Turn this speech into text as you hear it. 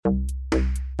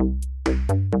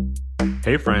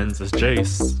Hey friends, it's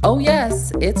Jace. Oh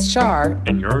yes, it's Shar.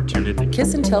 And you're tuned in to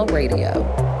Kiss and Tell Radio.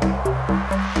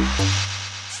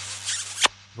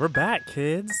 We're back,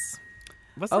 kids.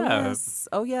 What's Oh up? yes,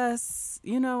 oh yes.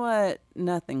 You know what?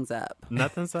 Nothing's up.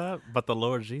 Nothing's up but the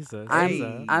Lord Jesus.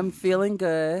 I'm feeling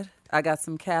good. I got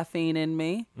some caffeine in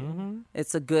me. Mm-hmm.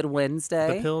 It's a good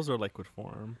Wednesday. The pills are liquid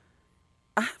form.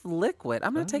 I have liquid.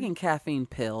 I'm not taking caffeine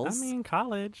pills. I mean,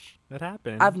 college. It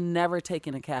happened. I've never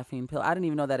taken a caffeine pill. I didn't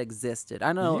even know that existed.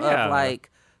 I know Yeah. of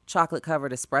like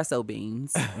chocolate-covered espresso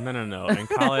beans. No. In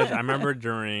college, I remember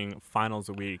during finals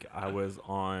week, I was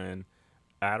on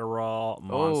Adderall,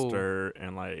 Monster,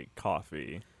 and like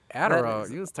coffee. Adderall,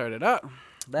 you started it up.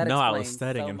 That No, I was explains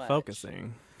studying so and much.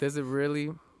 focusing. Does it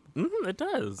really? It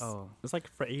does. Oh. It's like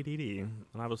for ADD.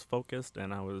 And I was focused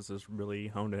and I was just really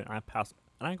honed in. I passed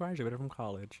and I graduated from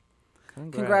college.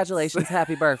 Congratulations.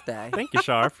 Happy birthday. Thank you,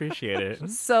 Shar. Appreciate it.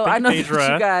 So Thank I know you, that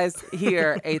Phaedra. you guys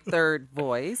hear a third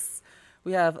voice.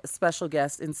 We have a special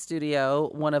guest in studio,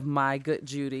 one of my good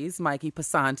Judies, Mikey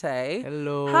Passante.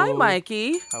 Hello. Hi,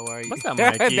 Mikey. How are you? What's up,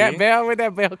 Mikey? That bell, where'd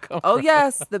that bell come Oh, from?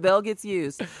 yes, the bell gets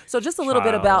used. So just a little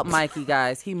bit Child. about Mikey,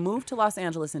 guys. He moved to Los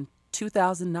Angeles in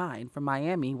 2009 from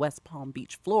Miami, West Palm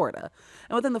Beach, Florida.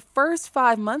 And within the first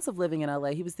 5 months of living in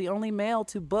LA, he was the only male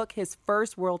to book his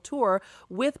first world tour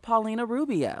with Paulina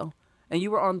Rubio. And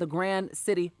you were on the Grand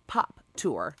City Pop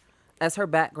Tour as her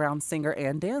background singer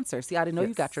and dancer. See, I didn't know you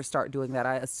Yes. got your start doing that.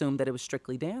 I assumed that it was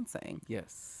strictly dancing.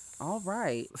 Yes. All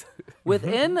right.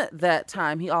 Within that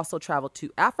time, he also traveled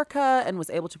to Africa and was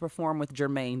able to perform with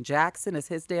Jermaine Jackson as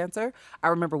his dancer. I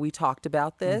remember we talked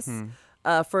about this.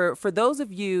 For those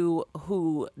of you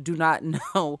who do not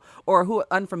know or who are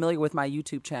unfamiliar with my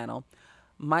YouTube channel,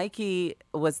 Mikey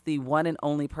was the one and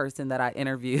only person that I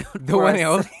interviewed. The one and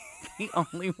only? The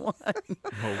only one.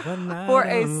 Oh, For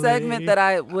a segment that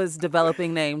I was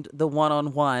developing named The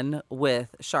One-on-One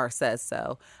with Shar Says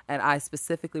So. And I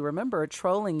specifically remember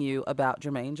trolling you about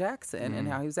Jermaine Jackson and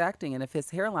how he was acting and if his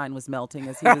hairline was melting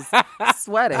as he was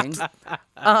sweating.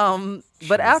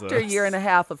 But after a year and a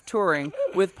half of touring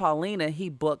with Paulina, he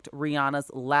booked Rihanna's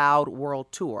Loud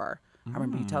World Tour. I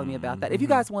remember you telling me about that. If you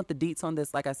guys want the deets on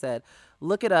this, like I said,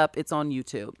 look it up. It's on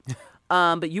YouTube.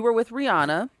 But you were with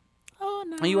Rihanna. Oh,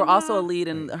 no. And you were also a lead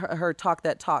in her Talk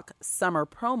That Talk summer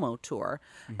promo tour.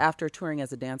 After touring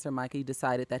as a dancer, Mikey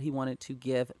decided that he wanted to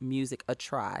give music a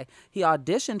try. He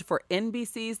auditioned for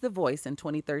NBC's The Voice in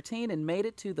 2013 and made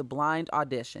it to the blind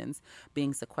auditions.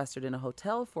 Being sequestered in a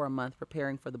hotel for a month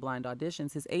preparing for the blind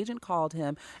auditions, his agent called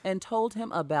him and told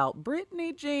him about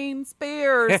Britney Jean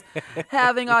Spears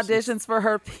having auditions for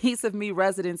her Piece of Me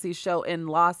residency show in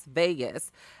Las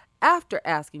Vegas. After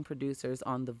asking producers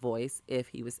on The Voice if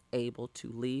he was able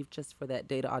to leave just for that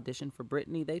day to audition for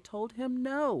Britney, they told him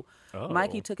no. Oh.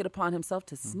 Mikey took it upon himself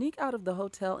to sneak out of the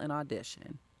hotel and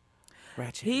audition.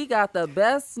 Ratchet. He got the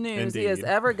best news he has Indeed.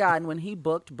 ever gotten when he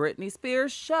booked Britney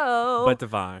Spears' show. But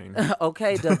divine.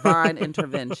 Okay, divine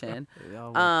intervention,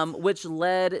 Always. which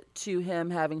led to him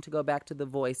having to go back to The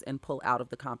Voice and pull out of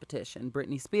the competition.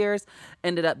 Britney Spears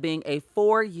ended up being a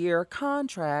 4-year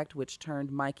contract, which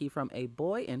turned Mikey from a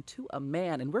boy into a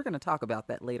man, and we're going to talk about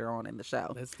that later on in the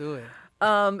show. Let's do it. In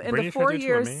Britney the 4 turned you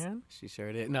years, into a man? She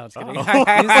sure did. No, just kidding.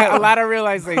 Oh. a lot of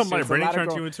realization. I'm like, Britney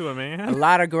turned you into a A man?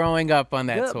 lot of growing up on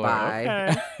that Goodbye.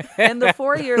 Okay. in the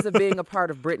 4 years of being a part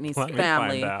of Britney's Let me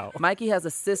family, find out. Mikey has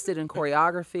assisted in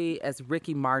choreography as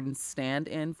Ricky Martin's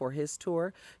stand-in for his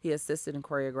tour. He assisted and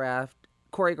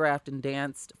choreographed and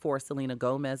danced for Selena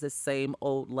Gomez's Same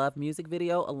Old Love music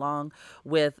video, along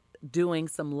with doing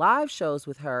some live shows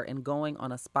with her and going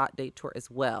on a spot date tour as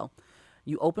well.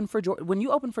 You opened for when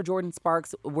you opened for Jordan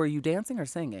Sparks, were you dancing or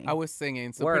singing? I was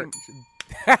singing. So Work. pretty-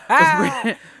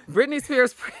 Britney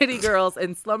Spears' Pretty Girls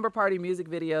and Slumber Party music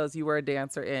videos you were a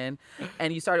dancer in,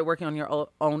 and you started working on your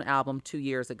own album 2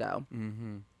 years ago.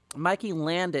 Mikey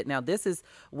landed. Now, this is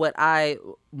what I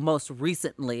most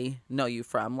recently know you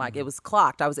from. Like, it was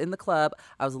clocked. I was in the club.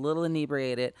 I was a little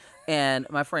inebriated. And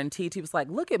my friend TT was like,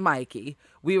 look at Mikey.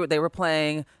 They were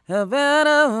playing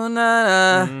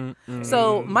Havana.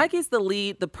 So Mikey's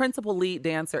the principal lead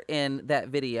dancer in that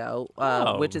video,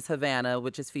 which is Havana,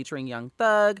 which is featuring Young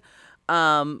Thug.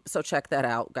 So check that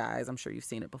out, guys. I'm sure you've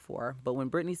seen it before. But when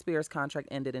Britney Spears' contract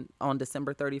ended on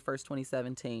December 31st,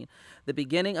 2017, the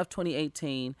beginning of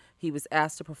 2018, he was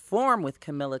asked to perform with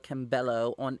Camila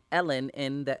Cabello on Ellen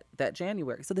in that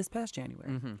January. So this past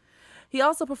January. He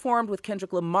also performed with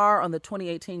Kendrick Lamar on the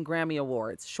 2018 Grammy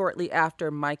Awards. Shortly after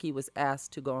Mikey was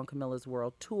asked to go on Camila's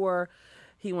world tour,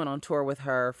 he went on tour with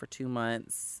her for 2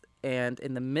 months. And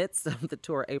in the midst of the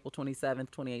tour, April 27th,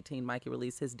 2018, Mikey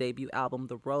released his debut album,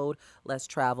 The Road Less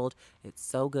Traveled. It's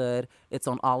so good. It's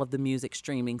on all of the music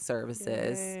streaming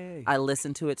services. Yay. I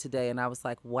listened to it today and I was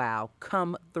like, wow,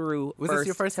 come through. Was this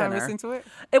your first time tenor. listening to it?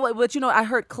 But I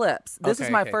heard clips. This is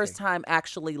Okay, my okay, first okay. time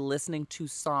actually listening to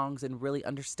songs and really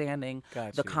understanding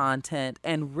Got the you. content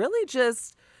and really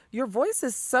just your voice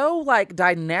is so like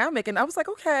dynamic. And I was like,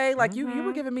 okay, like you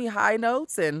were giving me high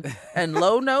notes and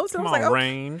low notes. And Come I was on, like, okay.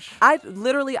 range.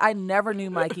 I never knew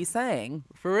Mikey sang.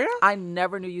 For real? I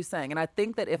never knew you sang. And I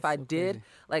think that if I did,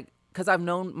 like, because I've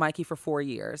known Mikey for 4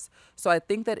 years. So I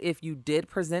think that if you did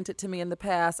present it to me in the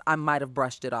past, I might have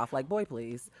brushed it off like, boy,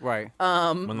 please. Right.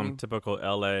 One of them typical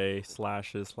LA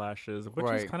slashes, which is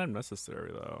Right. kind of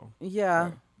necessary though.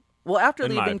 Yeah. Well, after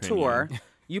In my leaving tour, opinion.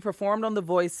 you performed on The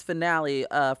Voice finale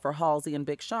for Halsey and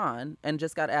Big Sean and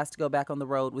just got asked to go back on the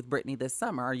road with Britney this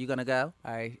summer. Are you going to go?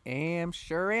 I am,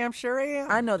 sure am.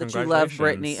 I know that you love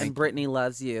Britney Congratulations. and Britney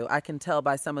loves you. I can tell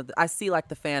by some of I see like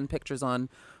the fan pictures on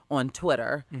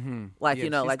Twitter. Like, Yeah, you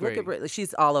know, she's like, look at great. Britney.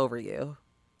 She's all over you.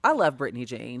 I love Britney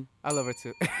Jean. I love her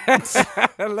too.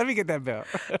 Let me get that bell.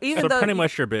 Even So though pretty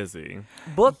much you're busy,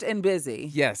 booked and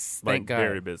busy. Yes, like thank God.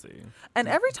 very busy. And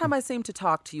every time I seem to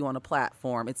talk to you on a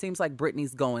platform, it seems like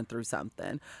Britney's going through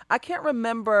something. I can't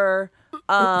remember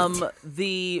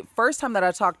the first time that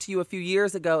I talked to you a few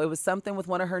years ago. It was something with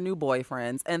one of her new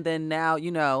boyfriends. And then now,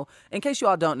 you know, in case you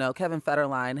all don't know, Kevin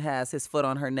Federline has his foot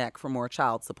on her neck for more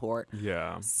child support.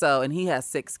 Yeah. So, and he has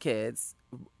 6 kids,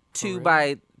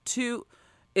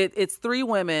 It's 3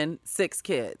 women, 6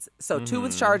 kids. So 2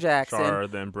 with Char Jackson, Char,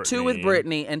 then 2 with Britney.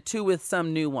 Brittany, and 2 with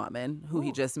some new woman who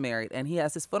he just married. And he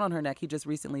has his foot on her neck. He just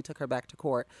recently took her back to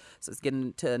court. So it's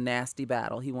getting to a nasty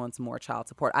battle. He wants more child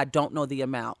support. I don't know the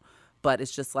amount, but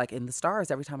it's just like in the stars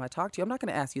every time I talk to you. I'm not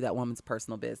going to ask you that woman's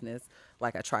personal business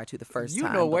like I tried to the first You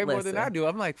time. know but way more than I listen. do.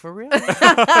 I'm like, for real?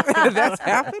 That's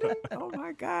happening? Oh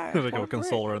my God. Like a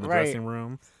consoler in the Right. dressing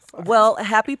room. Well,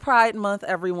 happy Pride Month,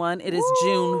 everyone. It is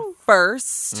June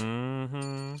 1st.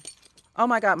 Mm-hmm. Oh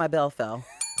my God, my bell fell.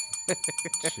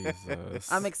 Jesus.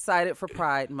 I'm excited for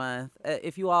Pride Month.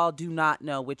 If you all do not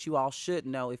know, which you all should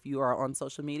know if you are on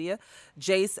social media,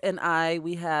 Jace and I,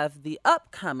 we have the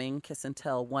upcoming Kiss and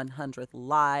Tell 100th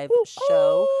live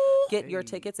show. Get your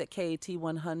tickets at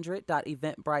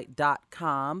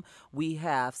kat100.eventbrite.com. We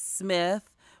have Smith,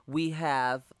 we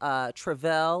have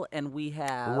Travell, and we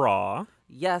have Raw.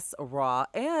 Yes, Raw,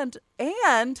 and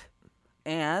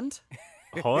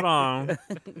Hold on.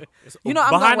 You know,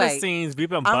 I'm behind gonna the wait. scenes, we've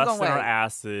been I'm gonna busting our wait.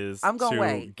 asses I'm gonna to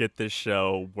wait. get this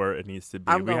show where it needs to be.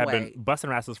 I'm We gonna have been wait. busting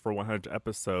our asses for 100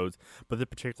 episodes, but this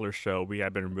particular show, we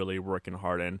have been really working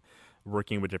hard and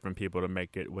working with different people to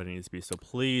make it what it needs to be. So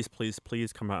please, please,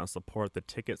 please come out and support. The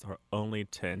tickets are only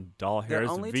 $10. They're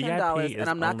only VIP $10, is and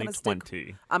I'm not only gonna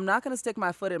 $20. I'm not going to stick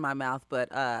my foot in my mouth, but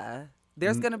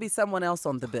there's going to be someone else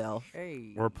on the bill.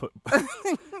 Hey.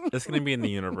 It's going to be in the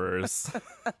universe.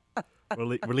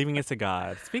 We're leaving it to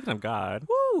God. Speaking of God,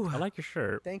 I like your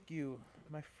shirt. Thank you.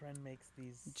 My friend makes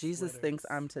these. Jesus thinks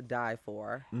I'm to die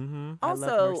for. Mm-hmm. I love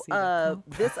Also, Mercy.com.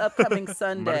 this upcoming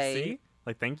Sunday, Merci?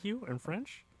 Like thank you in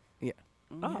French? Yeah.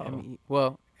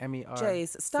 Oh. M-E-R.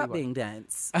 Jace, stop being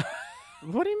dense.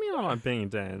 What do you mean I'm not being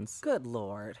dense? Good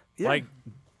Lord. Yeah. Like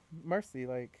Mercy,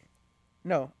 like.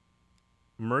 No.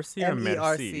 mercy or merci?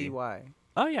 M-E-R-C-Y.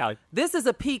 Oh yeah. Like, This is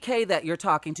a PK that you're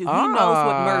talking to. He knows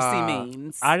what mercy Ah.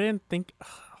 means. I didn't think.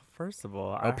 First of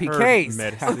all, I heard PKs.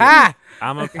 merci. Ha!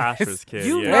 I'm a pastor's kid.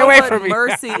 You yeah. know away what from me.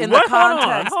 mercy in What? the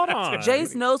context. Hold on.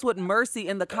 Jace knows what mercy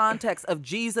in the context of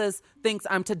Jesus thinks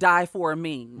I'm to die for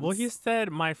means. Well, he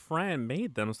said my friend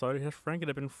made them, so his friend could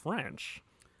have been French.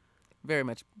 Very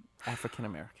much African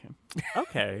American.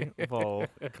 Okay. Well,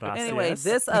 gracias. Anyway,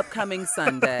 this upcoming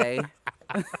Sunday,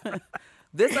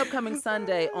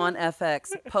 on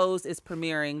FX, Pose is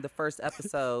premiering the first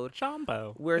episode.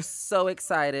 Jumbo. We're so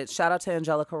excited. Shout out to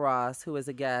Angelica Ross, who was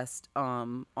a guest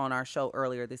on our show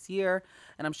earlier this year.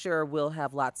 And I'm sure we'll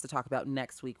have lots to talk about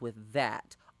next week with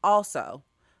that. Also,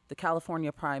 the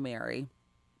California primary.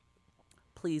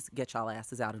 Please get y'all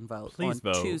asses out and vote Please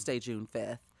on vote. Tuesday, June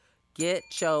 5th. Get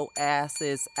your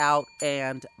asses out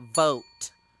and vote.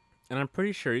 And I'm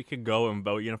pretty sure you could go and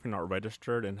vote, even if you're not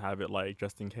registered, and have it like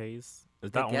just in case.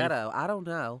 Is The that only ghetto. I don't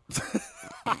know.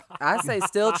 I say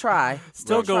still try.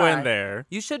 still go try. in there?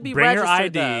 You should be Bring your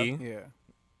registered, ID. though. Yeah.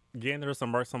 Get in there,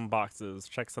 mark some boxes,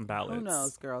 check some ballots. Who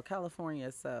knows, girl? California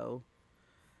is so.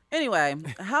 Anyway,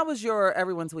 how was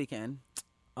everyone's weekend?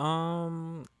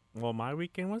 Well, my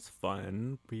weekend was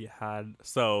fun.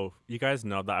 So you guys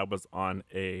know that I was on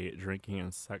a drinking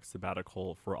and sex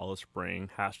sabbatical for all of spring,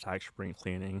 #spring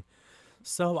cleaning.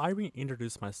 So I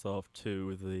reintroduced myself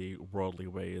to the worldly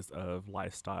ways of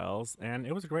lifestyles, and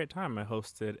it was a great time. I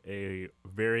hosted a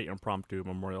very impromptu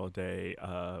Memorial Day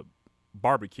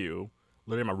barbecue.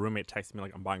 Literally, my roommate texted me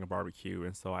like I'm buying a barbecue,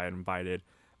 and so I invited.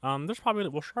 There's probably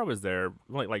sure I was there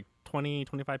like 20,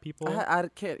 25 people. I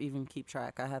can't even keep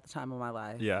track. I had the time of my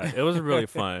life. Yeah, it was really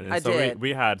fun. And I so did.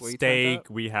 We had Were you turned steak, up?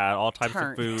 we had all types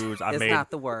Turned of foods. I is made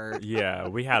not the word. yeah,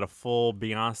 we had a full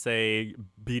Beyonce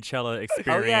Beachella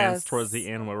experience yes. towards the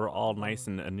end where we're all nice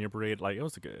and inebriated. Like it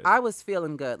was good. I was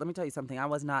feeling good. Let me tell you something. I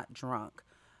was not drunk.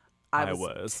 I I was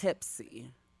was.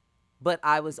 tipsy, but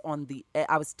I was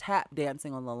I was tap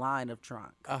dancing on the line of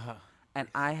drunk, Uh-huh. and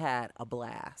I had a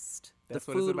blast. That's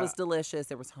The what it's food was about. delicious.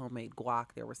 There was homemade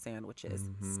guac. There were sandwiches,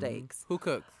 Mm-hmm. steaks. Who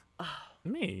cooked?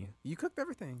 Me. You cooked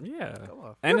everything. Yeah. Go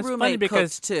off. And Your it's funny roommate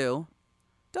because cooked too.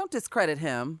 Don't discredit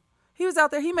him. He was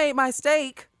out there. He made my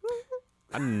steak.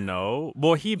 no.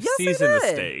 Well, he Yes, he seasoned the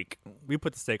did. steak. We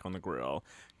put the steak on the grill.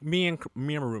 Me and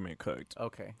my roommate cooked.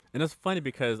 Okay. And it's funny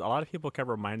because a lot of people kept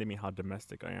reminding me how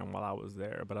domestic I am while I was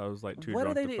there, but I was like too What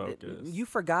do drunk they to do? focus. You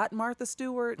forgot Martha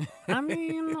Stewart? I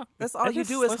mean, That's all it you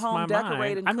just do is slips home my decorate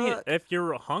mind. and I mean, cook. if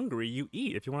you're hungry, you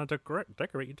eat. If you want to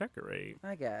decorate, you decorate.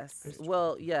 I guess.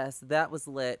 Well, yes, that was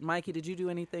lit. Mikey, did you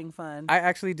do anything fun? I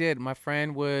actually did. My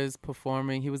friend was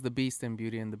performing. He was the Beast in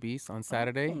Beauty and the Beast on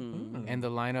Saturday, Mm. and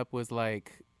the lineup was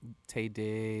like Tay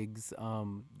Diggs,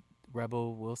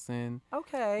 Rebel Wilson.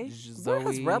 Okay. Zoe. Where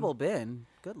has Rebel been?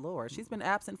 Good Lord. She's been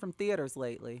absent from theaters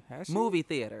lately. Has she? Movie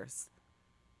theaters.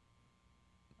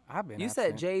 I've been. You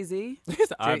said absent. Jay-Z,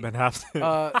 I've been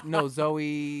absent. No,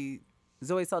 Zoe.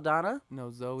 Zoe Saldana,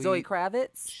 No, Zoe. Zoe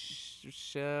Kravitz.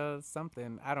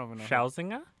 Something. I don't even know.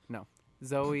 Schausinger? No.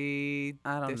 Zoe.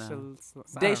 I don't know. Deschanel.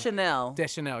 Deschanel.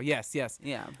 Deschanel. Yes, yes.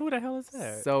 Yeah. Who the hell is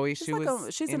that? Zoe. She's, She like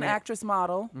was. she's in an it. actress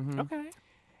model. Mhm. Okay.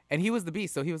 And he was the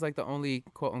Beast, so he was like the only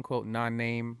quote unquote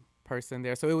non-name person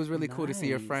there. So it was really cool to see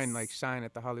your friend like Nice. shine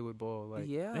at the Hollywood Bowl. Like,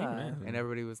 Yeah. Amen. and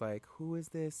everybody was like, "Who is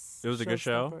this?" It was a good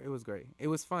show? showstopper?" It was great. It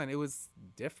was fun. It was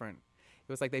different.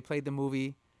 It was like they played the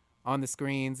movie on the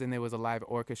screens, and there was a live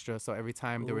orchestra. So every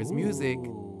time there was music,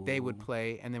 they would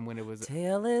play, and then when it was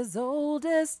Tale as old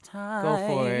as time.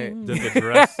 for it. Did the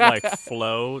dress like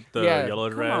flow? The Yeah. yellow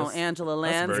Come dress? on, Angela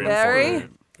That's very Lansbury.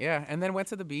 important. yeah, and then went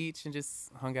to the beach and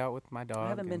just hung out with my dog. I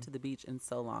haven't been and to the beach in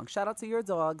so long. Shout out to your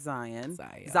dog, Zion.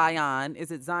 Zion. Zion.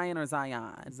 Is it Zion or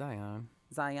Zion? Zion.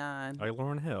 Zion. Like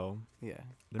Lauren Hill. Yeah.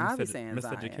 The I'll be saying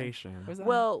Zion. miseducation. Where's Zion?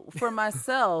 Well, for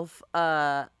myself,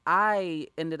 I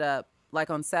ended up like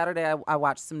on Saturday. I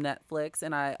watched some Netflix,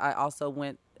 and I also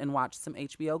went and watched some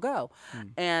HBO Go.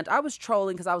 And I was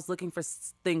trolling because I was looking for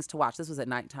things to watch. This was at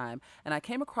nighttime, and I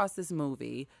came across this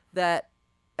movie that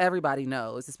everybody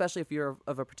knows, especially if you're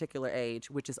of a particular age,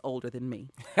 which is older than me.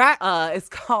 It's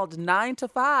called 9 to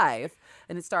 5,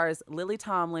 and it stars Lily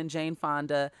Tomlin, Jane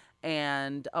Fonda,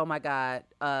 and oh my God,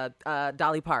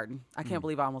 Dolly Parton. I can't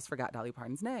believe I almost forgot Dolly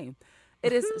Parton's name.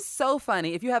 It is so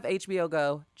funny. If you have HBO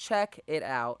Go, check it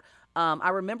out. I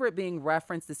remember it being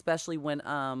referenced, especially when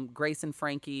Grace and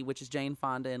Frankie, which is Jane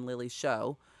Fonda and Lily's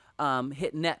show,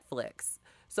 hit Netflix.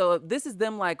 So this is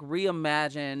them like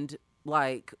reimagined,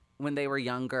 like when they were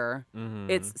younger.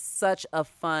 It's such a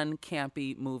fun,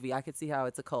 campy movie. I could see how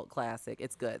it's a cult classic.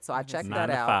 It's good. So I checked 9 that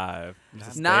to out. 5.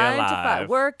 Just stay 9 to 5. alive.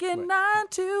 Working 9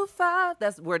 to 5.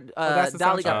 That's where that's the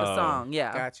Dolly got the soundtrack. song.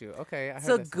 Yeah. Got you. Okay. I heard It's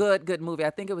a that song. good movie. I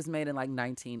think it was made in like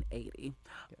 1980.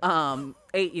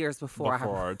 8 years before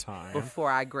Our time.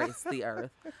 before I graced the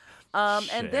earth.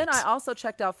 And then Shit. I also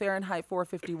checked out Fahrenheit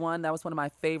 451. That was one of my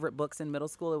favorite books in middle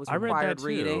school. It was I read required that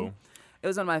reading. too. It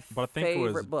was one of my But I think it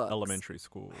favorite was books. elementary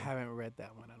school. I haven't read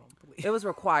that one. I don't believe. It was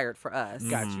required for us.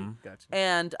 Got you. Got you.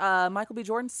 And Michael B.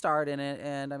 Jordan starred in it,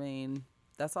 and I mean,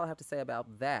 that's all I have to say about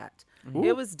that.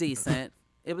 It was decent.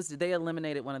 They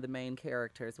eliminated one of the main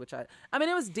characters, which I mean,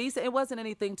 it was decent. It wasn't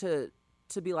anything to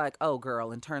be like, oh,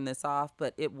 girl, and turn this off,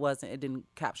 but it didn't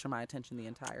capture my attention the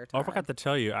entire Oh, time. I forgot to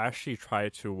tell you, I actually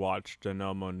tried to watch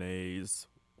Janelle Monáe's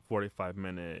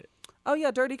 45-minute. Oh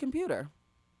yeah, Dirty Computer.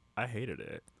 I hated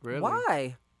it. Really?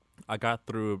 Why? I got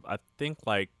through, I think,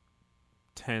 like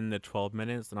 10 to 12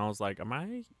 minutes, and I was like, am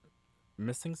I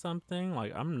missing something?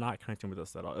 Like, I'm not connecting with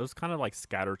this at all. It was kind of like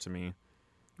scattered to me.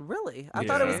 Really? I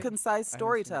thought it was Yeah. concise seen it.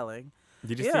 storytelling.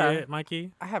 Did you Yeah. see it,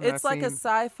 Mikey? I haven't. It's like a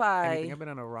seen anything. sci-fi. I've been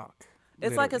on a rock.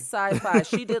 It's like a literally. sci-fi.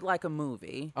 She did like a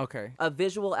movie, Okay. a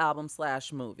visual album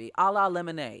 / movie, a la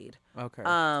Lemonade. Okay.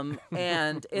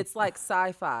 And it's like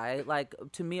sci-fi. Like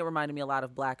to me, it reminded me a lot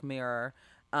of Black Mirror.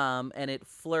 And it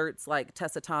flirts, like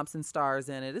Tessa Thompson stars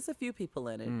in it. It's a few people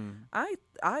in it.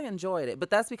 I enjoyed it,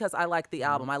 but that's because I like the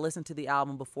album. I listened to the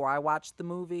album before I watched the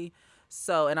movie,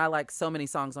 So, and I like so many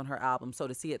songs on her album. So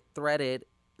to see it threaded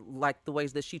like the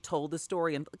ways that she told the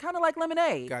story, and kind of like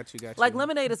Lemonade. Got you. Like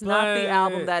Lemonade is not the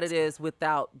album But- that it is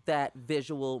without that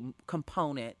visual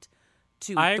component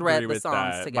to I thread agree the with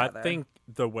songs that, together. but I think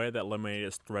the way that Lemonade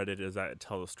is threaded is that it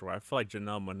tells a story. I feel like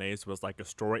Janelle Monáe's was like a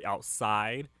story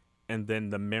outside, and then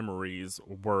the memories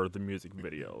were the music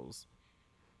videos.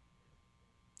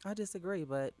 I disagree,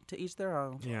 but to each their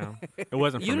own. Yeah, it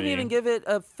wasn't for You me. didn't even give it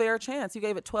a fair chance. You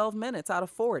gave it 12 minutes out of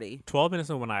 40. 12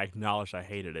 minutes is when I acknowledged I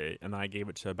hated it, and I gave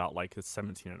it to about like a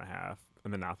 17 and a half,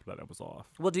 and then after that it was off.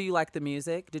 Well, do you like the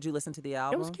music? Did you listen to the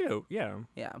album? It was cute, yeah.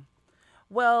 Yeah.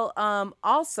 Well,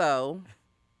 also,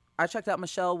 I checked out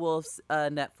Michelle Wolf's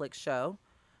Netflix show,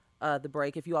 The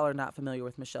Break. If you all are not familiar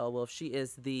with Michelle Wolf, she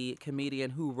is the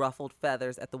comedian who ruffled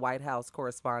feathers at the White House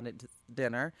Correspondent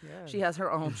Dinner. She has her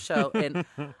own show, and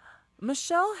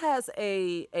Michelle has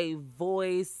a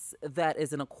voice that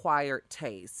is an acquired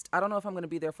taste. I don't know if I'm going to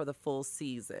be there for the full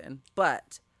season,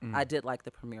 but I did like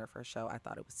the premiere of her show. I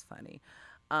thought it was funny.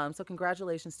 So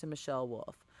congratulations to Michelle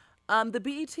Wolf. The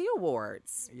BET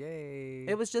Awards. Yay.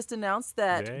 It was just announced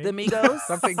that Yay. the Migos.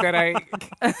 something that I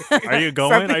Are you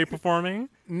going? Something- Are you performing?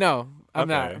 no,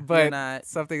 I'm Okay. not. But not.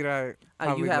 something that I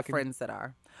probably You have looking- friends that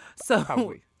are. So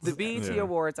Probably. the BET Yeah.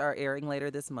 Awards are airing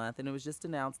later this month, and it was just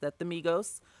announced that the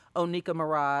Migos, Onika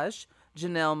Mirage,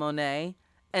 Janelle Monáe,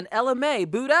 and Ella May,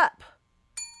 Boot Up,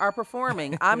 are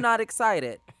performing. I'm not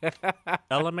excited.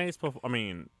 Ella May is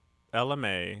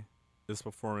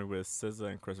performing with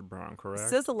SZA and Chris Brown, correct?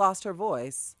 SZA lost her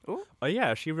voice. Ooh, Oh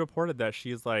yeah, she reported that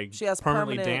she's like She has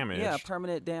permanently permanent damaged. Yeah,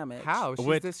 permanent damage. how?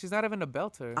 With- She's not even a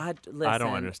belter. Listen,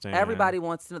 understand. Everybody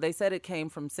wants to know. They said it came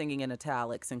from singing in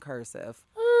italics and cursive.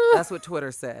 That's what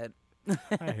Twitter said.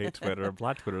 I hate Twitter.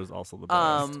 Black Twitter is also the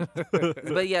best.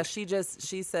 But yeah, she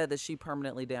said that she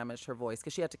permanently damaged her voice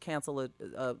because she had to cancel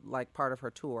a like part of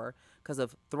her tour because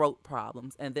of throat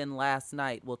problems. And then last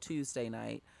night, Tuesday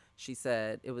night, she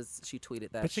said she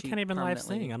tweeted that. But she can't even live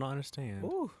sing. I don't understand.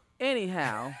 Ooh.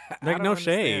 Anyhow, I Like, don't no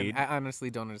understand. shade. I honestly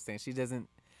don't understand. She doesn't.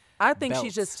 I think she's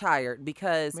Belts. just tired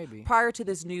because Maybe. prior to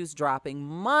this news dropping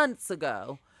months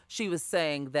ago, she was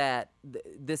saying that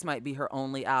this might be her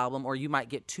only album or you might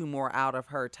get 2 more out of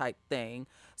her type thing.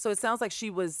 So it sounds like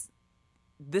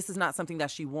this is not something that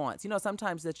she wants. You know,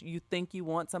 sometimes that you think you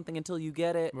want something until you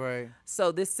get it. Right.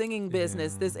 So this singing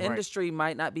business, this Right. industry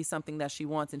might not be something that she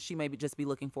wants, and she may just be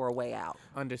looking for a way out.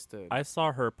 Understood. I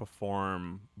saw her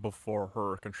perform before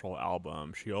her Control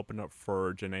album. She opened up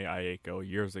for Janae Aiko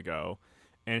years ago,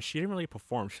 and she didn't really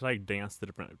perform. She like danced to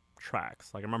different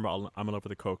tracks. Like I remember I'm in Love with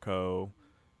the Coco,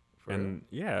 and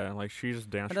yeah, like she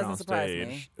just danced That around doesn't surprise stage.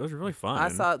 me. It was really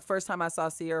fun. First time I saw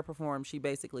Sierra perform, she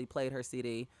basically played her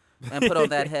CD and put on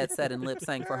that headset and lip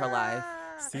sang for her life.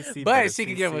 CC but better she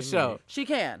can give him a CC show. me. She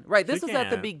can. Right. This She was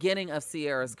at the can. beginning of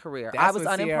Sierra's career. That's I was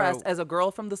when unimpressed. Sierra- As a girl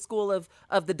from the school of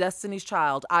the Destiny's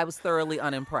Child, I was thoroughly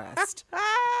unimpressed.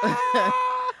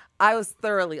 I was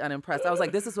thoroughly unimpressed. I was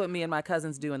like, this is what me and my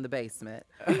cousins do in the basement.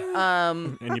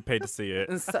 And you paid to see it.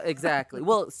 And so, exactly.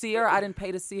 Well, Sierra, I didn't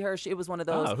pay to see her. It was one of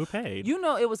those. Oh, who paid? You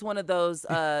know, it was one of those.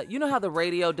 You know how the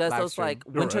radio does Live those stream. like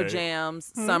winter Right.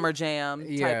 jams, summer jam type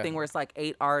Yeah. thing, where it's like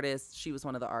 8 artists. She was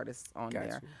one of the artists on Got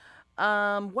there.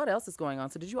 you. What else is going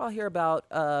on? So, did you all hear about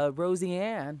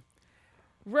Roseanne?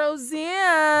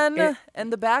 Roseanne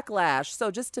and the backlash.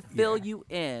 So, just to fill you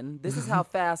in, this is how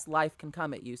fast life can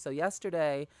come at you. So,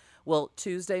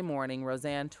 Tuesday morning,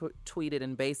 Roseanne tweeted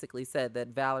and basically said that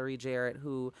Valerie Jarrett,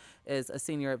 who is was a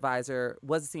senior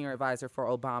advisor for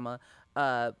Obama,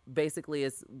 basically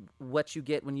is what you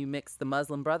get when you mix the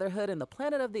Muslim Brotherhood and the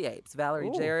Planet of the Apes.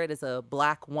 Valerie Jarrett is a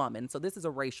black woman, so this is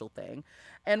a racial thing.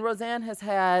 And Roseanne has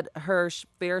had her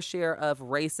fair share of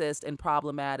racist and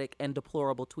problematic and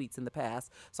deplorable tweets in the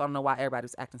past, so I don't know why everybody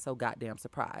was acting so goddamn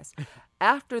surprised.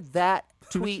 After that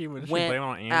tweet she went blame it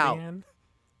on out, Ambien?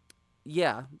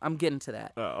 yeah, I'm getting to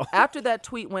that. Oh. After that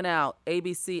tweet went out,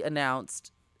 ABC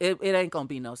announced it ain't gonna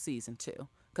be no season 2.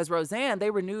 Because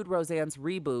they renewed Roseanne's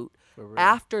reboot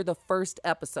after the first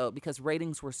episode because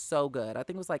ratings were so good. I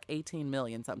think it was like 18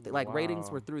 million something. Like ratings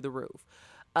were through the roof.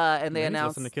 And they Maybe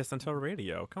announced listen to Kiss and Tell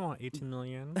Radio. Come on, 18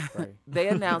 million. Right. they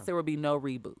announced there would be no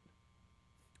reboot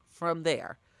from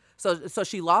there. So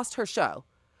she lost her show.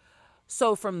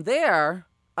 So from there,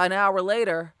 an hour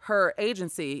later, her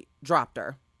agency dropped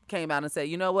her. Came out and said,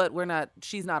 you know what,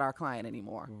 she's not our client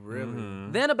anymore.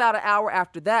 Really? Then about an hour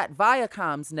after that,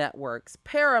 Viacom's networks,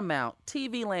 Paramount,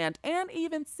 TV Land, and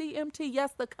even CMT,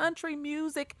 yes, the Country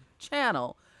Music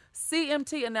Channel,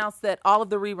 CMT announced that all of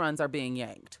the reruns are being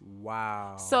yanked.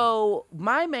 Wow. So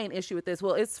my main issue with this,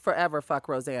 well, it's forever fuck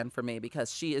Roseanne for me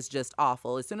because she is just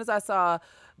awful. As soon as I saw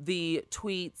the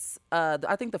tweets,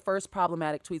 I think the first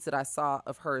problematic tweets that I saw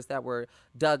of hers that were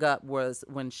dug up was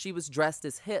when she was dressed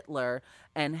as Hitler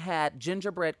and had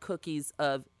gingerbread cookies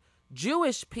of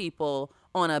Jewish people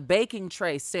on a baking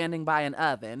tray standing by an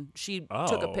oven. She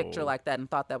took a picture like that and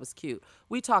thought that was cute.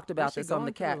 We talked about this on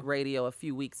the Cat Radio a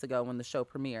few weeks ago when the show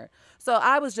premiered. So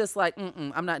I was just like,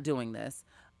 I'm not doing this.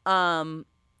 And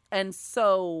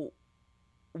so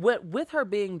with her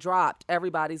being dropped,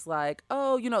 everybody's like,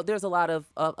 oh, there's a lot of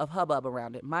hubbub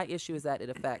around it. My issue is that it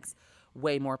affects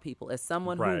way more people. As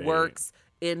someone who works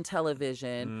in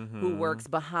television, who works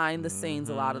behind the scenes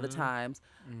a lot of the times,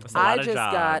 I just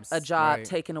got a job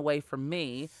taken away from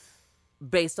me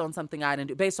based on something I didn't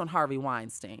do, based on Harvey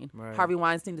Weinstein. Harvey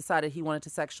Weinstein decided he wanted to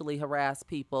sexually harass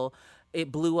people.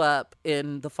 It blew up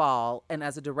in the fall, and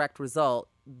as a direct result,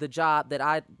 the job that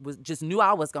I knew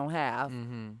I was gonna have,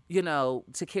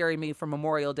 to carry me from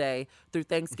Memorial Day through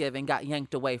Thanksgiving, got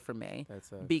yanked away from me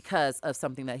because of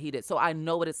something that he did. So I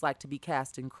know what it's like to be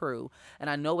cast and crew, and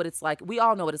I know what it's like. We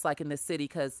all know what it's like in this city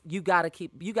because you gotta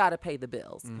pay the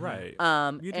bills, right?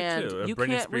 You do and too. You Britney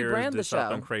can't Spears rebrand did the show.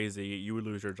 Something crazy, you would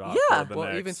lose your job. Yeah. For the Well,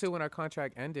 next. even too, when our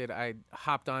contract ended, I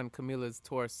hopped on Camila's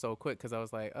tour so quick because I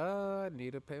was like, I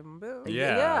need to pay my bills.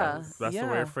 Yeah, that's the way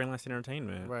yeah. of freelance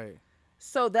entertainment, Right.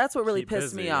 So that's what really Keep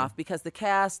pissed me busy. off because the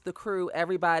cast, the crew,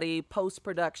 everybody,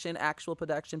 post-production, actual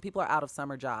production, people are out of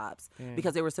summer jobs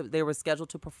because they were scheduled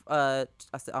to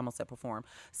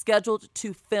scheduled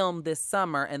to film this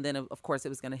summer, and then of course it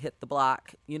was going to hit the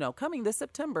block, coming this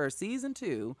September, season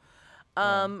 2.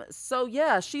 So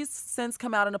yeah, she's since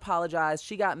come out and apologized.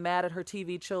 She got mad at her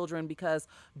TV children because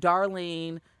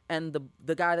Darlene and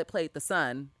the guy that played the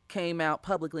son came out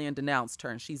publicly and denounced her,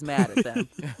 and she's mad at them.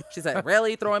 She's like,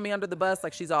 really throwing me under the bus?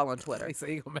 Like, she's all on Twitter. They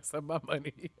say you gonna mess up my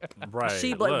money.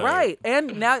 right? Right,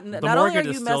 and now The not only are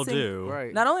mortgages you still messing, due.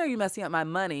 Right. not only are you messing up my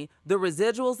money, the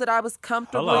residuals that I was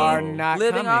comfortably Hello. Are not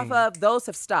living coming. off of, those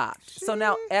have stopped. So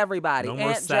now everybody, No more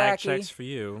Aunt SAG Jackie, checks for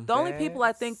you. the only That people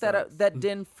I think sucks. that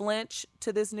didn't flinch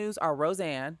to this news are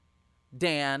Roseanne,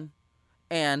 Dan,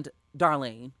 and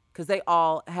Darlene, because they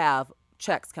all have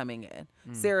checks coming in.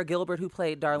 Sarah Gilbert, who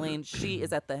played Darlene, she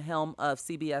is at the helm of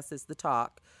CBS's The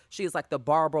Talk. She is like the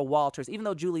Barbara Walters. Even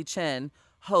though Julie Chen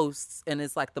hosts and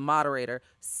is like the moderator,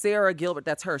 Sarah Gilbert,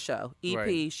 that's her show. EP,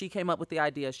 Right. she came up with the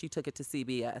idea. She took it to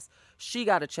CBS. She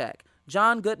got a check.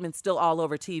 John Goodman's still all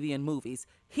over TV and movies.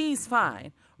 He's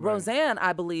fine. Roseanne,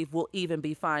 I believe, will even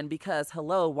be fine because,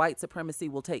 hello, white supremacy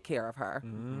will take care of her.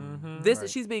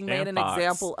 She's being made And an Fox.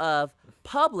 example of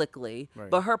publicly,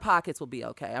 Right. but her pockets will be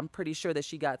okay. I'm pretty sure that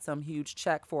she got some huge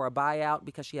check for a buyout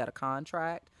because she had a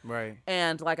contract. Right.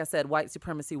 And like I said, white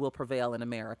supremacy will prevail in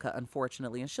America,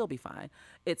 unfortunately, and she'll be fine.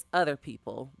 It's other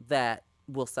people that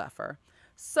will suffer.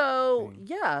 So,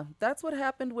 yeah, that's what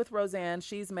happened with Roseanne.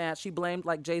 She's mad. She blamed,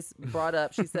 like Jace brought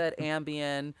up, she said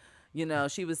Ambien.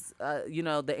 She was, the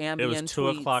Ambien It was 2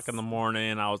 o'clock tweets. in the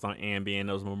morning. I was on Ambien.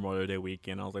 It was Memorial Day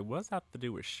weekend. I was like, what's that have to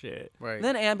do with shit? Right.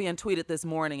 Then Ambien tweeted this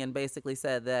morning and basically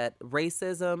said that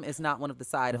racism is not one of the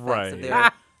side effects Right. of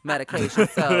their medication.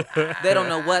 So they don't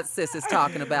know what sis is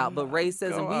talking about. But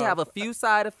racism, we have a few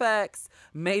side effects,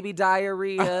 maybe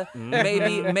diarrhea,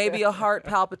 maybe a heart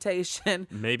palpitation,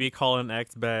 Maybe calling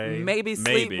ex-bae. maybe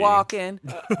sleepwalking.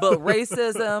 But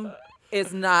racism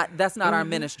is not, that's not our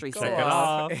ministry. Check sis. it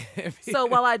off. So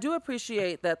while I do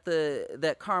appreciate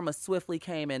that karma swiftly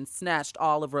came and snatched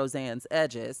all of Roseanne's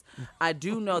edges, I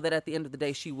do know that at the end of the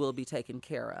day she will be taken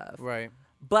care of. Right.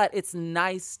 But it's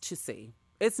nice to see.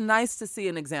 It's nice to see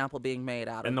an example being made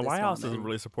out And of the this White House is woman.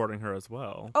 really supporting her as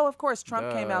well. Oh, of course,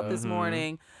 Trump came out this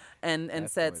morning and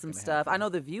That's said what's some gonna stuff. I happen. know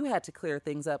The View had to clear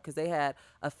things up because they had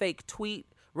a fake tweet.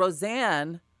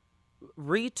 Roseanne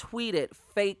retweeted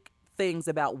fake things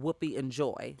about Whoopi and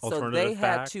Joy. So Alternative they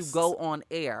had to facts. go on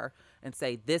air and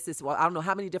say, this is, well, I don't know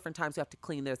how many different times you have to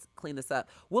clean this up.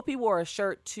 Whoopi wore a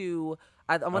shirt to,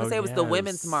 I want to say it was the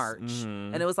Women's yes. March.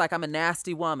 And it was like, I'm a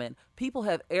nasty woman. People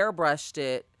have airbrushed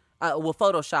it,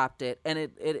 photoshopped it, and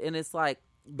it's like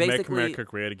Make basically, America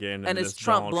Great Again. and it's this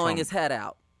Trump Donald blowing Trump. his head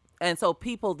out. And so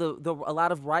people, a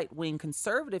lot of right-wing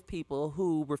conservative people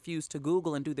who refuse to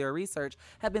Google and do their research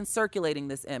have been circulating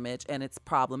this image, and it's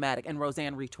problematic. And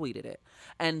Roseanne retweeted it.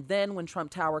 And then when Trump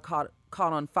Tower caught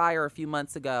on fire a few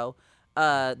months ago,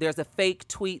 there's a fake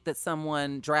tweet that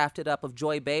someone drafted up of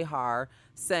Joy Behar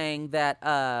saying that,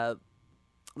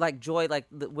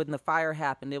 when the fire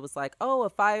happened, it was like, oh, a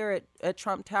fire at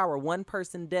Trump Tower, one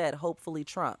person dead, hopefully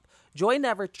Trump. Joy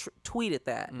never tweeted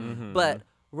that, but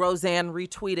Roseanne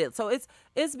retweeted. So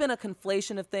it's been a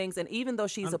conflation of things. And even though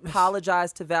she's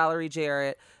apologized to Valerie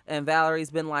Jarrett and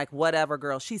Valerie's been like, whatever,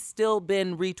 girl, she's still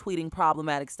been retweeting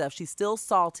problematic stuff. She's still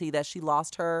salty that she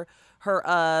lost her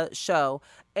show.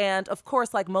 And of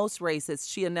course, like most racists,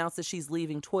 she announced that she's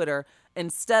leaving Twitter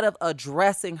instead of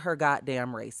addressing her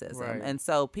goddamn racism. Right. And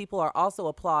so people are also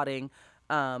applauding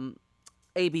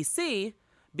ABC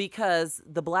because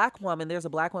there's a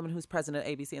black woman who's president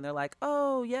of ABC, and they're like,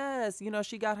 oh, yes,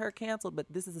 she got her canceled. But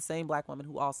this is the same black woman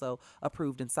who also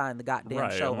approved and signed the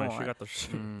goddamn show on. She got the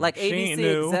Like she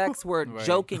ABC execs were Right.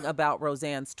 joking about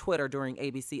Roseanne's Twitter during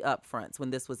ABC upfronts when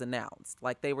this was announced.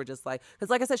 Like they were just like, because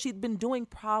like I said, she'd been doing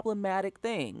problematic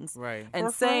things. Right. And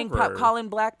For saying, forever. calling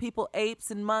black people apes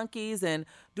and monkeys and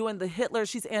doing the Hitler.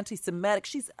 She's anti-Semitic.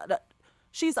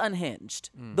 She's unhinged.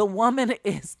 The woman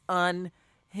is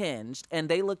unhinged. And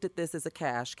they looked at this as a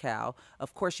cash cow.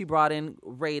 Of course, she brought in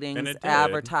ratings, And it did.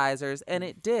 advertisers, and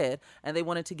it did. And they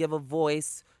wanted to give a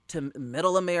voice to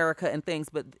middle America and things.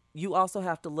 But you also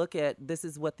have to look at, this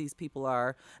is what these people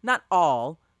are. Not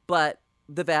all, but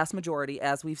the vast majority,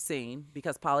 as we've seen,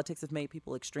 because politics have made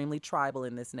people extremely tribal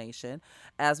in this nation,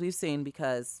 as we've seen,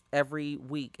 because every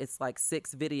week it's like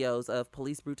 6 videos of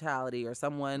police brutality or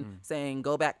someone saying,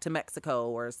 go back to Mexico,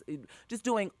 or just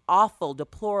doing awful,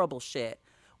 deplorable shit.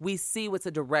 We see what's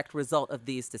a direct result of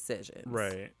these decisions.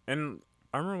 Right. And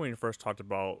I remember when you first talked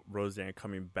about Roseanne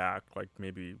coming back, like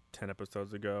maybe 10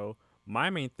 episodes ago.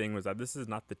 My main thing was that this is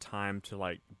not the time to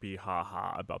like be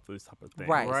ha-ha about these type of things.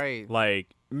 Right. Right.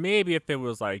 Like maybe if it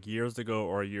was like years ago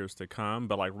or years to come,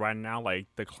 but like right now, like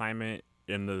the climate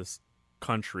in this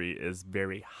country is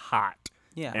very hot.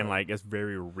 Yeah. And like it's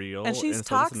very real. And she's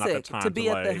so this is not the toxic time to be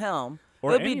at the like- helm. It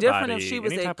or would be different if anybody, she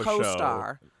was any a type of show.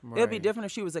 co-star. It would be Right. different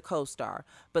if she was a co-star.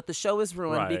 But the show is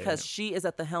ruined Right. because she is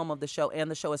at the helm of the show,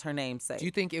 and the show is her namesake. Do you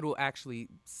think it will actually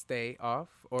stay off,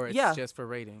 or it's Yeah. just for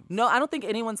ratings? No, I don't think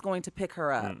anyone's going to pick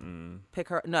her up.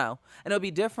 No. And it would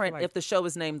be different like- if the show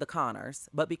is named The Connors.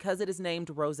 But because it is named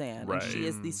Roseanne and she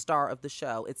is the star of the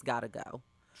show, it's got to go.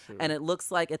 True. And it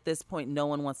looks like at this point, no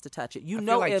one wants to touch it. I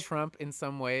feel like Trump, in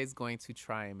some way, is going to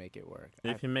try and make it work.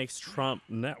 If he makes Trump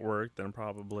network, then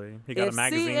probably he got if a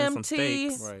magazine and some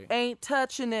CMT steaks. Right. ain't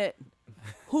touching it,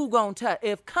 who gonna touch?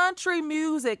 If Country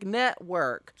Music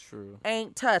Network True.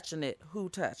 ain't touching it, who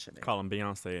touching it? Calling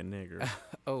Beyonce a nigger.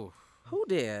 Oh, Who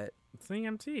did?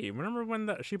 CMT. Remember when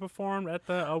she performed at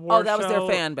the award Oh, that was show?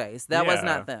 their fan base. That was Yeah.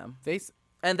 not them.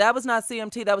 And that was not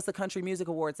CMT. That was the Country Music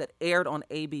Awards that aired on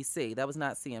ABC. That was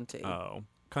not CMT. Oh,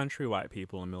 country white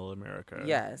people in Middle America.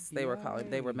 Yes, they were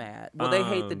mad. Well, they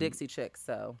hate the Dixie Chicks,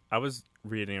 so. I was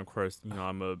reading, of course,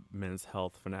 I'm a men's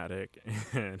health fanatic.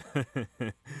 And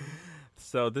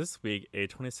so this week, a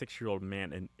 26-year-old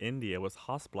man in India was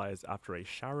hospitalized after a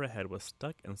shower head was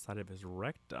stuck inside of his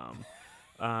rectum.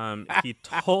 He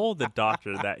told the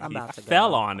doctor that I'm he about to fell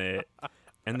go. on it,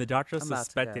 and the doctor I'm about to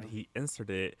suspected go. he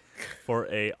inserted it for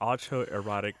a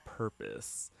autoerotic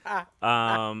purpose.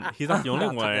 He's not the only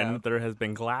about to one. go. There has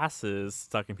been glasses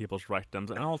stuck in people's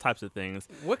rectums and all types of things.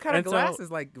 what kind And of so-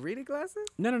 glasses? Like reading glasses?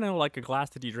 No, like a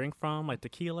glass that you drink from, like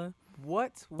tequila.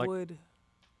 What Like- would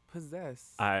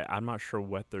possess? I'm not sure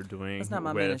what they're doing. That's not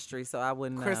my with ministry, so I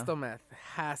wouldn't know. Crystal meth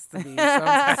has to be some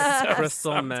type of-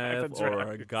 crystal some type meth of or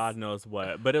drugs. God knows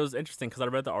what. But it was interesting because I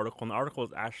read the article, and the article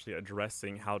is actually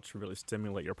addressing how to really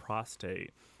stimulate your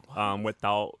prostate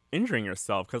without injuring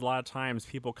yourself. Because a lot of times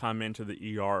people come into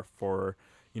the ER for,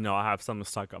 I have something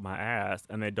stuck up my ass,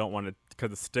 and they don't want to,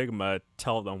 because of stigma,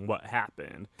 tell them what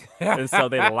happened. And so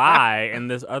they lie.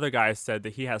 And this other guy said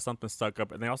that he has something stuck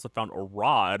up, and they also found a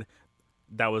rod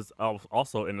that was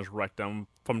also in his rectum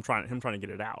from him trying to get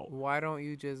it out. Why don't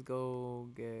you just go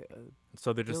get a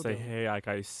So they just say, Dildo.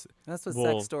 hey, That's what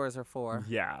Well, sex stores are for.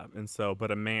 yeah. And so,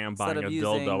 but a man Instead buying a of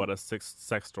dildo using at a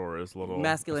sex store is a little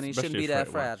Masculinity shouldn't especially be a that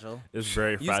straight one. fragile. It's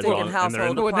very You fragile. stick in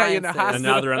household Well, now you're in the appliances and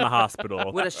now they're in the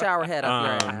hospital. with a shower head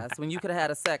up your Um, ass when you could have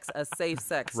had a safe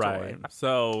sex Right. toy.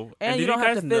 So, And did you don't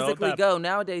have guys to know physically that- go.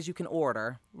 Nowadays, you can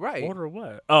order. right Order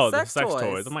what? Oh, Sex the sex toys.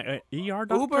 toys. I'm like, ER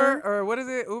doctor? Uber or what is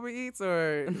it? Uber Eats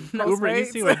or Uber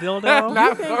Eats Postmates? you a dildo?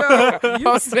 Not can go-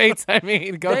 Postmates. I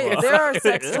mean, go. There are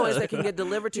sex toys that can get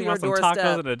delivered to You your want some tacos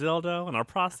doorstep. and a dildo and a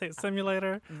prostate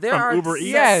simulator There from are Uber Eats?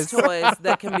 Yes. sex toys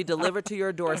that can be delivered to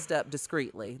your doorstep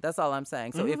discreetly. That's all I'm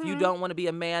saying. So if Mm-hmm. you don't want to be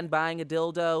a man buying a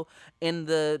dildo in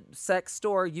the sex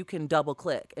store, you can double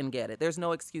click and get it. There's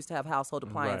no excuse to have household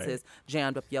appliances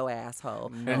jammed up your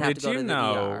asshole and have And to did go you to the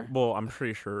know? ER. Well, I'm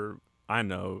pretty sure I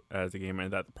know as a gay man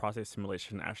that prostate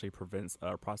stimulation actually prevents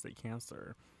prostate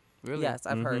cancer. Really? Yes,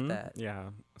 I've heard Mhm. that. Yeah.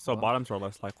 So Well. bottoms are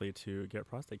less likely to get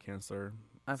prostate cancer.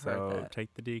 I've so heard that.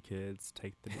 take the D, kids.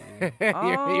 Take the D.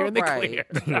 You're in the All clear.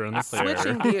 right. You're in the clear.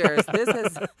 Switching gears, this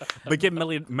has But get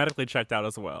medically checked out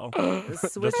as well.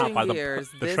 switching by the- gears.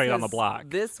 the This trade on the is- block.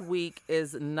 This week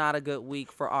is not a good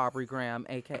week for Aubrey Graham,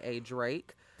 aka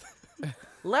Drake.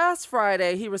 Last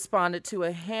Friday, he responded to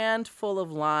a handful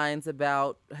of lines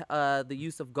about the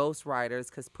use of ghostwriters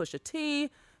because Pusha T,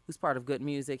 who's part of Good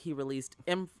Music, he released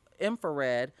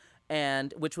Infrared,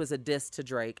 which was a diss to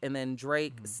Drake. And then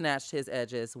Drake snatched his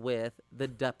edges with the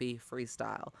Duppy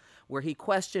freestyle, where he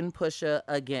questioned Pusha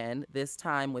again, this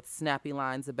time with snappy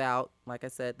lines about, like I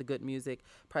said, the Good Music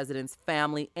president's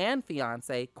family and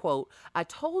fiance. Quote, I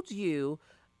told you,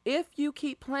 if you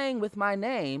keep playing with my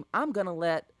name, I'm going to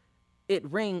let it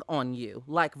ring on you,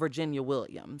 like Virginia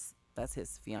Williams. That's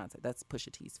his fiance. That's Pusha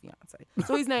T's fiance.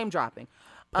 So he's name dropping.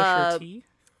 Pusher T.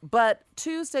 But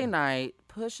Tuesday night,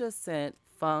 Pusha sent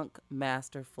Funk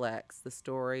Master Flex the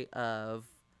story of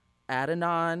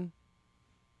Adidon,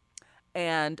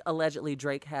 and allegedly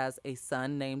Drake has a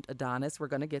son named Adonis. We're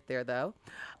going to get there, though.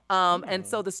 And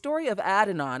so the story of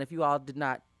Adidon, if you all did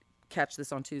not catch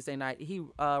this on Tuesday night, he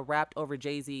rapped over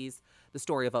Jay-Z's The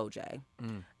Story of OJ.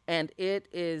 And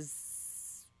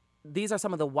these are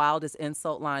some of the wildest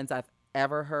insult lines I've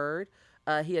ever heard.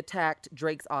 He attacked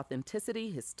Drake's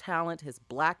authenticity, his talent, his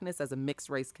blackness as a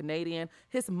mixed-race Canadian,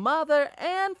 his mother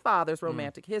and father's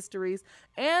romantic histories,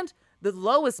 and the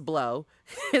lowest blow,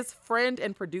 his friend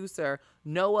and producer,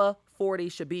 Noah 40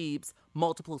 Shabib's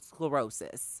multiple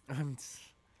sclerosis.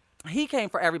 He came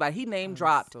for everybody. He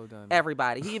name-dropped so done.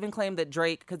 everybody. He even claimed that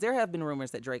Drake, because there have been rumors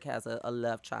that Drake has a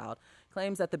love child,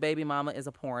 claims that the baby mama is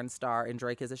a porn star and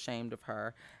Drake is ashamed of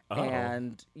her. Oh.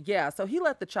 And yeah, so he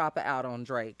let the chopper out on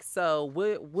Drake. So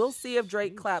we'll see if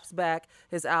Drake claps back.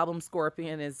 His album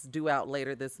Scorpion is due out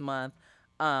later this month.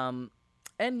 And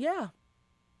yeah,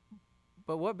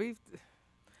 But what beef?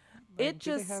 It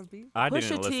did they just- have beef? I Pusha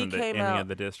didn't T listen to came any out- of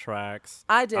the diss tracks.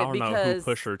 I did I don't know who because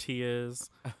Pusher T is.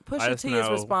 I Pusha just T is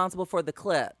know responsible for the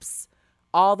clips.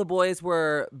 All the boys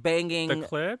were banging. The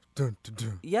clip? Dun, dun,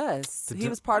 dun. Yes, he Dun.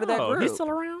 was part of that Oh, group. he's still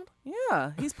around?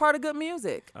 Yeah, he's part of Good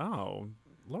Music. Oh,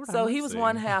 Lord have So he was mercy.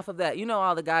 one half of that. You know,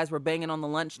 all the guys were banging on the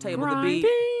lunch table. The beat.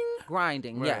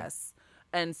 Grinding, Right. yes.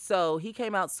 And so he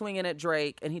came out swinging at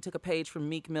Drake, and he took a page from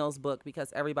Meek Mill's book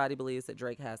because everybody believes that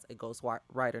Drake has a ghost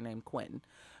writer named Quentin.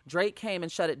 Drake came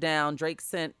and shut it down. Drake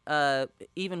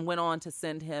even went on to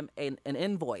send him an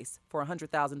invoice for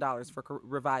 $100,000 for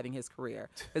reviving his career.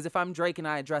 As if I'm Drake and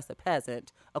I address a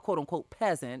peasant, a quote unquote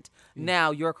peasant,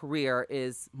 now your career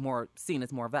is seen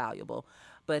as more valuable.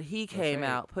 But he came right.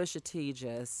 out, Pusha T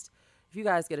just. If you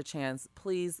guys get a chance,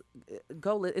 please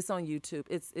go. It's on YouTube.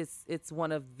 It's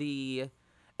one of the,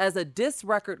 as a diss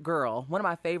record girl, one of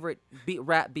my favorite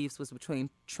rap beefs was between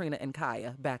Trina and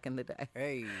Kaya back in the day.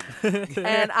 Hey.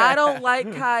 And I don't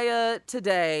like Kaya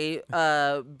today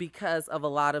because of a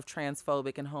lot of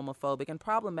transphobic and homophobic and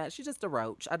problematic. She's just a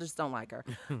roach. I just don't like her.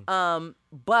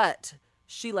 But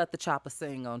she let the chopper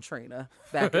sing on Trina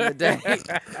back in the day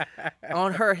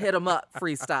on her Hit 'Em Up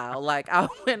freestyle. Like I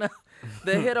went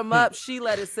the Hit 'Em Up, she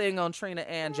let it sing on Trina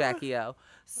and Jackie O.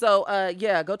 So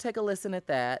yeah, go take a listen at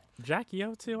that. Jackie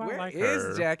O too? I Where like is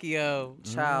her. Jackie O?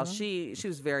 Child, she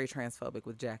was very transphobic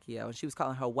with Jackie O, and she was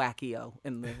calling her Wacky O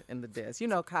in the diss. You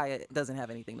know, Kaya doesn't have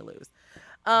anything to lose.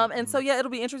 And so yeah,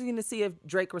 it'll be interesting to see if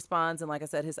Drake responds. And like I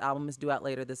said, his album is due out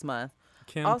later this month.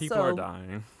 Kim, people are Also-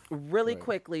 dying. Really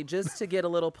quickly, just to get a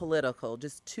little political,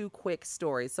 just two quick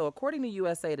stories. So according to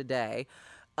USA Today,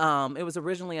 it was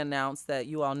originally announced that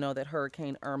you all know that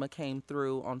Hurricane Irma came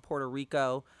through on Puerto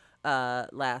Rico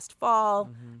last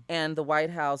fall, and the White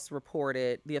House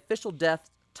reported the official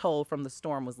death toll from the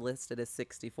storm was listed as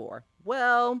 64.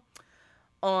 Well,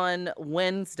 on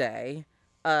Wednesday,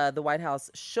 the White House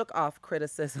shook off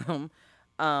criticism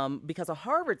because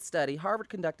Harvard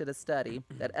conducted a study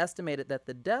that estimated that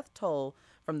the death toll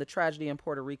from the tragedy in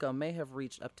Puerto Rico may have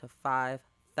reached up to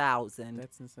 5,000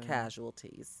 That's insane.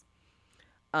 casualties.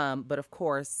 But of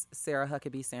course, Sarah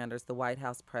Huckabee Sanders, the White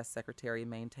House press secretary,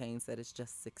 maintains that it's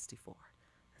just 64.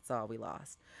 That's all we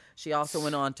lost. She also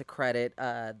went on to credit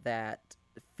that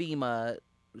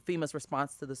FEMA's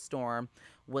response to the storm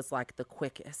was like the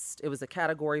quickest. It was a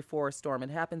Category 4 storm.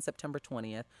 It happened September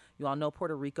 20th. You all know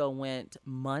Puerto Rico went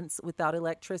months without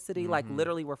electricity, like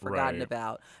literally were forgotten Right.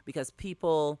 about because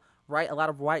people, a lot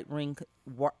of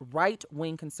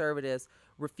right-wing conservatives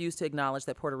refused to acknowledge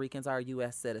that Puerto Ricans are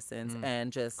U.S. citizens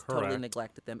and just totally Correct.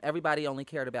 neglected them. Everybody only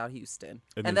cared about Houston.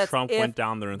 And then that's Trump if went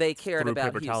down there and they cared threw about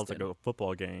paper towels like Houston. a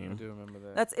football I game. do remember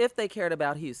that. That's if they cared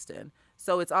about Houston.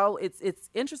 So it's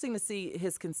interesting to see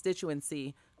his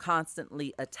constituency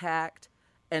constantly attacked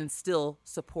and still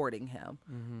supporting him.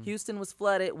 Houston was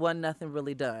flooded, wasn't nothing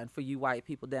really done for you white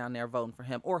people down there voting for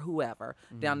him, or whoever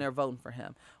down there voting for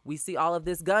him. We see all of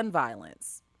this gun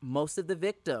violence. Most of the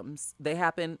victims,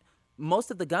 most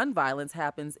of the gun violence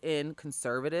happens in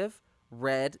conservative,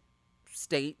 red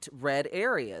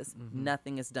areas.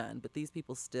 Nothing is done, but these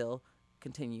people still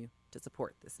continue to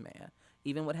support this man.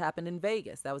 Even what happened in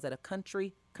Vegas, that was at a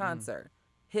country concert.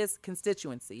 His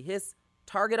constituency, his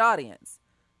target audience,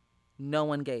 no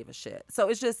one gave a shit. So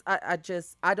it's just, I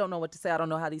don't know what to say. I don't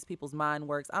know how these people's mind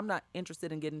works. I'm not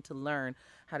interested in getting to learn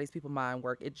how these people's mind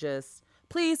work. It just,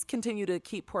 please continue to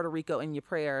keep Puerto Rico in your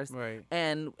prayers, Right.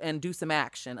 and do some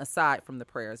action aside from the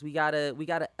prayers. We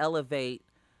gotta elevate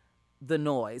the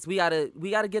noise. We gotta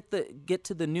get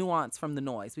to the nuance from the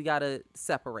noise. We gotta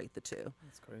separate the two.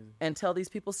 That's crazy. And tell these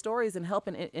people's stories and help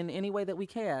in any way that we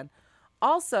can.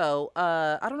 Also,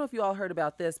 I don't know if you all heard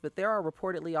about this, but there are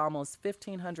reportedly almost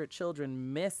 1,500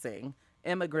 children missing,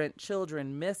 immigrant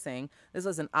children missing. This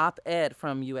was an op-ed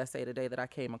from USA Today that I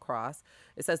came across.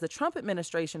 It says the Trump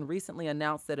administration recently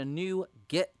announced that a new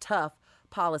Get Tough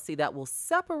policy that will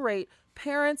separate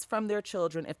parents from their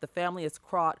children if the family is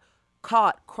caught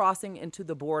crossing into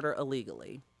the border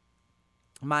illegally.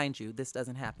 Mind you, this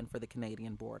doesn't happen for the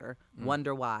Canadian border.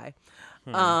 Wonder why.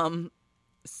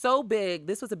 So big.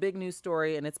 This was a big news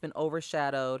story, and it's been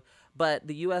overshadowed. But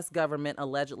the U.S. government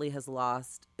allegedly has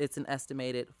lost, it's an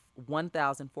estimated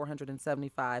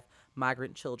 1,475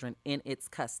 migrant children in its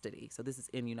custody. So this is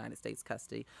in United States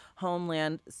custody.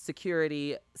 Homeland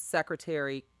Security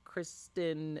Secretary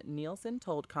Kristen Nielsen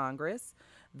told Congress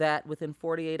that within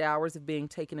 48 hours of being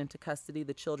taken into custody,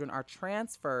 the children are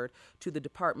transferred to the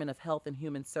Department of Health and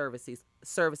Human Services,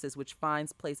 which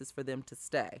finds places for them to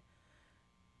stay.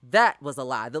 That was a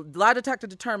lie. The lie detector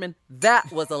determined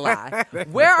that was a lie.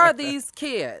 Where are these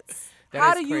kids?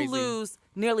 How do you crazy. lose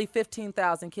nearly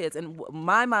 15,000 kids? And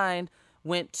my mind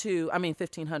went to,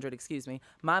 1,500, excuse me.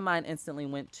 My mind instantly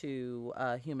went to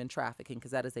human trafficking,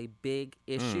 because that is a big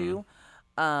issue.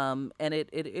 And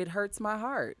it hurts my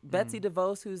heart. Betsy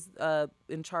DeVos, who's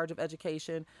in charge of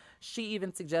education, she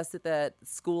even suggested that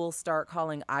schools start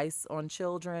calling ICE on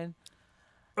children.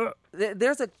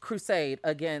 There's a crusade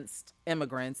against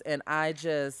immigrants, and I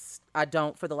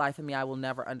don't, for the life of me, I will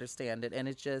never understand it. And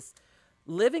it's just,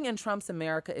 living in Trump's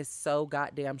America is so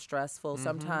goddamn stressful.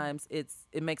 Sometimes it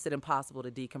makes it impossible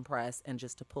to decompress and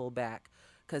just to pull back,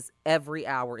 because every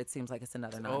hour it seems like it's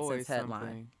another nonsense Always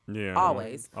headline. something. Yeah.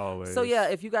 Always. Always. So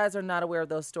if you guys are not aware of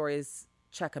those stories,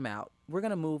 check them out. We're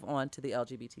going to move on to the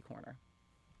LGBT corner.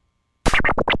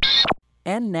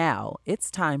 And now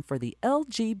it's time for the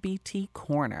LGBT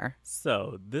corner.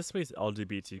 So this week's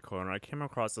LGBT corner, I came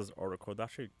across this article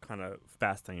that's actually kind of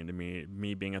fascinating to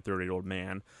me being a 30-year-old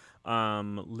man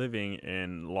living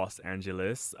in Los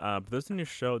Angeles. But there's a new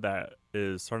show that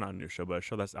is, sorry, not a new show, but a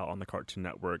show that's out on the Cartoon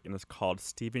Network, and it's called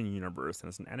Steven Universe, and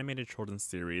it's an animated children's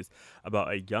series about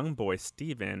a young boy,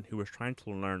 Steven, who is trying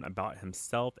to learn about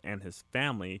himself and his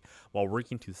family while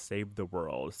working to save the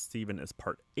world. Steven is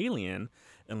part alien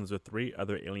and lives with 3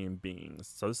 other alien beings.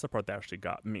 So this is the part that actually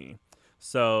got me.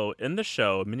 So in the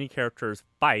show, many characters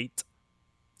fight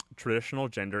traditional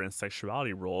gender and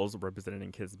sexuality roles represented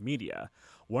in kids' media.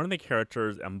 One of the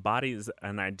characters embodies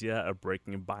an idea of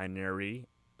breaking binary.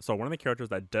 So one of the characters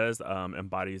that does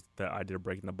embodies the idea of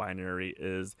breaking the binary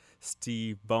is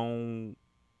Steven.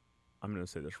 I'm going to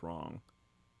say this wrong.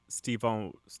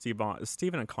 Steven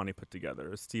and Connie put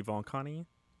together. Steven and Connie?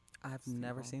 I've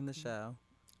never seen the show.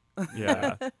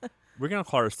 Yeah. We're going to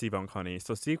call her Steve Connie.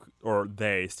 So Steve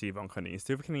Connie.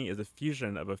 Steve Connie is a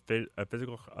fusion of a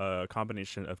physical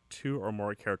combination of 2 or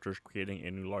more characters creating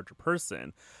a new larger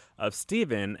person, of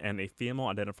Steven and a female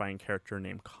identifying character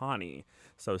named Connie.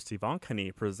 So Steve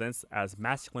Connie presents as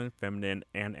masculine, feminine,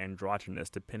 and androgynous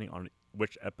depending on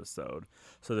which episode.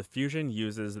 So the fusion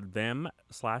uses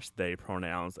them/they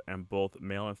pronouns, and both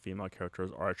male and female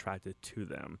characters are attracted to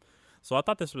them. So I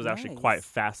thought this was actually quite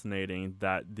fascinating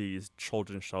that these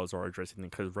children's shows are addressing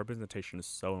them, because representation is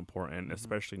so important,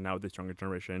 especially now with this younger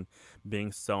generation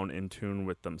being so in tune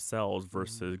with themselves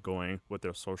versus going what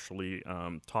they're socially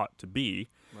taught to be.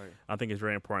 Right. I think it's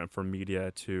very important for media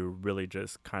to really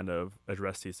just kind of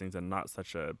address these things in not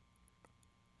such a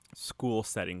school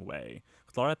setting way.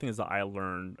 Because a lot of things that I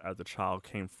learned as a child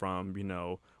came from,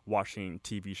 watching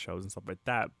TV shows and stuff like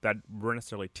that weren't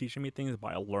necessarily teaching me things,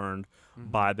 but I learned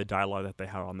by the dialogue that they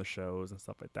had on the shows and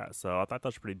stuff like that. So I thought that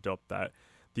was pretty dope that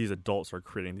these adults are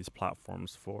creating these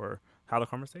platforms for have the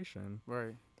conversation.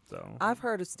 Right. though. I've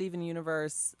heard of Steven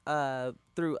Universe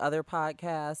through other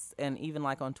podcasts and even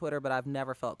like on Twitter, but I've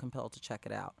never felt compelled to check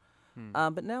it out.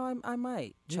 But now I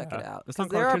might check it Yeah. out. It's on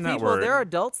 'Cause there are Cartoon people, Network. there are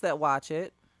adults that watch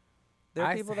it. There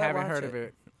are I people that haven't watch heard of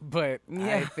it, but I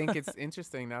Yeah. think it's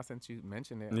interesting now since you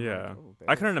mentioned it. I'm Yeah. like, oh,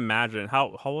 I couldn't imagine.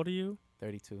 How old are you?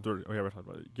 32. Oh, yeah, we're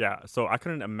talking about it. Yeah, so I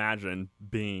couldn't imagine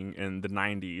being in the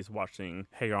 90s watching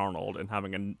Hey Arnold and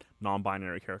having a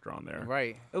non-binary character on there.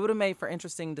 Right. It would have made for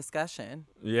interesting discussion.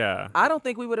 Yeah. I don't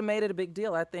think we would have made it a big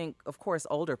deal. I think, of course,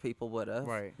 older people would have.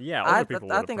 Right. Yeah, I older people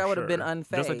think I would have been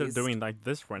Just like they're unfazed. doing like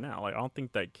this right now. Like I don't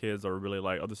think that kids are really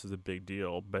like, oh, this is a big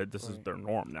deal, but this is Right. their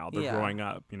norm now. They're Yeah. growing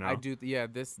up, you know. I do. Yeah.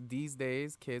 These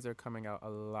days, kids are coming out a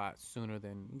lot sooner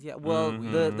than. Yeah, well,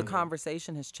 the Mhm.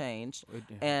 conversation has changed,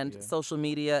 Yeah, and yeah. social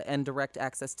media and direct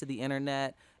access to the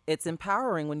internet. It's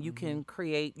empowering when you can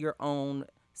create your own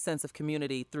sense of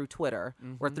community through Twitter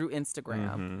or through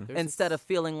Instagram There's instead this- of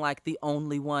feeling like the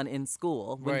only one in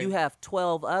school. When you Right. have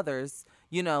 12 others,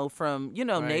 from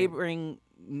Right. neighboring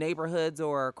neighborhoods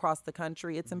or across the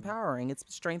country, it's empowering. It's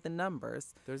strength in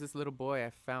numbers. There's this little boy I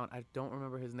found. I don't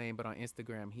remember his name, but on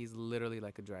Instagram, he's literally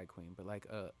like a drag queen, but like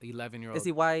a 11-year-old. Is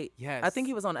he white? Yes. I think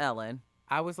he was on Ellen,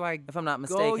 I was like, if I'm not go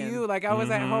mistaken. you! Like I was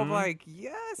at home, Mhm. like,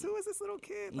 yes, who is this little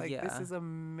kid? Like this Yeah. is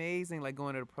amazing. Like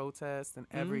going to the protest and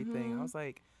everything. I was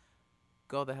like,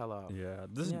 go the hell off. Yeah,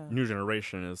 this Yeah. new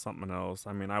generation is something else.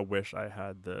 I mean, I wish I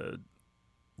had the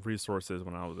resources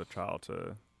when I was a child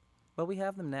to. But we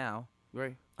have them now.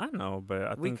 Right. I know, but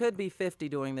I We think could be 50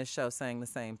 doing this show saying the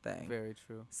same thing. Very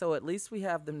true. So at least we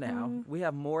have them now. We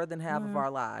have more than half of our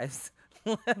lives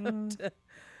left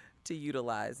to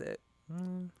utilize it.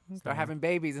 Start having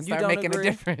babies and You start don't making agree?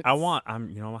 a difference.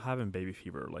 I'm having baby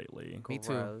fever lately. Me too.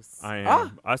 Gross. I am.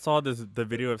 Ah! I saw the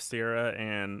video of Sarah,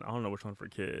 and I don't know which one for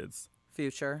kids.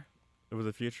 Future. It was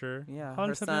a Future. Yeah,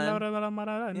 her son.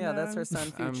 Yeah, Yeah, that's her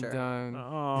son, I'm Future. done.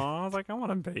 Oh, I was like, I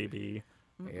want a baby.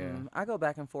 Yeah. I go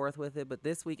back and forth with it, but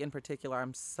this week in particular,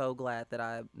 I'm so glad that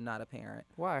I'm not a parent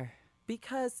Why?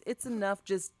 because it's enough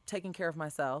just taking care of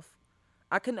myself.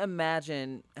 I couldn't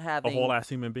imagine A having whole ass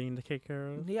human being to take care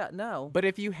of. Yeah, no. But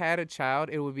if you had a child,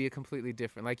 it would be a completely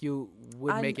different. Like you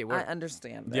would make it work. I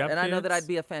understand that, Do you have and I know that kids? I'd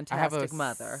be a I have fantastic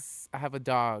mother. I have a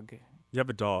dog You have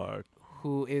a dog.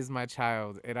 who is my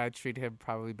child, and I treat him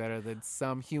probably better than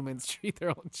some humans treat their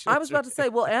own children. I was about to say,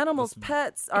 well, animals,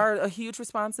 pets are a huge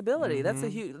responsibility. That's a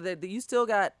huge. That you still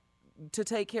got to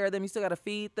take care of them. You still got to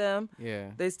feed them.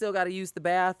 Yeah. They still got to use the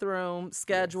bathroom.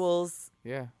 Schedules.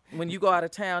 Yeah. When you go out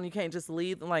of town, you can't just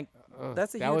leave them. Like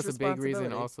that's a that huge was a big reason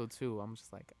responsibility. also too. I'm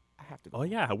just like, I have to go. Oh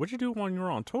yeah, what'd you do when you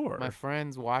were on tour? My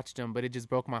friends watched him, but it just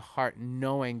broke my heart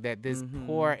knowing that this Mm-hmm.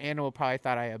 poor animal probably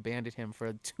thought I abandoned him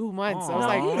for 2 months. I was No,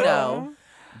 like, he know.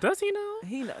 Does he know?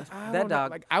 He knows I that don't know.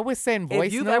 dog. Like I would send voice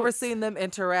If you've notes. ever seen them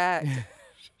interact,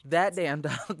 that damn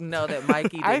dog know that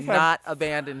Mikey did I've had- not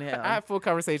abandon him. I have full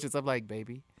conversations. I'm like,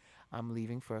 baby, I'm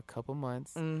leaving for a couple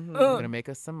months. Mhm. I'm gonna make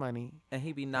us some money. And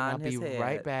he be And I'll nodding be his head.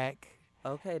 right back.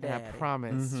 Okay, And Daddy. I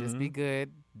promise, just be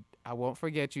good. I won't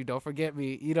forget you. Don't forget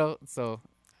me. So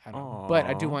I don't know. But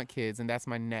I do Aw. want kids, and that's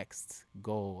my next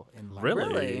goal in life. Really?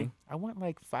 Really? I want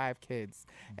like 5 kids,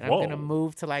 and I'm gonna Whoa.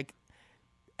 move to like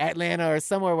Atlanta or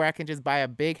somewhere where I can just buy a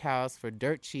big house for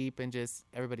dirt cheap and just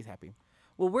everybody's happy.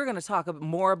 Well, we're going to talk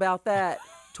more about that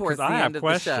towards the 'Cause I have end of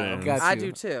the show. questions. Got I you.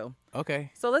 do too. Okay.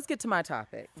 So let's get to my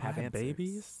topic. Have Five answers.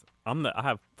 babies? I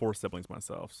have 4 siblings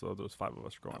myself, so there's 5 of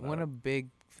us growing I want a up. big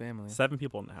family. 7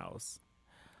 people in the house.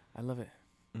 I love it.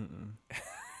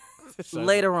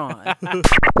 Later on.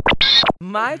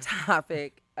 My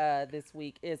topic this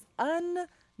week is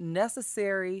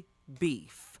unnecessary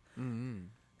beef.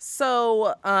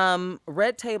 So,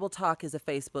 Red Table Talk is a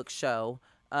Facebook show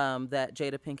that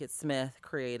Jada Pinkett Smith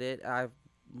created. I've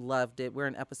loved it. We're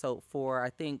in episode 4. I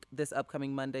think this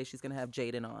upcoming Monday she's going to have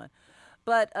Jaden on.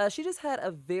 But she just had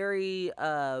a very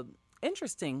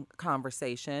interesting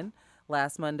conversation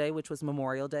last Monday, which was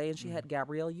Memorial Day, and she had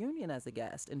Gabrielle Union as a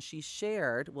guest. And she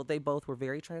shared, well, they both were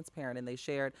very transparent, and they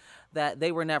shared that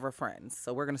they were never friends.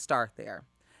 So we're going to start there.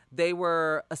 They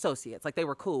were associates, like they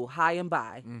were cool, high and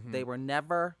by. They were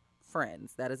never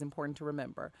friends. That is important to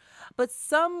remember. But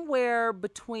somewhere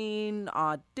between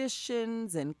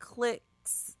auditions and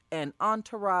cliques and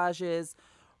entourages,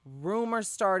 rumors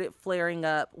started flaring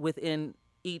up within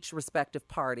each respective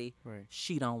party. Right.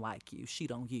 She don't like you. She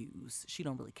don't use. She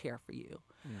don't really care for you.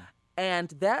 And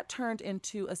that turned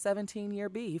into a 17-year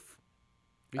beef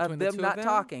Between of the them two not of them?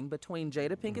 talking between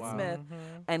Jada Pinkett Smith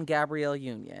and Gabrielle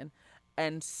Union.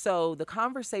 And so the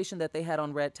conversation that they had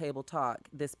on Red Table Talk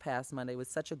this past Monday was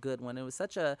such a good one. It was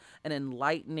such an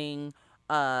enlightening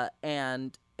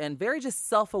and and very just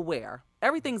self-aware.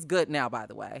 Everything's good now, by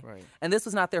the way. Right. And this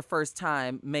was not their first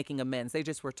time making amends. They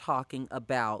just were talking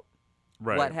about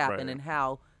what happened and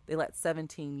how they let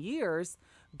 17 years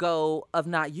go of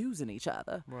not using each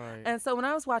other. Right. And so when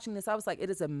I was watching this, I was like, it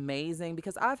is amazing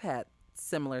because I've had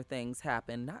similar things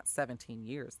happen, not 17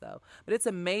 years though, but it's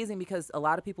amazing because a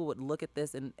lot of people would look at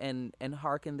this and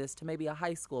hearken this to maybe a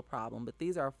high school problem, but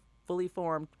these are fully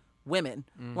formed women,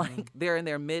 like they're in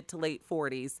their mid to late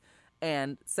 40s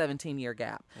and 17-year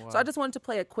gap. Wow. So I just wanted to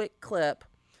play a quick clip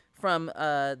from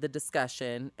the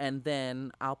discussion, and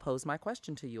then I'll pose my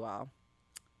question to you all.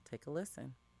 Take a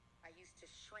listen. I used to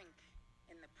shrink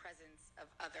in the presence of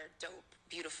other dope,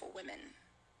 beautiful women.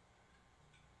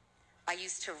 I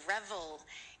used to revel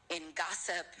in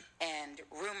gossip and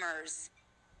rumors.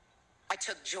 I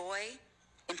took joy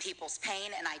in people's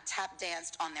pain, and I tap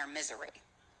danced on their misery.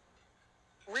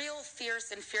 Real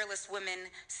fierce and fearless women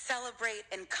celebrate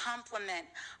and compliment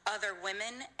other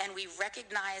women, and we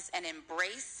recognize and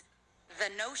embrace the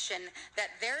notion that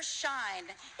their shine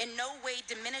in no way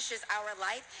diminishes our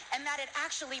light, and that it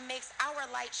actually makes our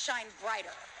light shine brighter.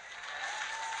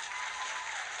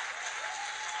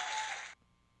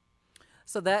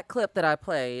 So that clip that I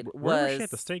played Where was she was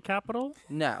at the state capitol?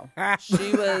 no,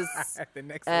 she was The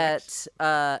next at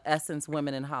Essence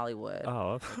Women in Hollywood.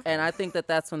 Oh, And I think that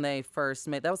that's when they first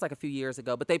made, that was like a few years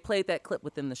ago, but they played that clip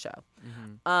within the show.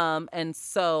 And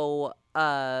so,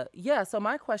 so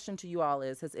my question to you all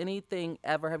is, have you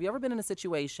ever been in a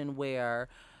situation where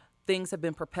things have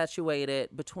been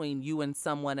perpetuated between you and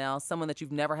someone else, someone that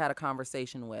you've never had a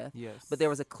conversation with? Yes. But there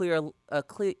was a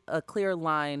clear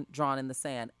line drawn in the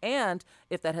sand. And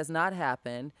if that has not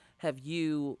happened, have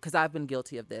you, because I've been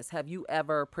guilty of this, have you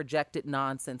ever projected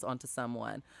nonsense onto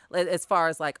someone? As far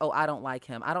as like, oh, I don't like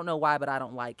him. I don't know why, but I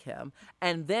don't like him.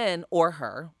 And then, or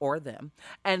her, or them.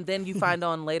 And then you find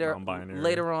on later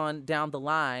on down the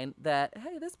line that,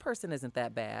 hey, this person isn't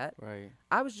that bad. Right.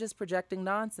 I was just projecting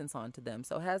nonsense onto them.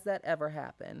 So has that ever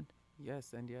happened?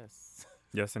 Yes and yes.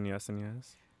 yes and yes and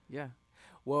yes. Yeah.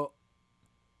 Well,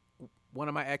 one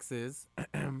of my exes,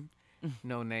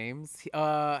 no names,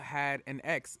 had an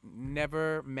ex,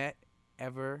 never met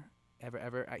ever.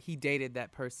 He dated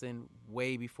that person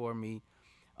way before me,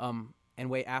 and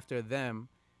way after them,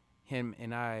 him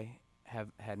and I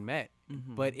had met.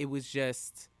 But it was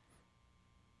just,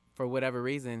 for whatever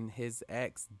reason, his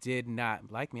ex did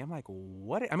not like me. I'm like,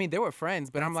 what? I mean, they were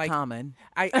friends, but I'm like, Common.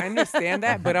 I understand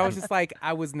that, but I was just like,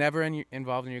 I was never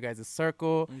involved in your guys'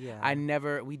 circle.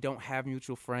 Yeah. We don't have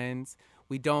mutual friends.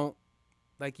 We don't,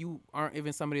 like, you aren't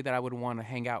even somebody that I would want to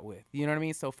hang out with. You know what I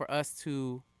mean? So for us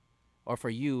to, or for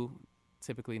you,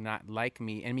 typically not like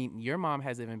me. I mean, your mom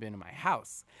hasn't even been in my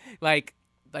house. Like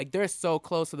they're so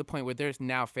close to the point where there's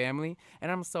now family,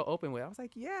 and I'm so open with it. I was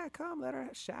like, yeah, come, let her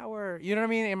shower. You know what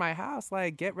I mean? In my house,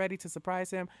 like, get ready to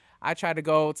surprise him. I tried to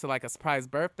go to like a surprise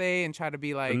birthday and try to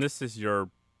be like. And this is your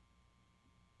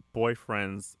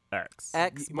boyfriend's ex.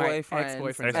 Ex-boyfriend's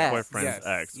Ex-boyfriend's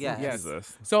ex. Yes.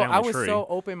 Jesus. So Family I was tree. so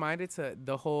open-minded to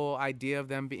the whole idea of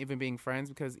them even being friends,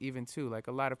 because even too, like,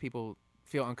 a lot of people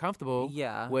feel uncomfortable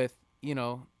with,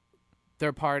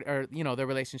 their part, or, their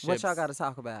relationships. What y'all got to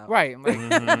talk about? Right. Like,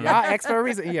 y'all ex for a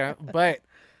reason. Yeah. But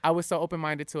I was so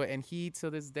open-minded to it. And he, to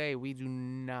this day, we do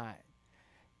not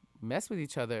mess with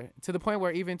each other, to the point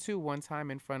where even too, one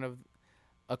time in front of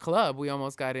a club, we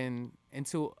almost got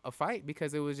into a fight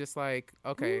because it was just like,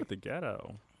 okay. Ooh, the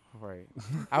ghetto. Right.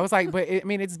 I was like, but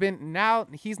it's been, now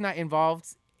he's not involved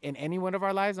in any one of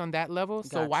our lives on that level.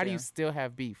 So why do Gotcha. you still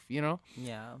have beef,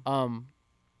 Yeah.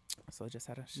 So I just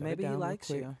had to shut Maybe it down he real likes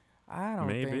quick. you. I don't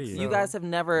Maybe. think so. You guys have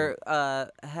never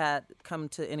had come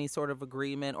to any sort of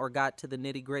agreement or got to the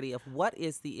nitty gritty of what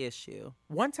is the issue?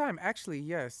 One time, actually,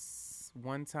 yes.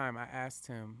 One time I asked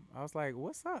him, I was like,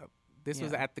 what's up? This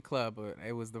was Yeah. at the club, but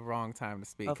it was the wrong time to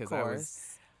speak Of because I was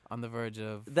course. on the verge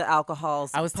of. The alcohol's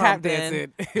I was tap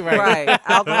pumping. dancing. Right.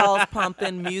 Alcohol's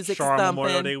pumping, music Char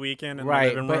Memorial thumping. Day weekend in Right,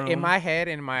 the living but room. in my head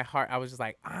and in my heart, I was just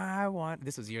like,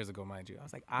 this was years ago, mind you. I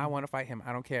was like, I want to fight him.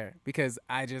 I don't care, because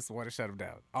I just want to shut him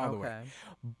down all the way.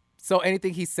 So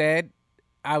anything he said,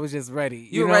 I was just ready.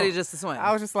 You were ready just to swing.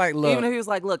 I was just like, look. Even if he was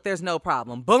like, look, there's no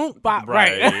problem. Boom. Bop,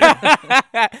 Right.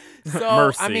 So,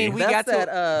 Mercy. I mean, we That's got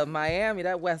that to Miami,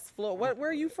 that West Florida.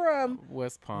 Where are you from?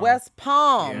 West Palm. West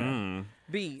Palm Mm.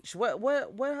 Beach. What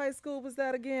high school was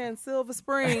that again? Silver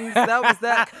Springs. That was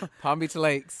that. Palm Beach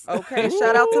Lakes. Okay,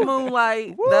 shout out to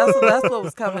Moonlight. That's what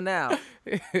was coming out.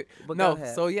 But go No,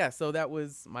 ahead. so that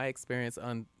was my experience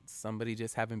on somebody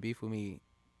just having beef with me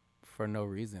for no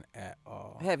reason at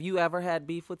all. Have you ever had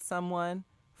beef with someone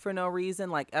for no reason,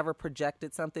 like ever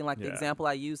projected something, like the Yeah. example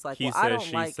I used, like, He well, said, I don't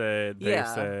she like, said, they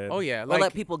yeah. said. Oh yeah, or like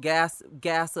let people gas,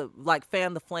 like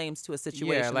fan the flames to a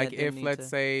situation. yeah, like that didn't if need let's to.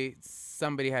 say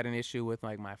somebody had an issue with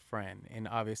like my friend, and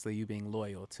obviously you being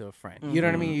loyal to a friend, you know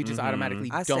what I mean? You just automatically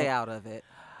I don't. stay out of it.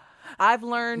 I've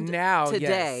learned Now,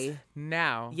 today. yes.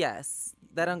 Now, Yes,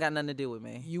 that don't got nothing to do with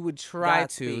me. you would try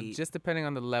to, Godspeed. just depending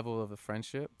on the level of the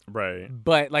friendship. Right.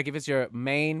 But like if it's your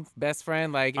main best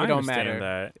friend, like it I don't understand matter.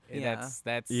 that. Yeah.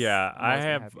 That's Yeah, I'm I always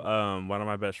gonna have you. one of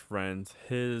my best friends.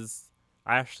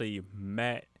 I actually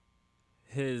met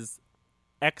his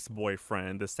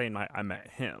ex-boyfriend the same night I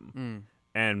met him.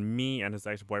 And me and his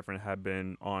ex-boyfriend had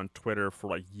been on Twitter for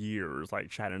like years, like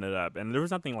chatting it up. And there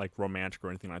was nothing like romantic or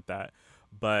anything like that.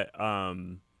 But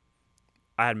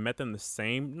I had met them the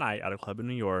same night at a club in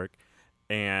New York,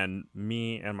 and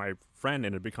me and my friend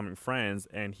ended up becoming friends,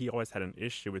 and he always had an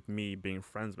issue with me being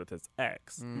friends with his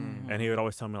ex. And he would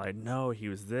always tell me like, no, he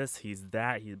was this, he's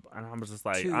that, and I was just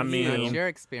like, To I you. mean, Not your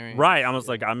experience. right. I was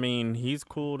like, I mean, he's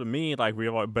cool to me. Like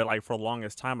but like for the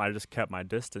longest time, I just kept my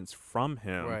distance from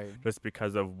him, Right. just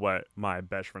because of what my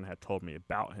best friend had told me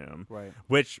about him, Right.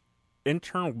 which in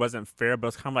turn wasn't fair. But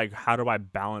it's kind of like, how do I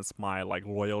balance my like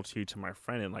loyalty to my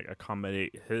friend and like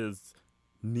accommodate his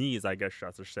needs, I guess you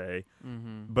have to say,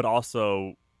 but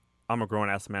also I'm a grown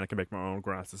ass man and can make my own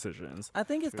grown ass decisions. I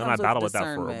think it And I comes with battled with that for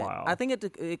a discernment. while. I think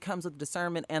it comes with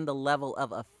discernment and the level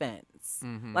of offense.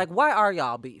 Like, why are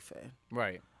y'all beefing?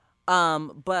 Right.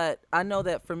 But I know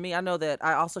that for me,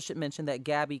 I also should mention that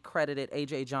Gabby credited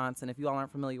AJ Johnson. If you all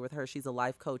aren't familiar with her, she's a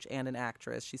life coach and an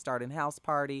actress. She starred in House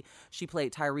Party. She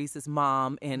played Tyrese's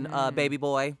mom in Baby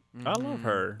Boy. I love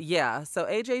her. Yeah. So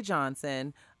AJ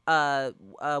Johnson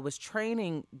was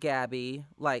training Gabby,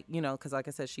 like, you know, because like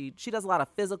I said, she does a lot of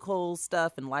physical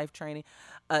stuff and life training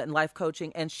and life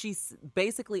coaching. And she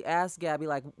basically asked Gabby,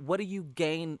 like, what do you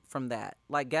gain from that?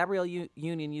 Like Gabrielle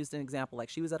Union used an example, like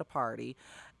she was at a party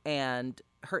and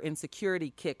her insecurity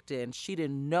kicked in. She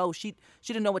didn't know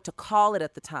what to call it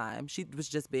at the time. She was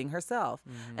just being herself.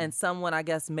 And someone, I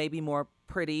guess, maybe more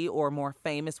pretty or more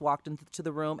famous walked into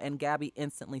the room, and Gabby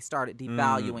instantly started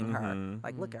devaluing her.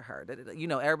 Like, look at her. You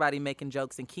know, everybody making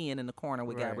jokes and keying in the corner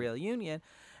with Right. Gabrielle Union.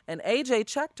 And AJ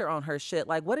checked her on her shit.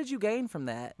 Like, what did you gain from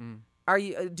that?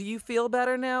 Do you feel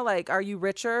better now? Like, are you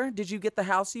richer? Did you get the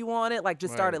house you wanted? Like,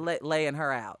 just started laying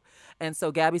her out. And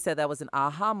so Gabby said that was an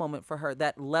aha moment for her,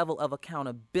 that level of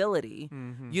accountability,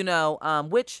 you know,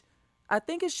 which I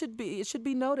think it should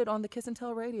be noted on the Kiss and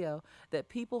Tell radio that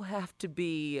people have to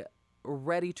be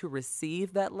ready to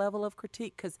receive that level of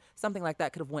critique, because something like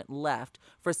that could have went left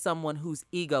for someone whose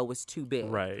ego was too big.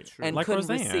 Right. True. And Like couldn't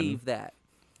Roseanne. receive that.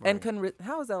 And couldn't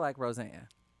how is that like Roseanne?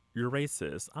 You're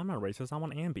racist. I'm not racist. I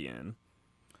want Ambien.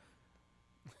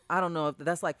 I don't know if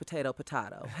that's like potato.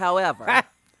 However,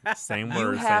 Same you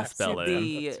word, same have to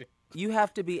spelling. you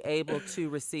have to be able to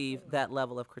receive that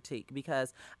level of critique,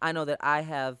 because I know that I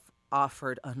have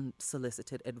offered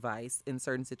unsolicited advice in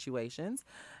certain situations,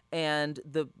 and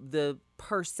the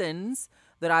persons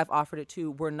that I've offered it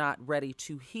to were not ready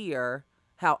to hear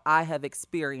how I have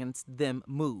experienced them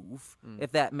move,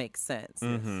 if that makes sense.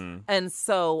 And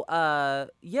so,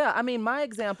 yeah, I mean, my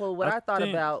example, what I thought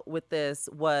about with this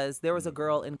was there was a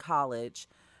girl in college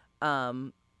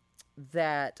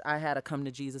that I had a come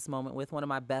to Jesus moment with. One of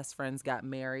my best friends got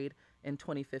married in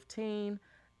 2015,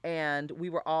 and we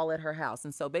were all at her house.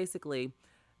 And so basically,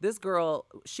 this girl,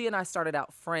 she and I started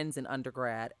out friends in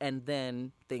undergrad, and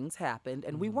then things happened,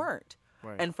 and we weren't.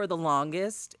 Right. And for the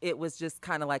longest, it was just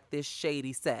kind of like this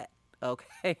shady set.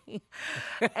 Okay.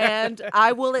 And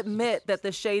I will admit that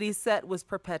the shady set was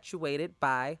perpetuated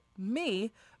by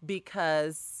me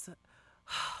because,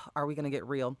 are we going to get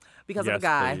real? Because of a Yes,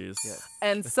 guy. please. Yes.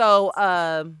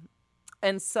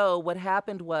 And so what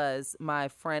happened was, my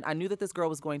friend, I knew that this girl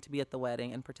was going to be at the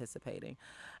wedding and participating.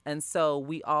 And so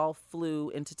we all flew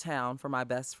into town for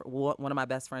one of my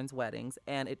best friend's weddings.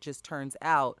 And it just turns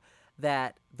out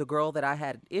that the girl that I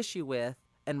had an issue with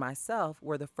and myself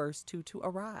were the first two to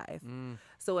arrive.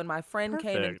 So when my friend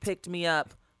came and Perfect. picked me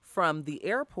up from the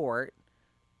airport,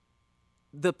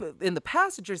 in the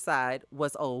passenger side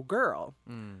was old girl.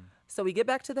 So we get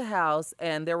back to the house,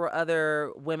 and there were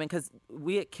other women, because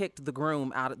we had kicked the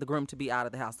groom to be out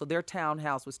of the house. So their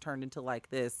townhouse was turned into like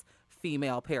this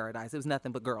female paradise. It was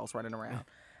nothing but girls running around.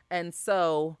 And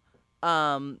so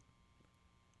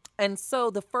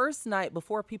the first night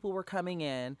before people were coming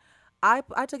in, I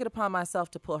took it upon myself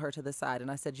to pull her to the side, and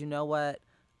I said, "You know what?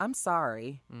 I'm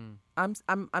sorry.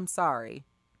 I'm sorry."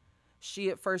 She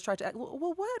at first tried to act, well,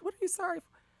 what? What are you sorry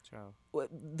for? Ciao.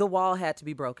 The wall had to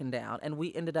be broken down, and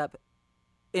we ended up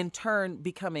in turn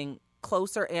becoming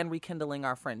closer and rekindling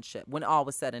our friendship when all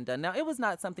was said and done. Now, it was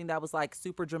not something that was like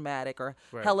super dramatic or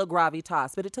hella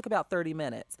gravitas, but it took about 30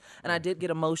 minutes. And I did get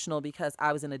emotional because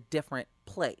I was in a different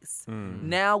place.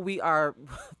 Now we are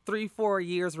 3-4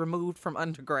 years removed from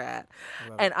undergrad,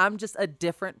 and I'm just a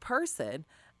different person.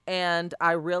 And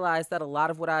I realized that a lot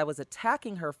of what I was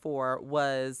attacking her for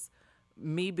was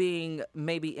me being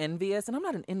maybe envious, and I'm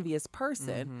not an envious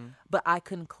person, but I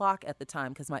couldn't clock at the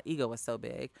time because my ego was so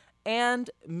big, and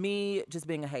me just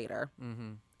being a hater.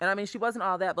 And I mean, she wasn't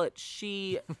all that, but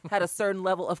she had a certain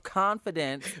level of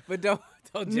confidence. But don't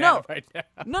jab right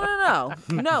now.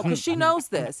 No, because she knows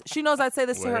this. She knows I'd say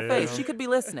this to her face. She could be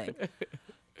listening.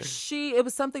 It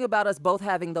was something about us both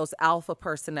having those alpha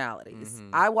personalities.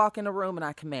 I walk in a room and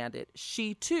I command it.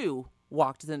 She too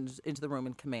walked into the room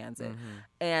and commands it.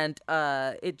 And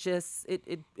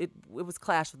it was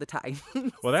Clash of the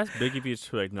Titans. Well, that's big of you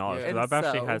to acknowledge. 'Cause I've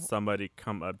actually had so- somebody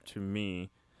come up to me,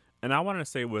 and I want to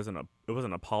say it was an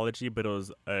apology, but it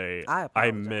was I I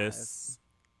apologize.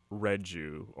 misread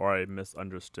you or I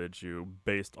misunderstood you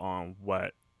based on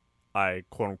what I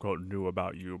quote unquote knew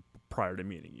about you prior to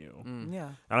meeting you. Yeah.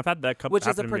 And I've had that couple Which is a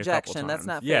happen to me couple projection. That's times.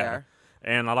 not Yeah. fair.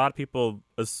 And a lot of people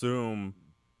assume,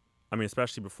 I mean,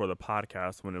 especially before the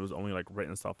podcast when it was only like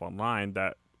written stuff online,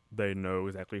 that they know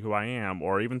exactly who I am,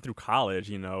 or even through college,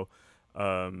 you know,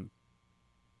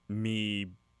 me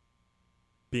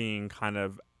being kind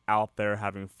of out there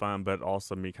having fun, but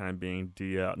also me kind of being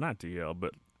not DL,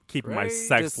 but keeping my Right.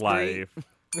 sex Discreet. life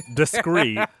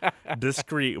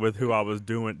discreet with who I was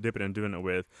dipping and doing it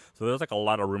with. So there's like a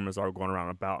lot of rumors that were going around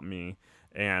about me,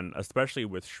 and especially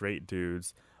with straight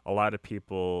dudes, a lot of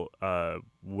people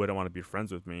wouldn't want to be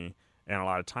friends with me. And a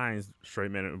lot of times,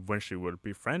 straight men eventually would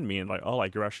befriend me and like, oh,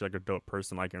 like you're actually like a dope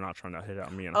person. Like you're not trying to hit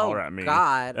at me and Oh, holler at me.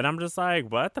 God. And I'm just like,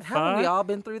 what the Haven't we fuck? all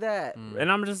been through that?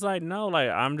 And I'm just like, no, like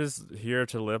I'm just here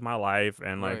to live my life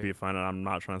and like Right. be fun, and I'm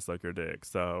not trying to suck your dick.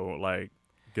 So like,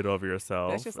 get over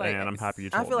yourself. That's just like- and I'm happy you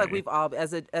I told feel like me. we've all,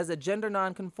 as a gender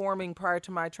nonconforming prior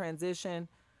to my transition,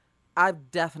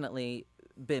 I've definitely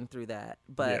been through that.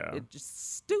 But Yeah. it's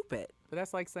just stupid. But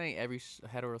that's like saying every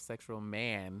heterosexual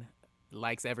man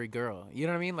likes every girl. You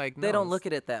know what I mean? Like They no, don't look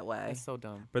at it that way. That's so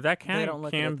dumb. But that don't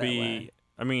look at can it that be. way.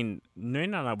 I mean, maybe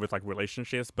not with like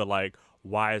relationships, but like,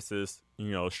 why is this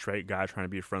straight guy trying to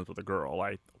be friends with a girl?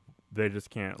 Like, they just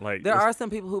can't. Like, There it's- are some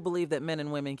people who believe that men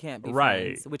and women can't be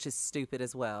Right. friends, which is stupid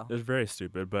as well. It's very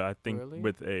stupid, but I think Really?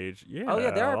 with age, yeah. Oh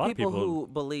yeah, there a are lot of people who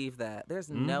believe that. There's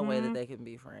no way that Mhm. they can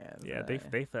be friends. Yeah, Like,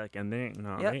 they fuck and they ain't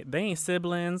no, Yep. they ain't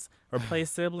siblings or play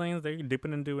siblings. They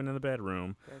dipping and doing in the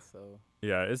bedroom. That's so.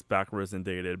 Yeah, it's backwards and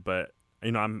dated, but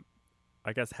I'm,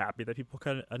 I guess, happy that people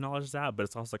can acknowledge that. But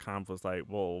it's also kind of was like,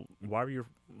 well, why were you?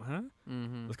 Huh?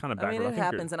 Mm-hmm. It's kind of I backwards. mean, it think you're-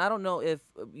 happens, and I don't know if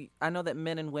I know that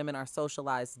men and women are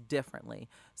socialized differently.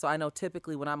 So I know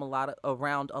typically when I'm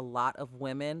around a lot of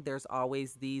women, there's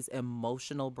always these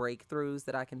emotional breakthroughs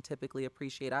that I can typically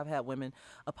appreciate. I've had women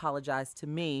apologize to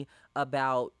me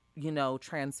about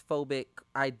transphobic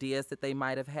ideas that they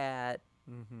might have had.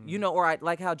 Or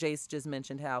like how Jace just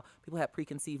mentioned, how people have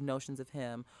preconceived notions of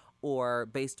him or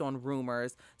based on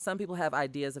rumors. Some people have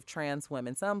ideas of trans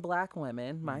women. Some black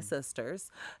women, my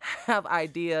sisters, have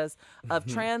ideas of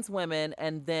trans women,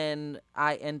 and then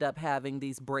I end up having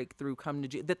these breakthrough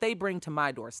that they bring to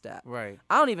my doorstep. Right.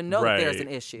 I don't even know that there's Right.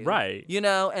 an issue. Right.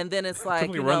 And then it's like,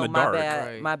 Completely run the my dark. bad,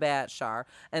 Right. my bad, Shar.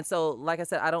 And so, like I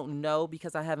said, I don't know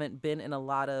because I haven't been in a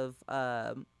lot of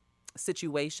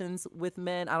situations with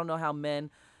men. I don't know how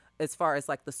men, as far as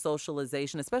like the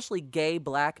socialization, especially gay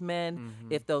black men,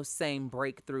 if those same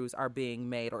breakthroughs are being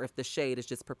made or if the shade is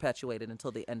just perpetuated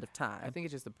until the end of time. I think it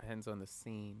just depends on the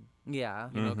scene. Yeah.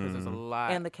 You know, because there's a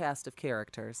lot. And the cast of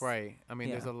characters. Right. I mean,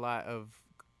 there's Yeah. a lot of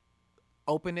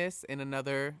openness in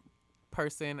another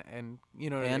person, and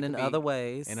And in other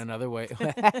ways. In another way.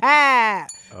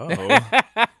 Oh,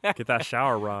 get that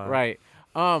shower rod. Right.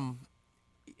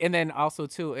 And then also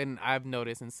too, and I've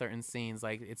noticed in certain scenes,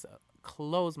 like it's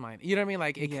close mind. You know what I mean?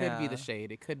 Like it could be Yeah. the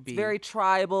shade. It could be very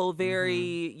tribal,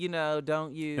 very,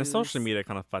 don't use. And social media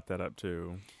kind of fucked that up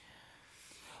too.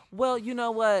 Well, you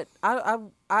know what?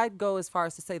 I'd go as far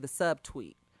as to say the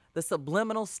subtweet. The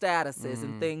subliminal statuses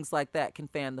and things like that can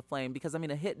fan the flame because, I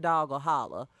mean, a hit dog will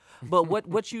holler. But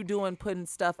what you doing putting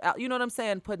stuff out, you know what I'm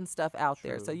saying? Putting stuff out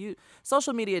there. So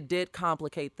social media did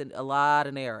complicate a lot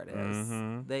of narratives.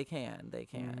 They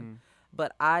can.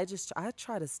 But I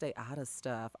try to stay out of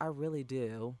stuff. I really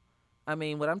do. I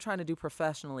mean, what I'm trying to do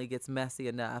professionally gets messy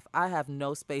enough. I have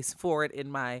no space for it in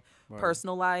my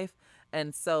personal life.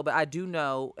 And so, but I do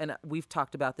know, and we've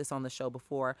talked about this on the show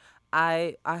before,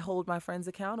 I hold my friends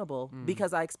accountable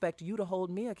because I expect you to hold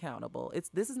me accountable.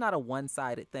 This is not a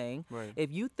one-sided thing. Right.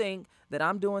 If you think that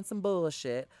I'm doing some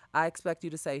bullshit, I expect you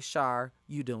to say, Shar,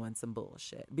 you doing some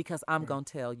bullshit, because I'm going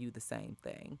to tell you the same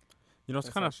thing. You know, it's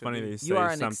That's kind how of it should funny be. they say You are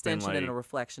an something extension and a like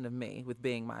reflection of me with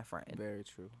being my friend. Very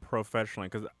true. professionally,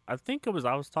 because I think I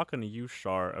was talking to you,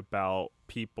 Shar, about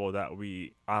people that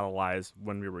we idolized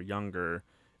when we were younger,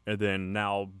 and then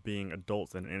now being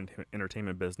adults in the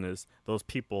entertainment business, those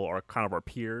people are kind of our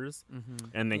peers,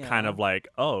 and then kind Yeah. of like,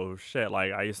 oh shit,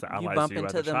 like I used to idolize bump you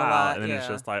as into a them a child, lot, and then it's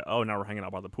yeah. just like, oh, now we're hanging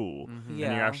out by the pool, and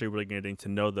Yeah. you're actually really getting to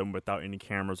know them without any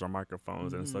cameras or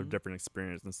microphones, and it's a different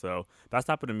experience. And so that's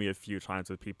happened to me a few times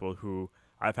with people who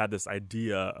I've had this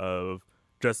idea of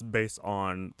just based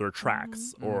on their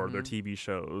tracks or their TV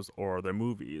shows or their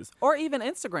movies. Or even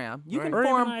Instagram. You can Or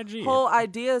even form IG. whole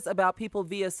ideas about people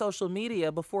via social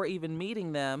media before even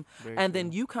meeting them. Very and true.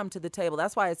 then you come to the table.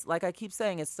 That's why it's like I keep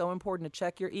saying, it's so important to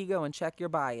check your ego and check your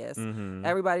bias.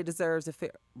 Everybody deserves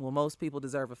most people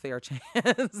deserve a fair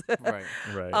chance. Right.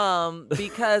 Right.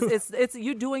 Because it's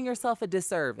you doing yourself a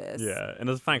disservice. Yeah, and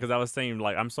it's funny because I was saying,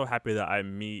 like, I'm so happy that I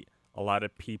meet a lot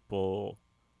of people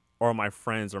or my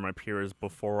friends or my peers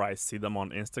before I see them on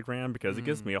Instagram, because it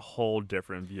gives me a whole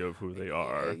different view of who they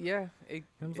are. Yeah. I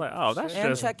was like, oh, that's And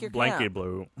just check your blanket camp.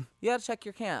 blue. You got to check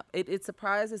your camp. It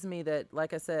surprises me that,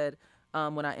 like I said,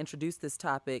 when I introduced this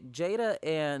topic, Jada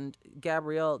and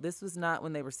Gabrielle, this was not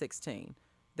when they were 16.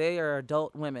 They are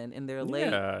adult women in their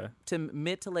late Yeah. to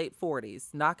mid to late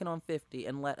 40s, knocking on 50,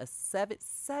 and let a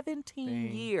 17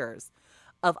 Dang. years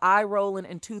of eye rolling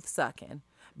and tooth sucking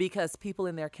because people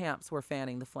in their camps were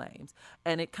fanning the flames.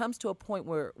 And it comes to a point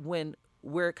where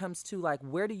it comes to, like,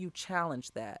 where do you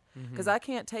challenge that? Because I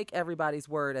can't take everybody's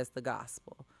word as the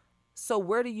gospel. So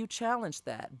where do you challenge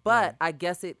that? But I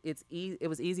guess it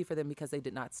was easy for them because they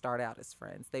did not start out as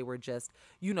friends. They were just,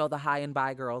 the high and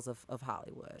by girls of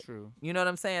Hollywood. True. You know what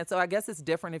I'm saying? So I guess it's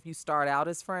different if you start out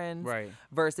as friends, Right.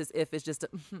 versus if it's just,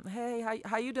 hey,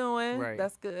 how you doing? Right.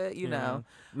 That's good, you know.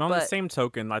 And on the But- same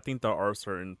token, I think there are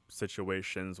certain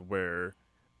situations where,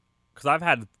 because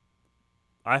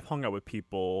I've hung out with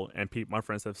people and my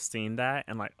friends have seen that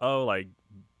and like, oh, like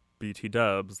BT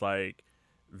Dubs, like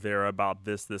they're about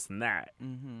this, and that.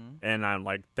 And I'm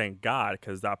like, thank God,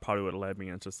 because that probably would have led me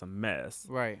into some mess.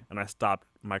 Right. And I stopped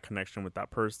my connection with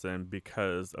that person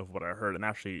because of what I heard, and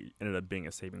actually ended up being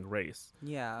a saving grace.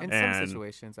 Yeah. In And- some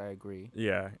situations, I agree.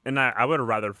 Yeah, and I would have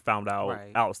rather found out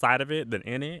Right. outside of it than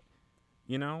in it,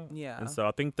 Yeah. And so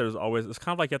I think it's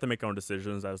kind of like you have to make your own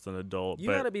decisions as an adult. You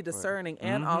but got to be discerning,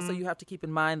 and also you have to keep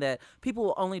in mind that people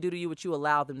will only do to you what you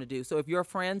allow them to do. So if your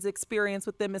friend's experience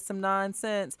with them is some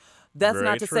nonsense, that's Very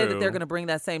not to say that they're true. going to bring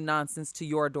that same nonsense to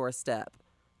your doorstep.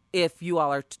 If you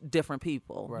all are different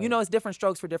people, Right. it's different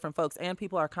strokes for different folks, and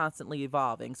people are constantly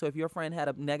evolving. So if your friend had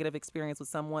a negative experience with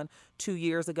someone 2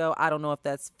 years ago, I don't know if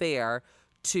that's fair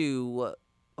to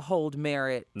hold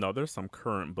merit. No, there's some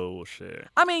current bullshit.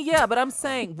 I mean, yeah, but I'm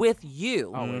saying with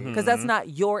you, Always. because that's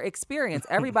not your experience.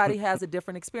 Everybody has a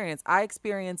different experience. I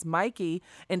experience Mikey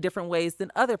in different ways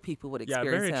than other people would Yeah,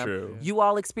 experience very him. true. You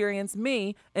all experience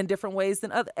me in different ways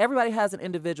than other. Everybody has an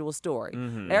individual story.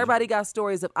 Mm-hmm. Everybody got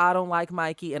stories of I don't like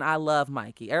Mikey and I love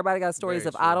Mikey. Everybody got stories Very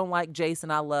of true. I don't like Jason,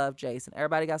 I love Jason.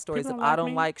 Everybody got stories People of don't I like don't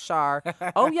me? like Shar.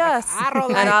 Oh yes, I don't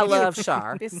and like I you. love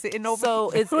Shar. They're sitting over So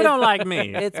it's Who don't like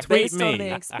me? it's Tweet based me. on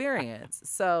the experience.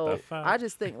 So The fuck? I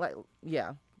just think, like,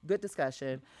 yeah, good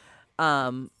discussion.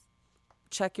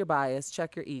 Check your bias,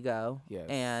 check your ego. Yes.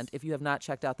 And if you have not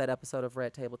checked out that episode of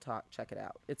Red Table Talk, check it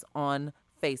out. It's on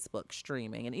Facebook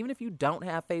streaming. And even if you don't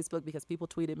have Facebook, because people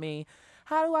tweeted me,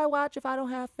 how do I watch if I don't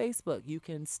have Facebook? You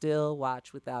can still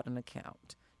watch without an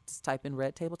account. Just type in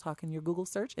Red Table Talk in your Google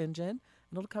search engine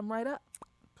and it'll come right up.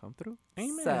 come through.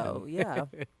 Amen. So, yeah.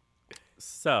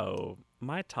 So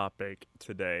my topic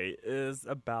today is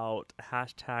about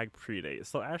hashtag predate.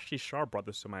 So actually, Shar brought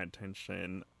this to my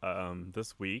attention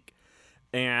this week,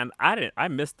 and I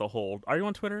missed the whole. Are you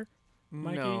on Twitter,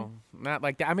 Mikey? No, not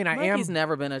like that. I mean, I Mikey's am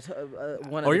never been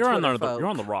one of Oh, the you're on Twitter the folk. you're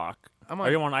on the Rock. I'm Are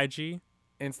on- you on IG?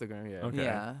 Instagram. Yeah. Okay.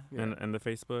 Yeah. And the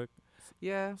Facebook,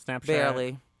 Yeah. Snapchat.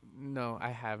 Barely. No, I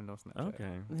have no Snapchat.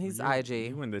 Okay. He's you, IG.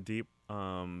 You in the deep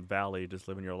valley, just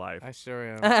living your life. I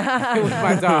sure am. With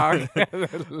my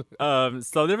dog.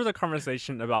 So there was a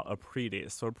conversation about a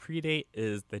predate. So a predate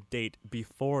is the date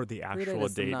before the actual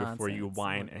is some date, before you nonsense.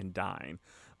 wine and dine.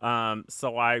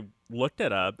 So I looked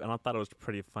it up and I thought it was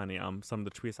pretty funny. Some of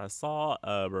the tweets I saw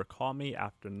were "Call me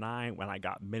after 9 when I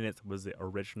got minutes" was the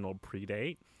original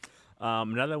predate.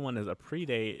 Another one is a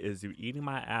predate is you eating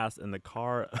my ass in the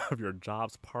car of your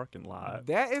job's parking lot.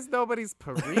 That is nobody's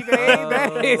pre-date.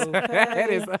 That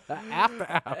is after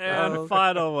hours. And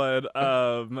final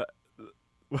one,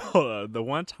 the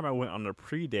one time I went on a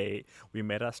predate, we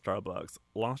met at Starbucks.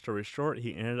 Long story short,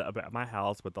 he ended up at my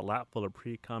house with a lap full of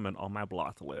pre-cum and on my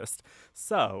blocked list.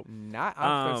 So, Not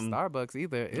out for Starbucks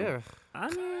either. Ugh. I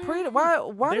mean,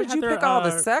 Why they did had you their, pick all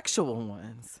the sexual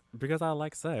ones? because I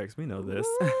like sex. We know this.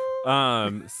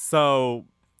 So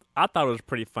I thought it was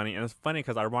pretty funny. And it's funny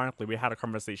because ironically, we had a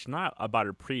conversation not about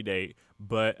a predate,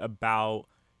 but about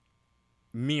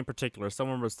me in particular.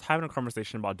 Someone was having a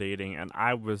conversation about dating, and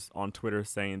I was on Twitter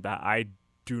saying that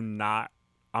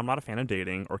I'm not a fan of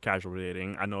dating or casual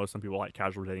dating. I know some people like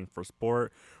casual dating for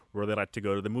sport, where they like to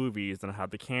go to the movies and have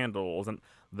the candles, and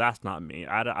that's not me.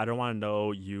 I don't want to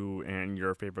know you and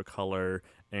your favorite color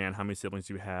and how many siblings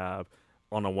you have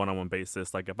on a one-on-one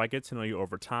basis. Like, if I get to know you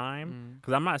over time,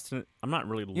 because I'm not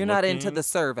really You're not into the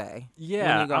survey.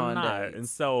 yeah, when you go I'm on not. dates. And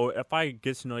so if I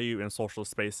get to know you in social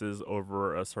spaces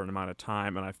over a certain amount of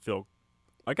time and I feel,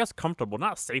 I guess, comfortable,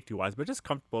 not safety-wise, but just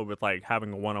comfortable with, like,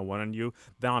 having a one-on-one on you,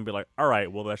 then I'll be like, all right,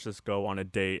 well, let's just go on a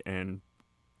date. And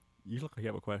you look like you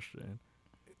have a question.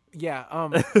 Yeah.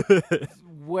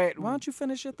 What? Why don't you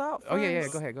finish your thought? Oh yeah.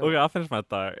 first? Go ahead. Okay, I'll finish my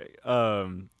thought.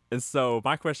 And so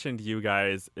my question to you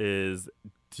guys is,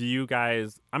 do you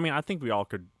guys, I mean, I think we all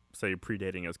could say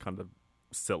predating is kind of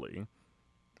silly.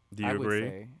 Do you I agree? would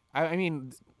say. I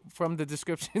mean, from the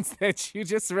descriptions that you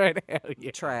just read, hell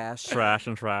yeah. Trash. Trash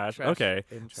and trash. Trash Okay.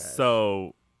 and trash.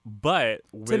 So, but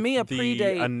with me, a the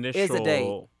predate initial, is a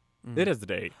date. It is a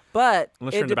date. But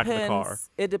Unless you're it in the back of the depends. car.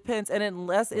 It depends, and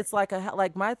unless it's like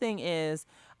my thing is,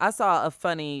 I saw a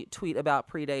funny tweet about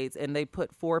predates, and they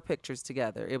put 4 pictures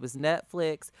together. It was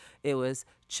Netflix. It was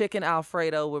chicken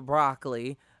Alfredo with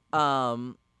broccoli. I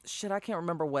can't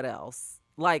remember what else.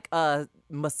 Like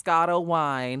Moscato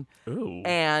wine Ooh.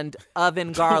 and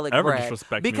oven garlic ever bread.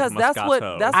 disrespect me Because with that's what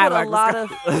Moscato. I a like lot of.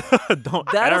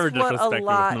 Don't That ever is what a disrespect me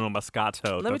lot- with no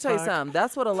Moscato. Let me The tell you fuck? something.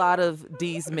 That's what a lot of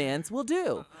these men's will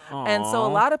do. And so a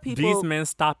Aw. lot of people. These men,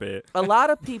 stop it. A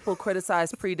lot of people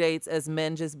criticize predates as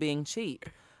men just being cheap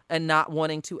and not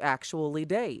wanting to actually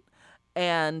date.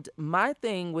 And my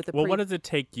thing with the Well, what does it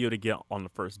take you to get on the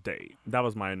first date?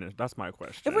 That's my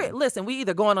question. listen, we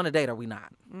either going on a date or we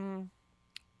not.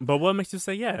 But what makes you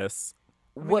say yes?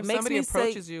 I mean, What if makes somebody me say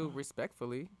approaches you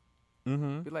respectfully,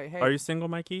 Mm-hmm. be like, "Hey, Are you single,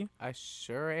 Mikey? I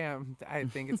sure am. I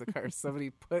think it's a curse.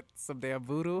 Somebody put some damn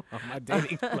voodoo on my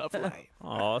dating love life.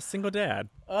 Aw, single dad.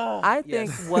 I think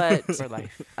Yes. what For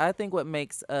life. I think what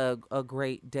makes a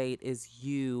great date is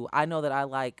you. I know that I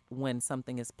like when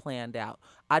something is planned out.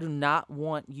 I do not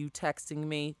want you texting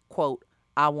me, quote,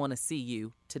 I want to see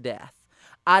you to death.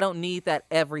 I don't need that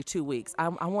every 2 weeks. I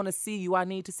want to see you. I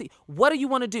need to see. What do you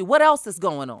want to do? What else is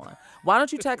going on? Why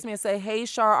don't you text me and say, hey,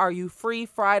 Shar, are you free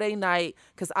Friday night?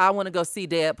 Because I want to go see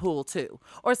Deadpool 2.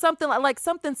 Or something like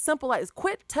something simple like this.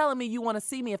 Quit telling me you want to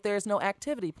see me if there's no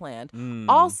activity planned.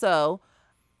 Also,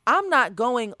 I'm not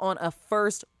going on a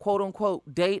first quote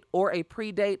unquote date or a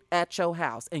pre-date at your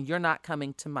house and you're not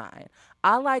coming to mine.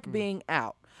 I like being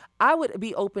out. I would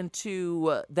be open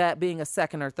to that being a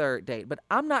second or third date, but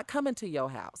I'm not coming to your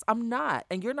house. I'm not,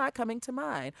 and you're not coming to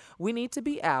mine. We need to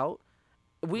be out.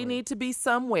 We need to be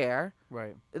somewhere.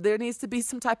 Right. There needs to be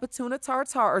some type of tuna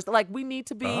tartare, or like we need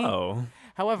to be. Oh.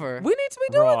 However, We need to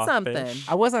be doing Raw something. fish.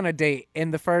 I was on a date,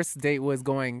 and the first date was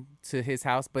going to his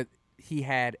house, but he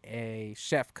had a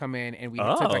chef come in, and we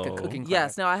took like a Oh. cooking class.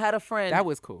 Yes. Now I had a friend. That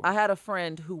was cool. I had a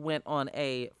friend who went on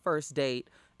a first date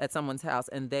at someone's house,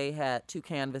 and they had 2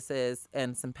 canvases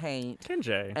and some paint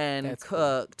Kenjay. and That's cool.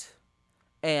 cooked.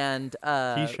 And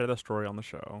He shared the story on the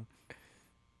show.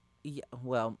 yeah,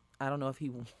 well, I don't know if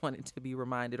he wanted to be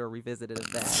reminded or revisited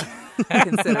of that,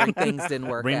 considering things didn't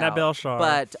work Ring out. that bell, Shar.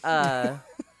 But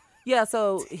yeah,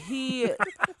 so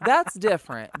that's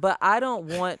different. But I don't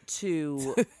want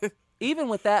to. Even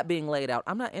with that being laid out,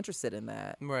 I'm not interested in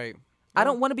that. Right. I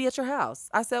don't want to be at your house.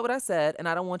 I said what I said, and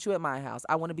I don't want you at my house.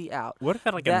 I want to be out. What if it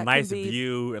had like That a can nice be-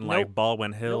 view in like Nope.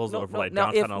 Baldwin Hills Nope, over nope, like nope. Now,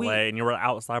 if downtown we- LA and you were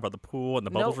outside by the pool and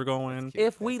the bubbles Nope. were going?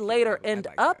 If we later end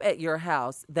like up that. at your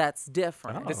house, that's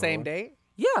different. The same Oh. day?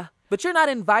 Yeah, but you're not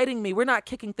inviting me. We're not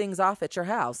kicking things off at your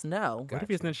house. No, What if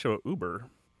he's going to show Uber?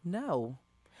 no.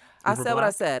 I Uber said what I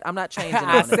Black? said. I'm not changing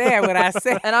I on it. said what I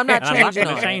said. And I'm not And I'm not changing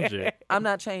going on to it. change it. I'm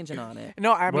not changing on it.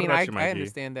 No, I What mean, about I you, Mikey?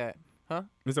 understand that. Huh?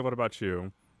 Lisa, what about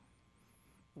you?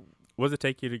 What does it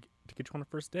take you to get you on a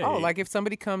first date? Oh, like if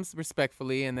somebody comes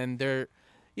respectfully and then they're,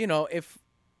 you know, if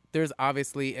there's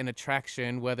obviously an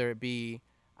attraction, whether it be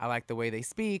I like the way they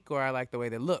speak or I like the way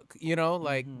they look, you know,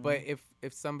 like, but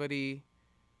if somebody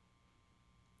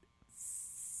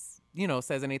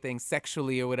says anything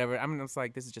sexually or whatever, I'm just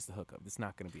like, this is just a hookup. It's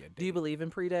not going to be a date. Do you believe in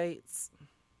pre-dates?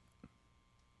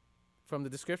 From the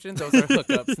description, those are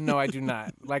hookups. No, I do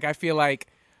not. Like, I feel like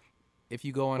if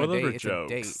you go on a those date, are it's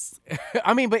jokes. a date.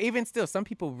 I mean, but even still, some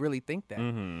people really think that.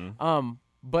 Mm-hmm.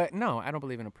 But no, I don't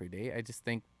believe in a pre-date. I just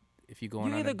think if you go on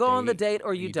You a either go on the date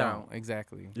or you don't. don't.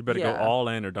 Exactly. You better Yeah. go all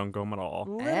in or don't go at all.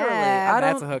 Literally,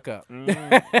 That's a hookup.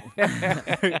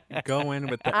 Go in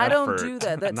with the I don't effort, do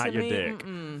that. That not to your me,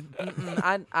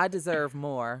 dick. I deserve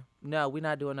more. No, we're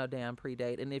not doing no damn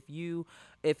pre-date. And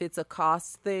if it's a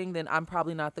cost thing, then I'm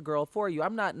probably not the girl for you.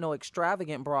 I'm not no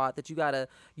extravagant broad that you gotta,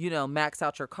 max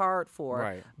out your card for.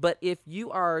 Right. But if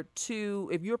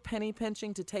you're penny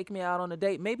pinching to take me out on a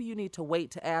date, maybe you need to wait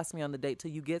to ask me on the date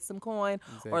till you get some coin.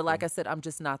 Or like I said, I'm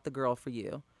just not the girl for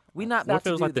you. We not What about if it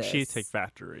to was do like this. the Cheesecake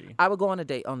Factory? I would go on a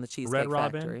date on the Cheesecake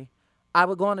Robin? Factory. I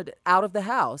would go on out of the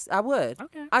house. I would.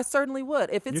 Okay. I certainly would.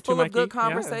 If it's You too, full of good Mikey? Yeah.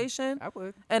 conversation. I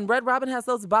would. And Red Robin has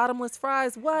those bottomless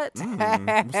fries. What?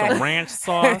 With some ranch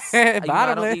sauce, You know,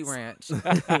 I don't eat ranch.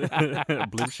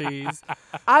 blue cheese.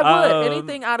 I would. Um,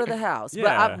 Anything out of the house. But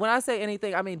yeah. when I say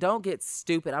anything, I mean, don't get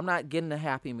stupid. I'm not getting a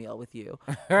Happy Meal with you.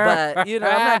 But, I'm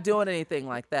not doing anything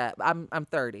like that. I'm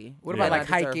 30. What Yeah. about and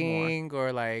like I deserve more. hiking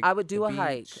or like I would do the a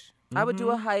hike. beach, I would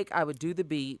do a hike. I would do the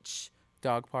beach.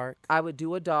 dog park? I would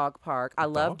do a dog park. I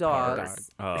love Dog park. dogs.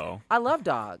 Oh. I love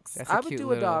dogs. That's a I would cute do a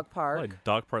little- dog park. Like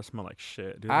dog park smell like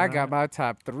shit. I got my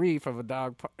top 3 from a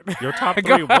dog park. Your top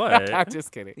 3 what? I'm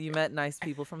just kidding. You met nice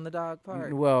people from the dog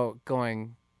park. Well,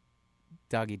 going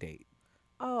doggy date.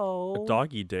 Oh. A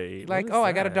doggy date. Like, What is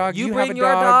I got a that? dog. You have bring a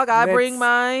your dog, I let's- bring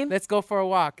mine. Let's go for a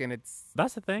walk, and it's.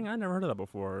 That's the thing. I never heard of that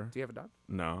before. Do you have a dog?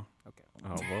 No. Okay.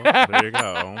 Oh well, there you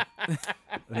go.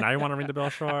 Now you want to ring the bell,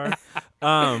 Shar?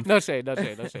 No shade. No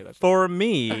shade. No shade. No shade. For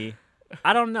me,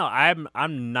 I don't know. I'm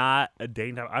not a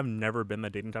dating type. I've never been the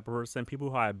dating type of person.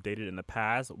 People who I've dated in the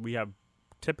past, we have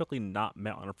typically not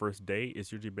met on a first date.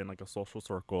 It's usually been like a social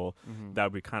circle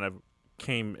that we kind of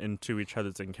came into each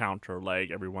other's encounter like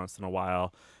every once in a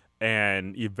while.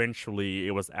 And eventually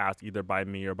it was asked either by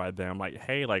me or by them, like,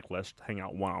 hey, like, let's hang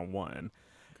out one-on-one.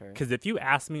 Okay. Because if you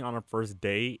ask me on a first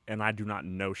date and I do not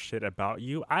know shit about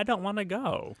you, I don't want to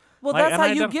go. Well, Like, that's and how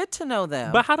I you don't- get to know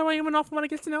them. But how do I even know if I want to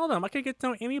get to know them? I could get to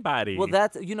know anybody. Well,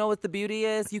 that's what the beauty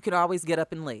is. You can always get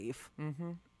up and leave.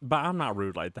 But I'm not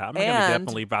rude like that. I'm not gonna And-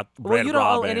 definitely about Well, Red you don't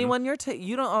Robin. owe anyone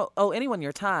you don't owe anyone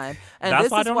your time. And That's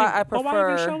this why I is don't why even, I but why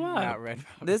even show prefer. up? Not red.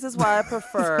 This is why I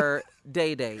prefer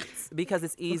day dates because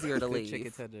it's easier to The leave.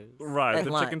 chicken tenders. Right, At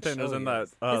the lunch. chicken tenders Oh, and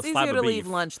yes. that It's slab easier of to leave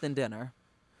beef. lunch than dinner.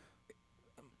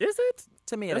 Is it?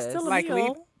 To me, it It's is. still a Like meal.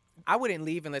 leave. I wouldn't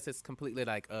leave unless it's completely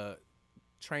like a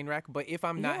train wreck. But if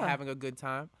I'm not Yeah. having a good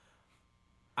time,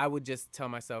 I would just tell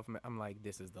myself, I'm like,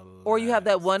 this is the. Or you have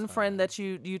that last one time. friend that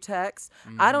you text.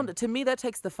 I don't. To me, that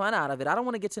takes the fun out of it. I don't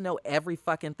want to get to know every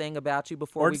fucking thing about you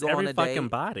before Or we just go on every a fucking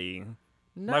date. body.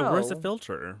 No. Like, where's the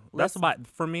filter? That's Let's- why,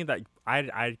 for me, that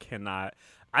I cannot.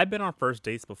 I've been on first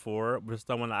dates before with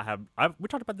someone we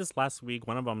talked about this last week.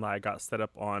 One of them that I got set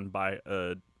up on by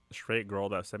a straight girl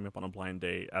that set me up on a blind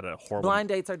date at a horrible. Blind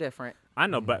dates are different. I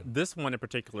know, but this one in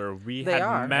particular, we They had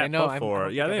are. met I know, I before.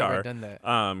 don't Yeah, think they I've ever are. done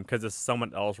that. Because it's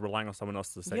someone else relying on someone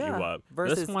else to set you up.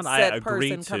 Versus this one said I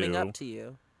agreed person coming to. up to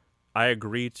you. I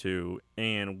agreed to,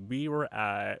 and we were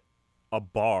at a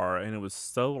bar, and it was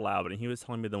so loud, and he was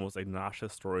telling me the most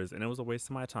obnoxious stories, and it was a waste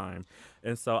of my time.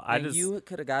 And so And you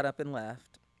could have got up and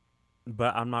left.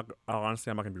 but I'm not. Honestly,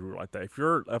 I'm not gonna be rude like that. If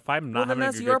I'm not Well, then having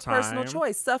that's a your good time, personal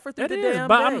choice. Suffer through It the is, damn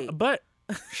but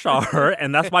date. sure,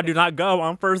 and that's why I do not go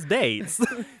on first dates.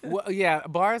 Well, yeah,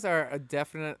 bars are a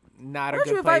definite not Why a don't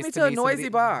good you invite place me to to a meet somebody. noisy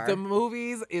bar? The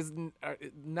movies is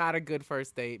not a good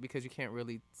first date because you can't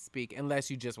really speak unless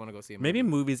you just want to go see a movie. Maybe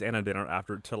movies and a dinner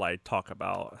after to like talk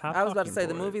about. I was about to say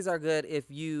the talking movies are good if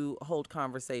you hold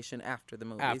conversation after the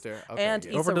movies. After, okay, and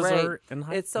yeah. Issa Over Rae, dessert and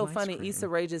it's so ice funny. cream. Issa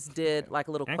Rae just did like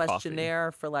a little And coffee.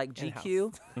 questionnaire for like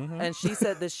GQ, and she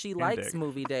said that she likes dick.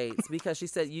 movie dates because she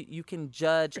said you can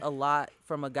judge a lot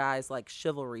from a guy's like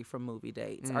chivalry from movie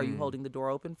dates. Are you holding the door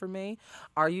open for me?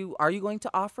 Are you going to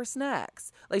offer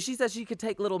snacks? Like she said, she could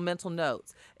take little mental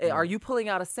notes. Are you pulling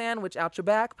out a sandwich out your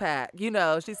backpack?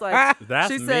 She's like,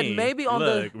 That's she said me. maybe on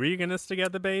Look, the. were you getting this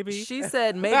together, baby? She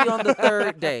said maybe on the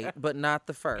third date, but not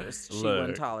the first. She wouldn't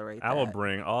Look, tolerate that. I will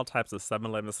bring all types of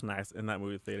 7-Eleven snacks in that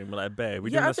movie theater and be like, babe,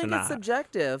 we Yeah, doing I this or think not? it's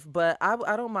subjective, but I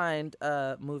don't mind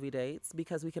movie dates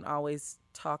because we can always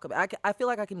talk about. I feel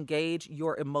like I can gauge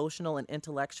your emotional and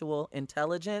intellectual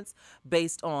intelligence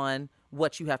based on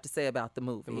what you have to say about the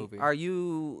movie.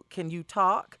 Can you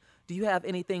talk? Do you have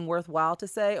anything worthwhile to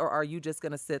say, or are you just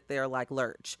gonna sit there like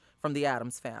Lurch from the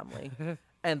Addams Family?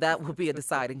 And that will be a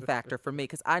deciding factor for me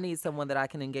because I need someone that I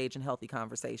can engage in healthy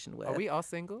conversation with. Are we all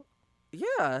single?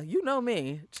 Yeah, you know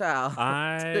me, child.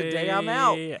 I The day I'm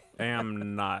out.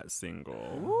 am not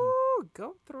single. Woo,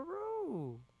 go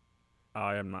through.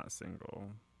 I am not single.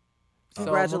 So,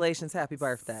 Congratulations, happy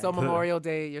birthday. So Memorial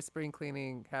Day, your spring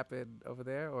cleaning happened over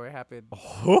there, or it happened?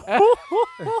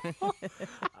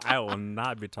 I will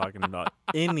not be talking about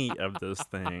any of those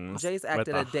things. Jay's with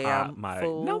acted a hot damn mic.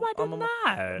 fool. No, I did on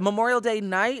not. Memorial Day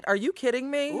night? Are you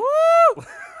kidding me? Woo!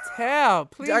 Tell,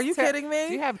 please. Are you tell. kidding me?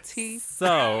 Do you have teeth?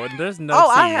 So there's no. Oh,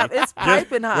 tea. I have. It's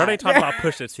piping hot. We already talked about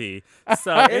Pusha T.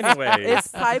 So, anyways, It's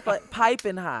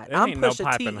piping hot. It I'm ain't no pushing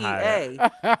piping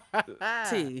T-E-A.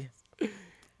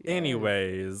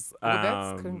 anyways, Well,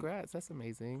 that's congrats. That's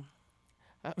amazing.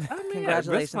 I mean,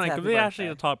 Congratulations, yeah, happy we actually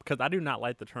birthday. talk because I do not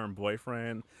like the term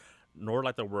boyfriend, nor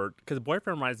like the word because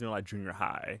boyfriend reminds me of like junior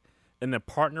high, and the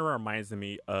partner reminds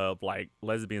me of like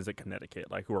lesbians in Connecticut,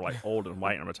 like who are like old and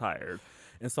white and retired,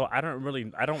 and so I don't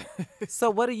So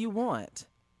what do you want?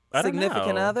 I don't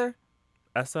Significant know. other?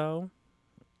 SO,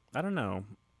 I don't know.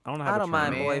 I don't know. I don't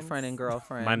mind Mans. boyfriend and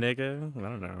girlfriend. My nigga, I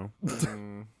don't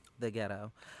know. The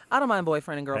ghetto. I don't mind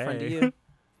boyfriend and girlfriend. Hey. Do you?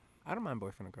 I don't mind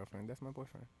boyfriend or girlfriend. That's my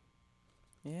boyfriend.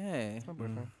 Yeah. My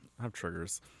boyfriend. I have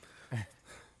triggers.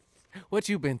 What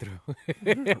you been through?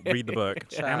 Read the book.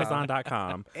 Child.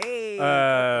 Amazon.com. Hey.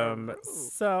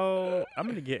 So I'm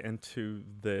gonna get into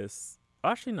this.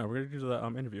 Actually, no, we're gonna do the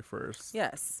interview first.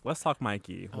 Yes. Let's talk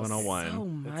Mikey 101. So, do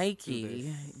Mikey,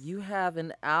 this. you have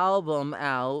an album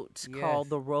out Yes. called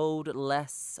The Road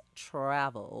Less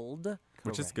Traveled.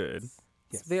 Which is good.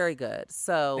 It's very good.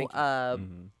 So, Thank you.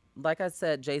 Mhm. like I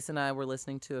said, Jason and I were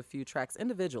listening to a few tracks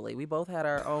individually. We both had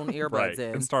our own earbuds Right,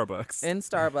 in. in Starbucks. In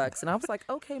Starbucks. And I was like,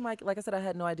 okay, Mike, like I said, I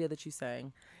had no idea that you sang.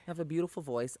 You have a beautiful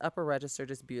voice, upper register,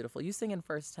 just beautiful. You sing in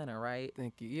first tenor, right?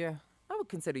 Thank you. Yeah. I would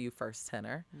consider you first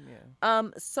tenor. Yeah.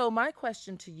 So my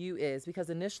question to you is, because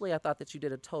initially I thought that you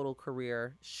did a total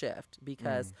career shift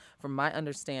because from my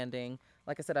understanding,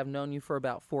 like I said, I've known you for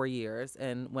about 4 years.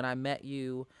 And when I met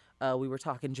you, we were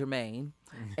talking Jermaine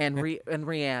and and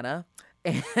Rihanna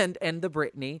and the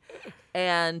Britney.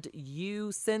 And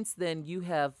you, since then, you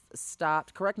have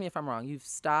stopped, correct me if I'm wrong, you've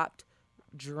stopped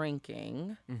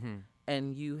drinking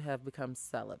and you have become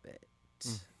celibate.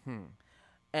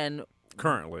 And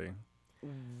Currently.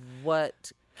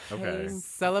 what Okay. came...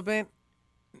 Celibate?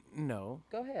 No.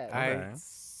 Go ahead. Okay.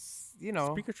 You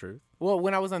know. Speak your truth. Well,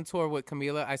 when I was on tour with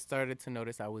Camila, I started to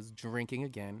notice I was drinking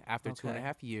again after Okay.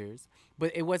 2.5 years.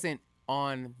 But it wasn't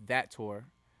on that tour.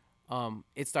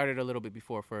 It started a little bit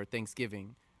before for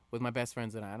Thanksgiving with my best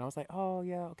friends and I. And I was like, oh,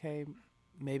 yeah, okay,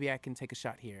 maybe I can take a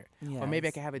shot here. Or maybe I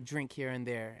Yes. can have a drink here and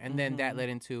there. And then that led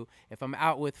into, if I'm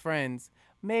out with friends,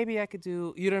 maybe I could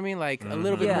do, you know what I mean? Like a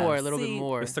little bit Yeah, more, a little bit see,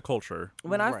 more. It's the culture.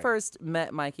 When I Right. first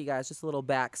met Mikey, guys, just a little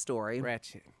backstory.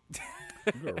 Ratchet.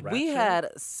 We had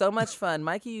so much fun.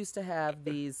 Mikey used to have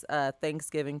these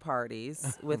Thanksgiving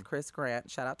parties with Chris Grant.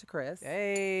 Shout out to Chris.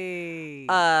 Hey.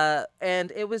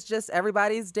 And it was just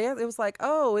everybody's dance. It was like,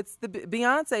 oh, it's the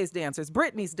Beyonce's dancers,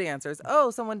 Britney's dancers. Oh,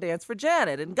 someone danced for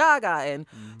Janet and Gaga. And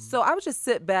so I would just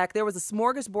sit back. There was a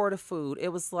smorgasbord of food. It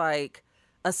was like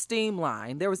a steam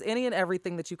line. There was any and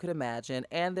everything that you could imagine.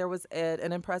 And there was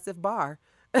an impressive bar.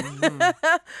 So used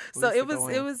to it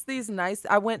go was in. these nice.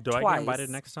 I went Do I twice. get invited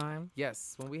next time?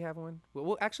 Yes, when we have one.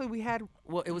 Well, actually, we had.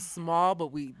 Well, it was small,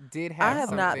 but we did have. I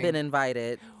have not something. been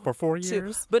invited For 4 to,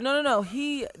 years? but no.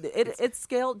 It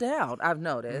scaled down. I've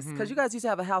noticed because you guys used to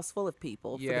have a house full of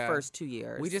people for the Yeah. first 2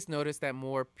 years. We just noticed that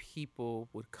more people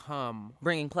would come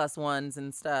bringing plus ones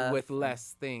and stuff. with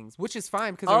less things, which is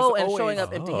fine because oh, and showing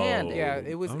up empty-handed. Yeah,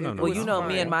 it was. Oh, it no, no, Well, was you know, fine.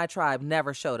 me and my tribe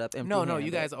never showed up empty-handed. No,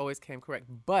 you guys always came correct,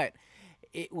 but.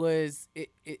 It was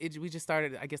we just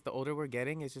started. I guess the older we're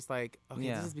getting, it's just like okay,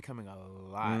 Yeah. this is becoming a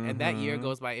lot, and that year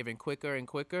goes by even quicker and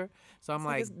quicker. So I'm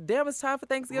like, damn, it's time for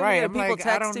Thanksgiving. right? And I'm people like,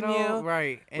 I don't texting know, you.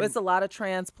 right? And It's a lot of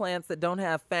transplants that don't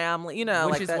have family. You know,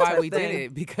 which like is that why type we thing. did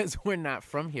it because we're not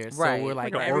from here, so Right. we're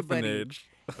like Like an everybody. orphanage.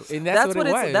 And that's what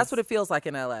it was. That's what it feels like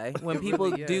in LA when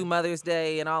people yeah. do Mother's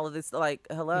Day and all of this. Like,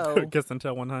 hello, Kiss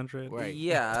until 100. Right.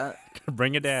 yeah.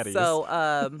 Bring your daddies.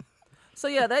 So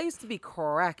yeah, that used to be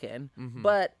cracking.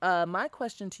 But my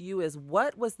question to you is,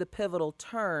 what was the pivotal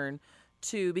turn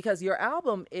to, because your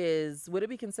album would it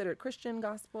be considered Christian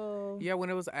gospel? Yeah, when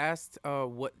it was asked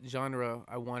what genre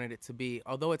I wanted it to be,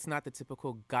 although it's not the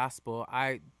typical gospel,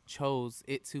 I chose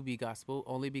it to be gospel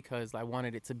only because I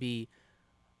wanted it to be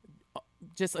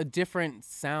just a different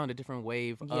sound, a different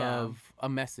wave Yeah. of a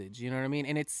message. You know what I mean?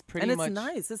 And it's pretty And it's much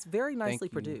nice. It's very nicely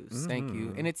Thank you. produced. Thank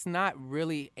you. And it's not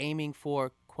really aiming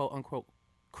for quote unquote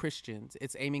Christians.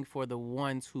 It's aiming for the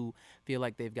ones who feel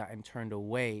like they've gotten turned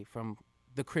away from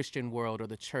the Christian world or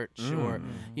the church, or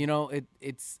you know,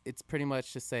 it's pretty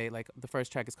much to say, like, the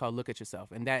first track is called "Look at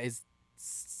Yourself," and that is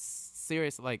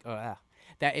serious. Like,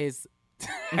 that is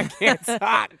I can't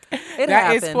talk.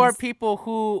 That is for people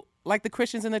who, like the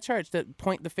Christians in the church, that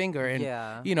point the finger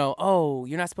and, you know, oh,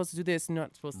 you're not supposed to do this, you're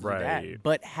not supposed to do that,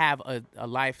 but have a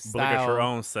lifestyle. Look at your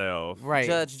own self. Right.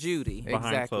 Judge Judy.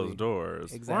 Behind closed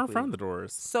doors. Exactly. Or in front of the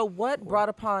doors. So what brought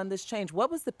upon this change?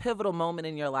 What was the pivotal moment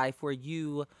in your life where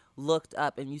you looked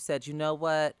up and you said, you know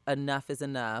what, enough is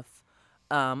enough.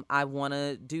 I want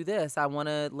to do this. I want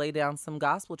to lay down some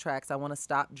gospel tracks. I want to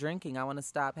stop drinking. I want to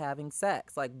stop having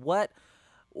sex. Like, what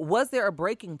was there a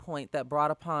breaking point that brought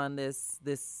upon this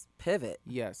pivot?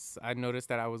 Yes, I noticed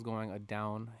that I was going a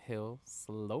downhill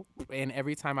slope, and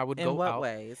every time I would go out. In what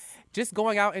ways? Just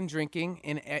going out and drinking,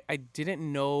 and I didn't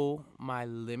know my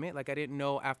limit. Like, I didn't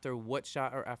know after what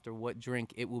shot or after what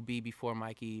drink it will be before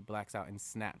Mikey blacks out and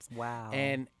snaps. Wow.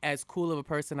 And as cool of a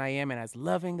person I am, and as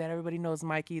loving that everybody knows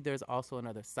Mikey, there's also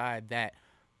another side that,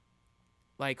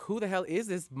 like, who the hell is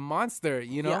this monster?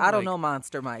 You know, yeah, I don't know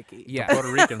Monster Mikey. Yeah, The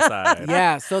Puerto Rican side.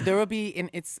 yeah. So there would be,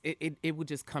 and it would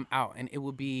just come out, and it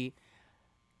would be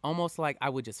almost like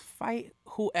I would just fight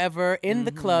whoever in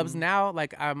the clubs. Now,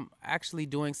 like, I'm actually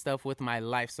doing stuff with my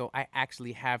life, so I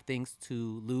actually have things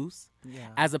to lose,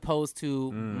 as opposed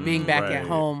to being back at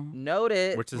home.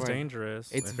 Noted. Which is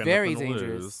dangerous. It's if you very end up in the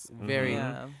dangerous. lose. Very.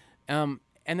 Yeah.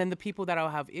 And then the people that I'll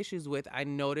have issues with, I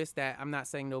noticed that, I'm not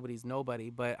saying nobody's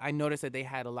nobody, but I noticed that they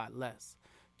had a lot less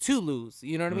to lose.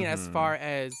 You know what I mean? As far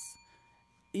as,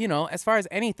 you know, as far as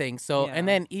anything. So, and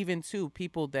then even too,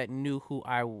 people that knew who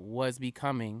I was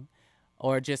becoming,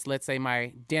 or just, let's say,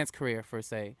 my dance career, per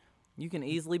se. You can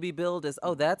easily be billed as,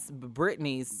 oh, that's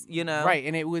Britney's, you know. Right,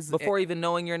 and it was before even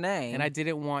knowing your name. And I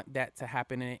didn't want that to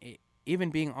happen. And even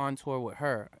being on tour with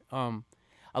her,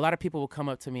 a lot of people will come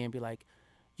up to me and be like,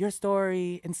 your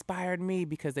story inspired me,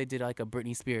 because they did like a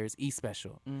Britney Spears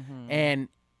special. And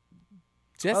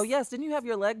just, oh yes, didn't you have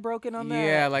your leg broken on that?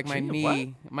 Yeah, like my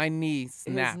Gee, knee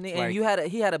snapped. And like,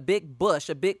 he had a big bush,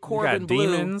 a big You Corbin got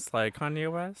blue. demons like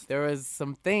Kanye West? there was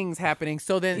some things happening.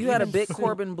 So then You had a big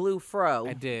Corbin blue fro.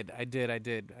 I did. I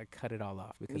cut it all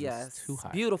off because it was too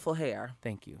hot. Beautiful hair.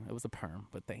 Thank you. It was a perm,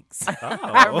 but thanks. Oh.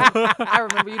 I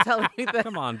remember you telling me that.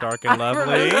 Come on, dark and I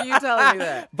lovely. remember you telling me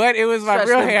that. But it was my Stretch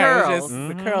real them hair. It was curls.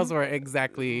 just the curls were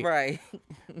exactly Right.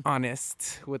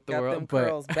 honest with the Got world. them But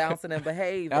curls bouncing and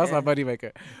behaving. that was my buddy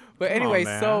maker. But Come on, anyway,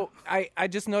 man. so I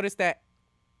just noticed that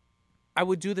I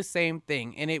would do the same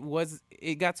thing, and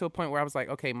it got to a point where I was like,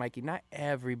 okay, Mikey, not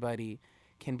everybody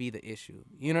can be the issue.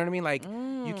 You know what I mean? Like,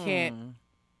 you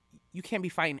can't be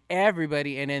fighting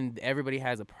everybody, and then everybody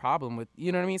has a problem with,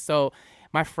 you know what I mean? So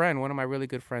my friend, one of my really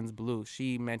good friends, Blue,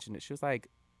 she mentioned it. She was like,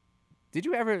 did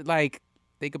you ever, like,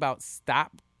 think about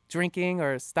stop drinking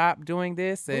or stop doing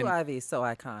this? Blue And Ivy is so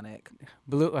iconic.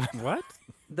 Blue, What?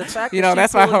 The fact You that know, she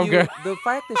that's my pulled you- homegirl.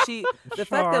 The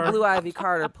fact that Blue Ivy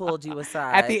Carter pulled you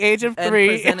aside at the age of and 3.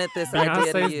 presented this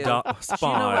idea to Beyonce's you. do- You know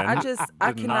Spawn. what? I did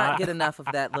cannot not- get enough of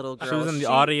that little girl. She was in the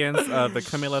audience of the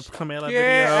Camila Get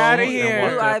video. outta and here. walked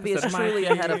Blue up Ivy and is said, truly "Mikey."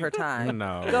 ahead of her time.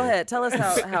 No. Go ahead. Tell us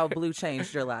how Blue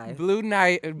changed your life. Blue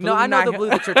Night. No, I know the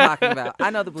Blue that you're talking about. I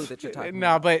know the Blue that you're talking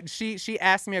No, about. but she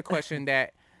asked me a question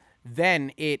that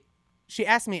she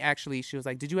asked me, actually, she was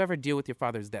like, did you ever deal with your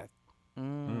father's death?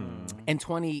 And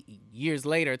 22 years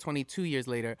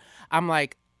later, I'm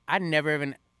like,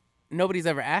 nobody's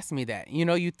ever asked me that. You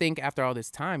know, you think after all this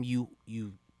time, you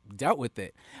dealt with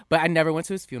it. But I never went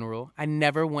to his funeral. I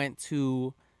never went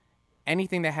to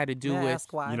anything that had to do May I with,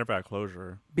 ask why? You never had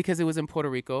closure. because it was in Puerto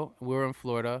Rico. We were in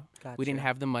Florida. Gotcha. We didn't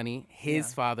have the money. His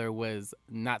Yeah. father was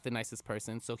not the nicest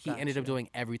person. So he ended up Gotcha. doing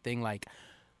everything like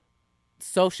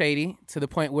so shady, to the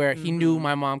point where he knew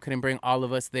my mom couldn't bring all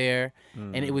of us there.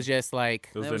 And it was just like,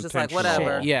 It was, It was just like, intentional.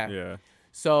 whatever. Yeah. Yeah.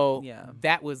 so Yeah.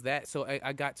 that was that. So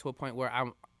I got to a point where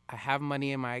I have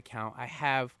money in my account. I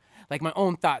have like my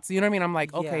own thoughts. You know what I mean? I'm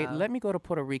like, okay, Yeah. let me go to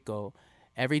Puerto Rico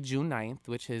every June 9th,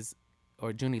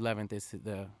 or June 11th is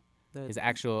his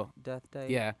actual, death day.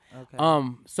 yeah.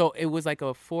 Okay. So it was like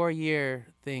a 4-year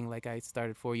thing. Like, I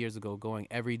started 4 years ago, going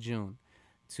every June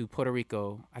to Puerto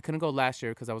Rico. I couldn't go last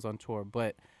year because I was on tour,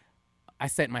 but I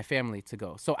sent my family to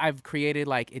go. So I've created,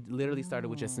 like, it literally started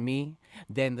with just me.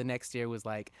 Then the next year was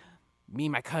like me,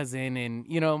 my cousin, and,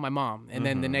 you know, my mom. And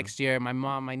then the next year, my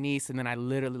mom, my niece, and then I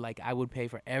literally, like, I would pay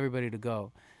for everybody to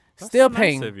go. That's Still so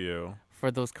paying nice of you. for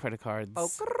those credit cards. Oh,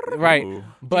 right. Ooh. do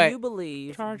But you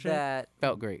believe Charge it. that?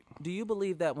 felt great. Do you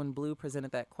believe that when Blue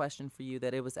presented that question for you,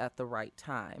 that it was at the right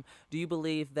time? Do you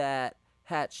believe that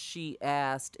had she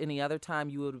asked any other time,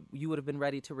 you would have been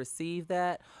ready to receive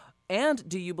that? And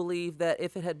do you believe that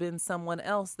if it had been someone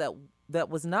else that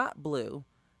was not blue,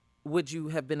 would you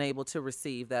have been able to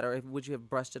receive that, or would you have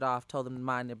brushed it off, told them to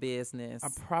mind their business? I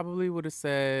probably would have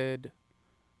said,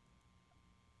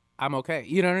 I'm okay.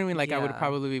 You know what I mean? Like, I would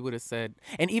have said,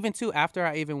 and even too, after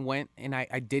I even went and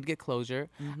I did get closure,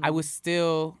 I was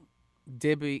still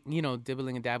dibbling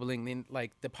and dabbling in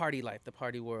like the party life, the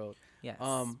party world. Yes.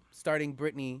 Starting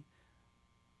Britney,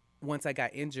 once I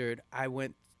got injured, I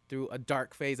went through a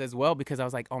dark phase as well, because I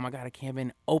was like, oh my God, I can't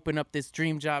even open up this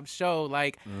dream job show.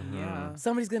 Like,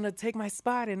 somebody's going to take my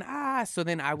spot. And so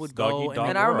then I would go.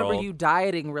 And I remember you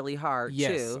dieting really hard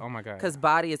too. Oh my God. Because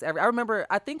body is I remember,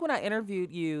 I think when I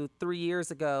interviewed you 3 years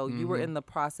ago, you were in the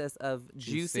process of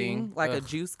juicing, like a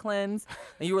juice cleanse.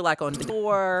 And you were like on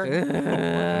tour.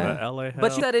 The LA hell.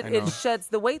 But you said it sheds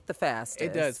the weight the fastest.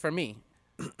 It does for me.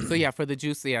 So yeah, for the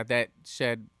juice, that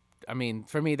shed, I mean,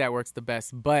 for me, that works the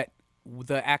best. But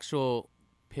the actual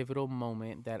pivotal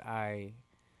moment that I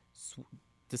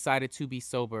decided to be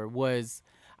sober was,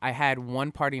 I had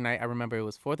one party night. I remember it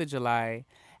was 4th of July.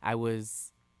 I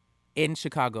was in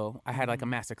Chicago. I had like a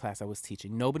master class I was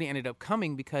teaching. Nobody ended up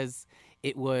coming because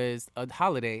it was a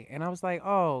holiday. And I was like,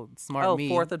 oh, smart me.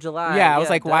 4th of July. Yeah, I was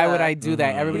like, why would I do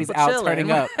that? Everybody's People out chilling,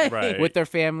 turning up Right. with their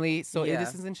family. So Yeah.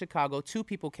 this is in Chicago. 2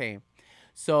 people came.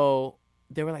 So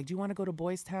they were like, do you want to go to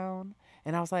Boys Town?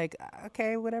 And I was like,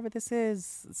 okay, whatever this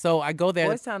is. So I go there.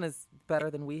 Boys Town is better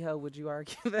than WeHo. Would you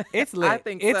argue that? It's lit. I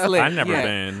think It's so. lit. I've never Yeah.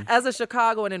 been. As a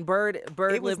Chicagoan, and Bird It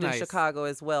was lived in nice. Chicago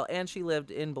as well, and she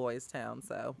lived in Boys Town.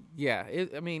 So Yeah,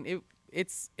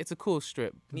 it's a cool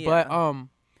strip. Yeah. But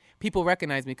people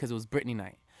recognized me because it was Britney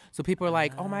night. So people were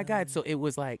like, oh my God. So it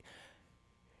was like,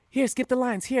 here, skip the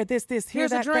lines. Here, this,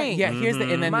 Here's that, a drink. That. Yeah, here's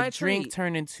the, and then My the drink treat.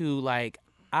 turned into like,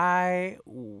 I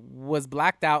was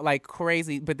blacked out like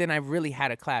crazy. But then I really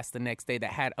had a class the next day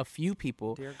that had a few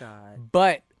people. dear God.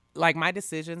 But like my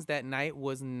decisions that night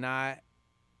was not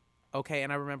okay.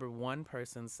 And I remember one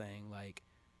person saying like,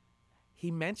 he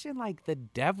mentioned like the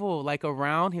devil like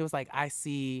around. He was like, I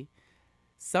see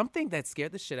something that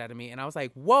scared the shit out of me. And I was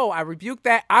like, whoa, I rebuked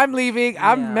that. I'm leaving.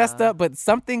 I'm messed up. But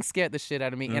something scared the shit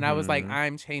out of me. And I was like,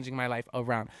 I'm changing my life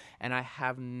around. And I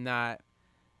have not.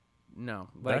 No.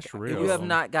 Like, That's real. You have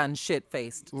not gotten shit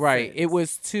faced. Right. It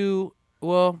was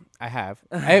I have.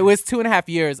 It was 2.5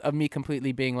 years of me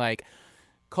completely being like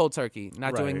cold turkey,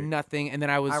 not Right. doing nothing. And then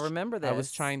I remember I was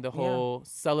this. trying the Yeah. whole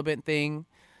celibate thing.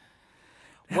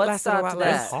 That What lasted a stopped lot that?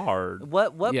 less. It's hard.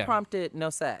 What Yeah. prompted no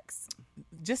sex?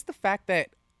 Just the fact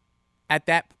that at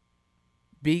that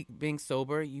being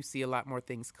sober, you see a lot more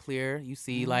things clear. You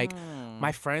see like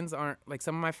my friends aren't like,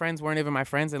 some of my friends weren't even my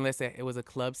friends unless it was a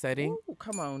club setting. Ooh,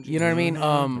 come on, You know what I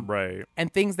mean? Right.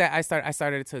 And things that I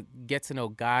started to get to know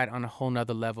God on a whole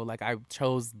nother level. Like I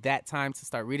chose that time to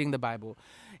start reading the Bible,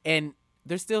 and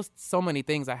there's still so many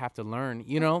things I have to learn,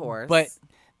 you know, course. but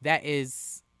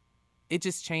it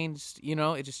just changed, you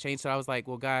know, it just changed. So I was like,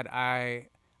 well, God, I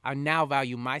now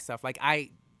value myself. Like I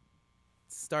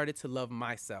started to love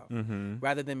myself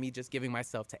rather than me just giving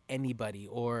myself to anybody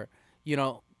or, you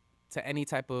know, to any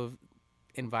type of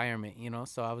environment, you know?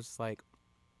 So I was just like,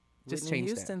 just Whitney change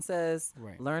Houston that. says,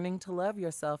 Right. learning to love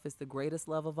yourself is the greatest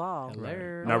love of all. Hello. I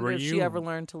Now, wonder were if she you ever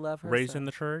learned to love herself. Raised in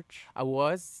the church? I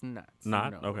was not.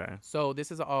 Not? No. Okay. So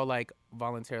this is all like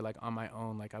voluntary, like on my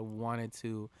own. Like I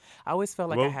always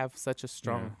felt like I Well, have such a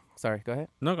strong, sorry, go ahead.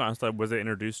 No, I was like, was it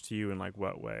introduced to you in like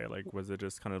what way? Like, was it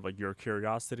just kind of like your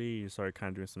curiosity? You started kind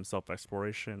of doing some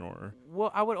self-exploration, or?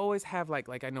 Well, I would always have like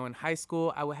I know in high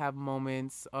school, I would have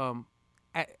moments,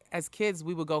 as kids,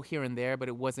 we would go here and there, but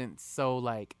it wasn't so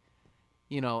like,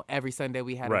 you know, every Sunday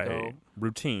we had to go.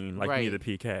 Routine, like me, Right. the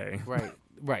PK.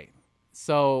 Right.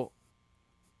 So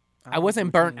I was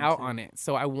wasn't burnt routine, out too. on it.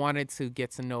 So I wanted to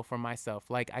get to know for myself.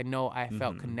 Like I know I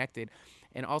felt connected.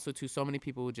 And also too, so many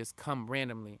people would just come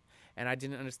randomly. And I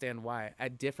didn't understand why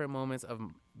at different moments of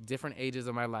different ages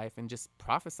of my life and just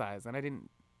prophesize. And I didn't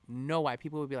know why.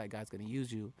 People would be like, God's going to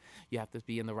use you. You have to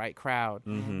be in the right crowd.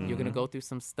 You're going to go through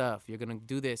some stuff. You're going to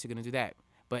do this. You're going to do that.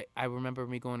 But I remember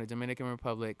me going to Dominican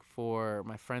Republic for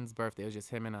my friend's birthday. It was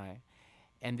just him and I.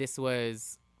 And this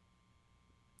was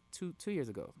two years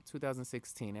ago,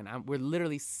 2016. And we're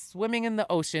literally swimming in the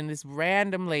ocean. This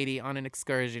random lady on an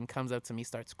excursion comes up to me,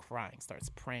 starts crying, starts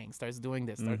praying, starts doing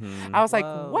this. I was like,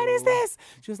 what is Whoa. this?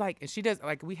 She was like, and she does,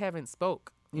 like, we haven't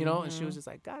spoke, you know? And she was just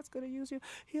like, God's going to use you.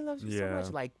 He loves you so Yeah.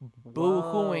 much. Like,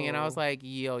 boo-hooing. And I Whoa. was like,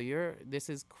 yo, this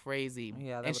is crazy.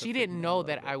 Yeah, that And would've she freaked didn't me out a know little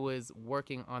that bit. I was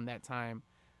working on that time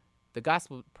the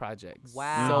gospel projects.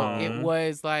 Wow. So it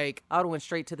was like I would have went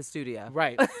straight to the studio.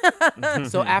 right.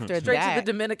 So after Straight that, to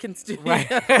the Dominican studio.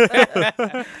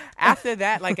 right. After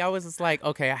that, like I was just like,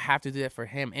 okay, I have to do that for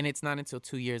him. And it's not until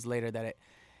 2 years later that it,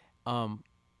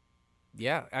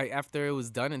 after it was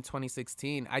done in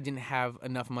 2016, I didn't have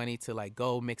enough money to like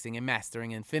go mixing and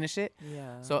mastering and finish it.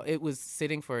 Yeah. So it was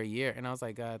sitting for a year, and I was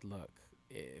like, God, look,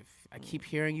 if I keep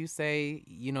hearing you say,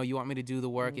 you know, you want me to do the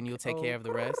work and you'll take care of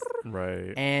the rest,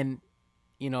 Right. and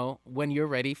you know, when you're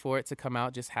ready for it to come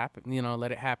out, just happen, you know,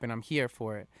 let it happen. I'm here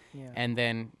for it. Yeah. And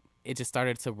then it just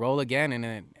started to roll again, and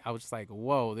then I was just like,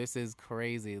 whoa, this is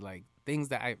crazy. Like things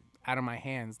that I out of my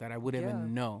hands that I wouldn't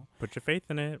even know. Put your faith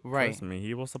in it. Right. Trust me,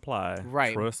 he will supply.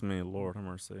 Right. Trust me, Lord have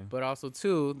mercy. But also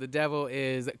too, the devil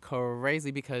is crazy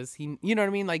because he, you know what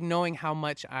I mean? Like knowing how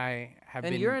much I have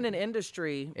And been. you're in an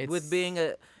industry It's- with being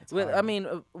a. it's With, I hard.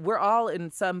 mean, we're all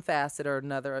in some facet or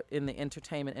another in the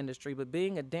entertainment industry, but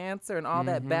being a dancer and all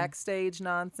that backstage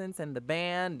nonsense and the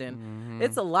band, and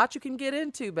it's a lot you can get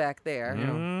into back there.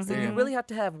 So you really have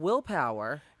to have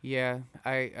willpower. Yeah,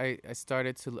 I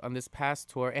started to, on this past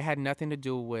tour, it had nothing to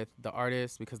do with the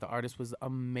artist because the artist was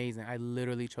amazing. I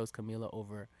literally chose Camila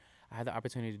over. I had the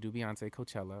opportunity to do Beyonce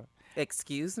Coachella.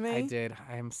 Excuse me. I did.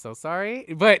 I am so sorry.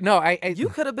 But no, I You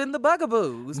could have been the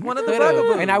Bugaboos, one of the could've.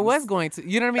 Bugaboos. And I was going to,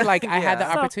 you know what I mean? Like I had the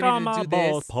Yeah. opportunity to do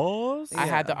this. Pause. I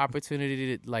had Yeah. the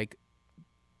opportunity to like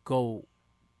go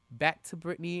back to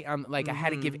Britney. Like I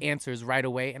had to give answers right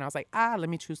away, and I was like, let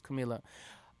me choose Camila.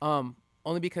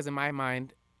 Only because in my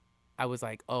mind, I was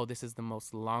like, oh, this is the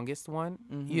most longest one.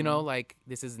 You know, like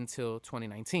this is until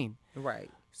 2019. Right.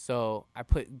 So I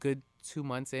put good 2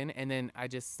 months in, and then I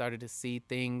just started to see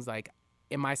things like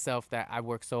in myself that I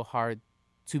worked so hard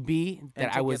to be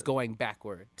that to I was get- going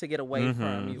backward. To get away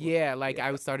from you. Yeah, like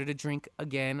I started to drink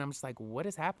again. I'm just like, what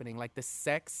is happening? Like the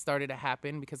sex started to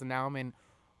happen because now I'm in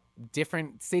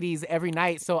different cities every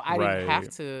night, so I didn't have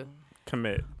Right. to.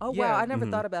 Commit. Oh Yeah. wow, I never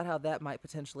thought about how that might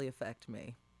potentially affect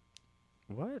me.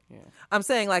 What? I'm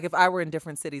saying, like, if I were in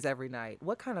different cities every night,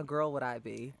 what kind of girl would I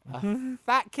be?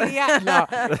 Fat kitty out. No,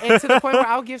 and to the point where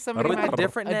I'll give somebody With my a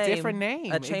different name. a different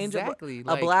name, A change exactly, of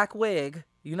like, a black wig.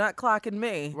 You're not clocking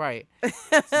me. right.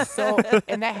 So,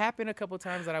 and that happened a couple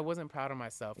times that I wasn't proud of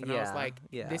myself, and I was Yeah, like,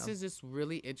 yeah. this is just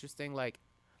really interesting. Like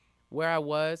where I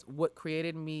was, what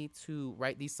created me to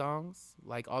write these songs,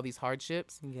 like all these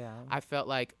hardships. Yeah. I felt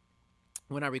like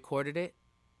when I recorded it,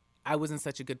 I was in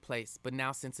such a good place. But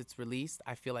now since it's released,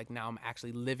 I feel like now I'm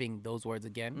actually living those words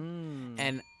again.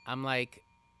 And I'm like,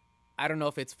 I don't know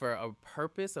if it's for a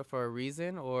purpose or for a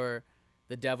reason, or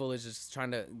the devil is just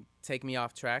trying to take me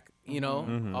off track, you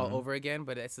know, all over again.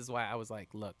 But this is why I was like,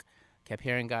 look, kept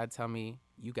hearing God tell me,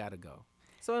 you got to go.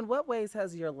 So, in what ways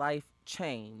has your life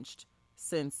changed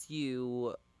since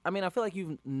you? I mean, I feel like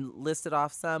you've listed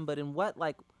off some, but in what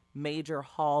like major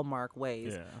hallmark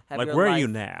ways Yeah. have Like, your where are life you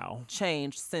now?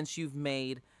 changed since you've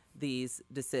made these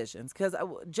decisions? Because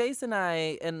Jason and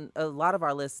I and a lot of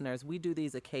our listeners, we do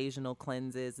these occasional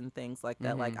cleanses and things like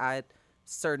that. Like I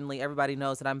certainly, everybody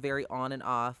knows that I'm very on and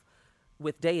off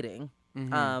with dating.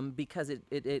 Because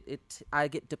I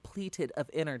get depleted of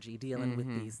energy dealing with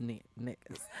these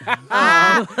niggas.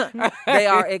 They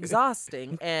are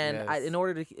exhausting, and Yes. in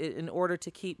order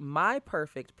to keep my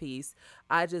perfect peace,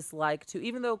 I just like to.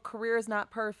 Even though career is not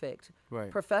perfect,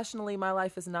 Right. professionally my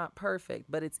life is not perfect,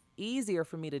 but it's easier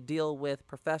for me to deal with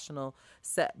professional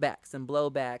setbacks and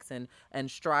blowbacks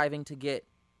and striving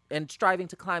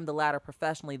to climb the ladder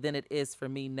professionally than it is for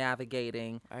me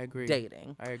navigating I agree.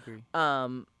 dating. I agree.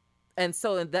 And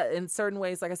so in certain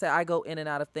ways, like I said, I go in and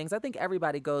out of things. I think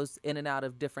everybody goes in and out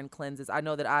of different cleanses. I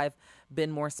know that I've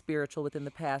been more spiritual within the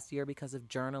past year because of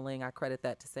journaling. I credit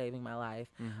that to saving my life.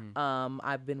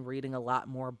 I've been reading a lot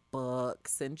more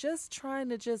books and just trying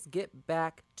to just get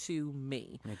back to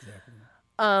me. Exactly.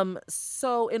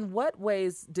 So in what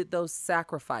ways did those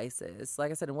sacrifices,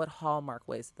 like I said, in what hallmark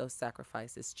ways did those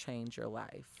sacrifices change your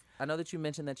life? I know that you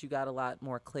mentioned that you got a lot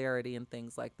more clarity and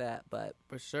things like that, but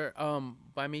For sure.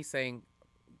 By me saying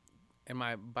in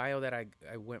my bio that I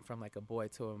went from like a boy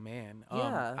to a man.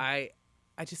 Yeah. I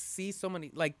just see so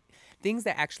many like things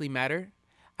that actually matter.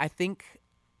 I think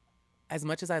as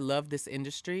much as I love this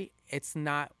industry, it's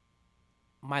not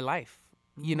my life.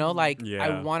 You know, like Yeah.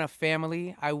 I want a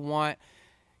family. I want,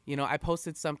 you know, I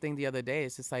posted something the other day.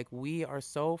 It's just like we are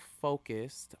so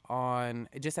focused on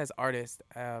just as artists,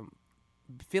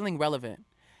 feeling relevant.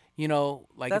 You know,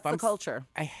 like that's if I'm the culture.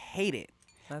 I hate it.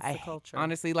 That's I the culture.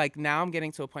 honestly, like now I'm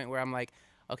getting to a point where I'm like,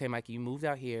 okay, Mike, you moved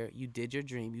out here, you did your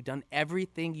dream, you done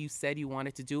everything you said you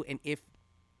wanted to do, and if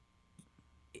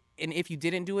you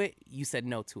didn't do it, you said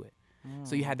no to it.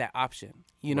 So you had that option,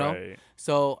 you know? Right.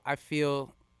 So I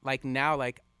feel like now,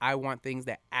 like, I want things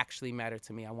that actually matter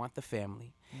to me. I want the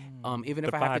family. Even The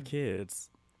if I have 5 to, kids.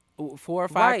 4 or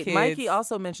 5 Right. kids. Mikey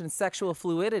also mentioned sexual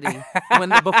fluidity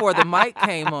before the mic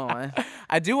came on.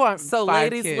 I do want So 5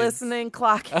 ladies kids. listening,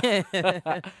 clock in.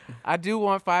 I do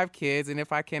want 5 kids, and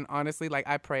if I can, honestly, like,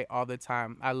 I pray all the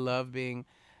time. I love being,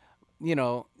 you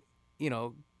know,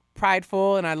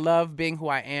 prideful, and I love being who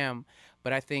I am.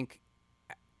 But I think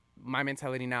my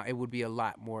mentality now, it would be a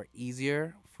lot more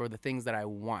easier for the things that I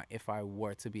want if I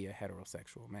were to be a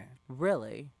heterosexual man.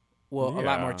 Really? Well, a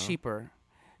lot more Yeah. cheaper.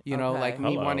 You know, like Okay.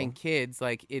 me Hello. wanting kids,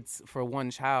 like, it's for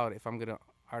one child. If I'm gonna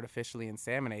artificially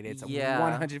inseminate, it's Yeah.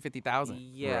 $150,000.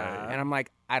 Yeah. And I'm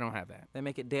like, I don't have that. They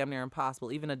make it damn near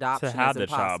impossible. Even adoption To have is the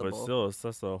child, impossible. but still, it's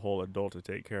just a whole adult to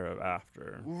take care of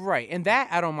after. Right, and that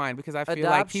I don't mind because I feel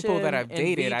like people that I've Adoption,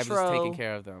 in dated, I've just taken vitro,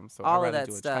 care of them. So all I'd of rather that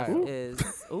do a stuff child. is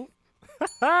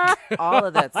all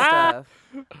of that stuff.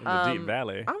 In the Deep Um,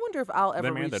 Valley. I wonder if I'll ever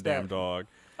Them and reach the that. damn dog.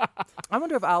 I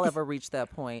wonder if I'll ever reach that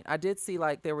point. I did see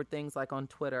like there were things like on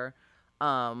Twitter.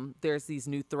 There's these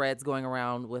new threads going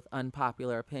around with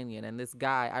unpopular opinion, and this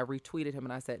guy, I retweeted him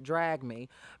and I said, "Drag me,"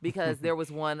 because there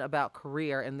was one about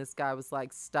career, and this guy was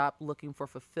like, "Stop looking for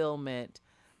fulfillment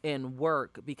in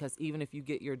work because even if you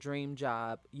get your dream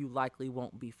job, you likely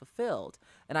won't be fulfilled."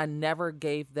 And I never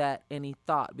gave that any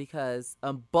thought because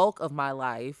a bulk of my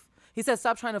life, he said,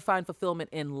 "Stop trying to find fulfillment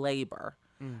in labor."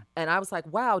 And I was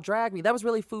like, wow, drag me. That was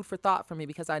really food for thought for me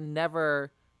because I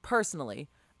never, personally,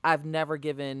 I've never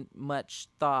given much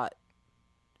thought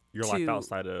You're like to-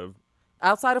 outside of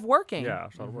outside of working. yeah,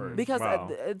 outside of work. Because Wow.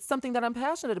 it's something that I'm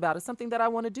passionate about. It's something that I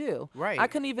want to do. Right. I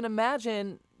couldn't even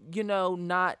imagine,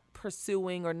 not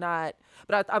pursuing or not.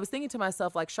 But I was thinking to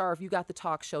myself, like, Shar, if you got the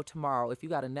talk show tomorrow, if you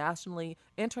got a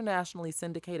internationally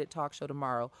syndicated talk show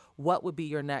tomorrow, what would be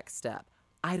your next step?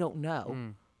 I don't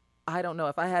know. I don't know.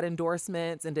 If I had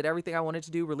endorsements and did everything I wanted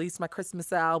to do, released my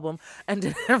Christmas album and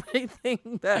did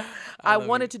everything that I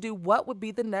wanted to do, what would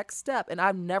be the next step? And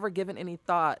I've never given any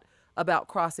thought about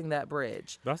crossing that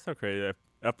bridge. That's okay.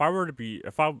 If I were to be,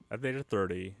 at the age of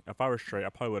 30, if I was straight, I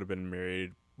probably would have been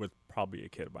married with probably a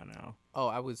kid by now. Oh,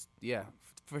 I was, yeah,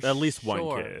 for At least one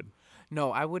sure. kid.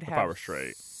 No, I would I have was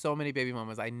straight. so many baby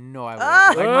mamas. I know I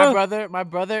would. Like my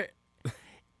brother,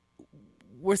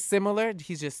 we're similar.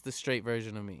 He's just the straight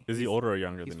version of me. Is he older or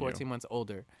younger He's than 14 months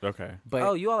older. you? Okay. But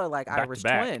Oh, you all are like Back to Irish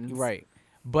back. twins. right.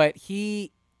 But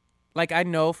he, like, I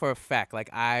know for a fact, like,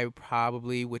 I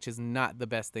probably, which is not the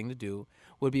best thing to do,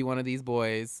 would be one of these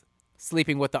boys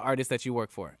sleeping with the artist that you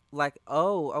work for. Like,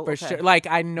 For okay. sure. Like,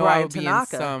 I know I Brian would be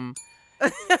Tanaka. in some.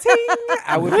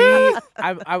 I would be.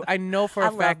 I know for I a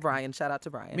love fact. Brian. Shout out to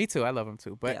Brian. Me too. I love him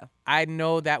too. But Yeah. I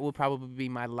know that will probably be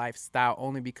my lifestyle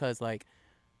only because, like,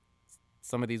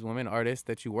 some of these women artists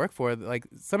that you work for, like,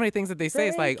 so many things that they say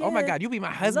is like, oh my God, you'd be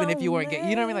my husband if you weren't gay.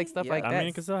 You know what I mean? Like, stuff Yeah. like I that. mean,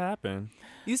 it could still happen.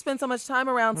 You spend so much time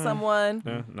around someone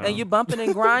no. and you bumping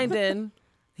and grinding.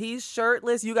 He's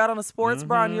shirtless. You got on a sports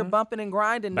bra and you're bumping and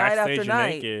grinding night Backstage, after you're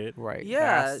night. naked. Right. Yeah,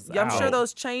 Ass I'm sure out.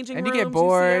 those changing And you rooms. get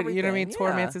bored. see You know what I mean? everything.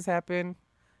 Torments happen.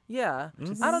 Yeah.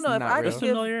 Mhm. I don't know if Not I real. could give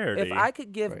Familiarity. if I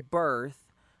could give Right. birth,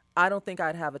 I don't think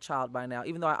I'd have a child by now.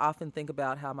 Even though I often think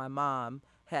about how my mom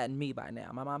had me by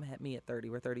now. My mom had me at 30.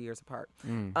 We're 30 years apart.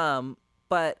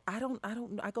 But I don't.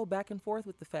 I go back and forth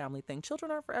with the family thing.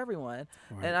 Children are for everyone,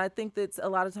 and I think that's a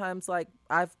lot of times like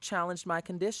I've challenged my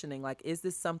conditioning. Like, is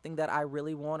this something that I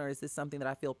really want, or is this something that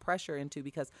I feel pressure into?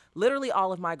 Because literally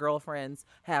all of my girlfriends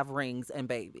have rings and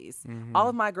babies. All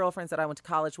of my girlfriends that I went to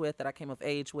college with, that I came of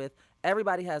age with,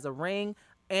 everybody has a ring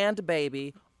and a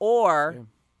baby, or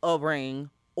a ring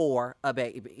or a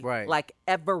baby. Right. Like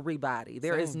everybody.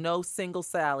 There is no single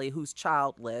Sally who's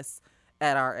childless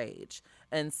at our age.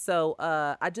 And so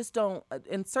I just don't,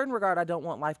 in certain regard, I don't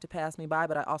want life to pass me by,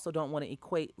 but I also don't want to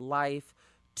equate life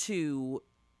to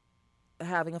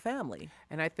having a family.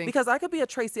 And I think Because I could be a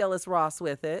Tracy Ellis Ross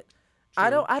with it. I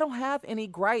don't have any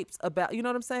gripes about, you know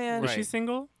what I'm saying? Is she Right.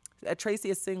 single? Tracy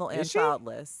is single and Is she?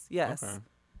 childless. Yes. Okay.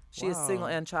 She is single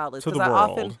and childless. To the 'Cause I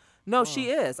often world. No, she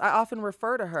is. I often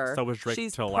refer to her. So was Drake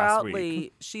she's till last proudly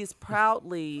week. she's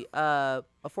proudly a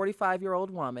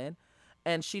 45-year-old woman,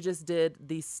 and she just did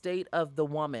the State of the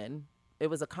Woman. It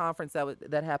was a conference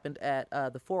that happened at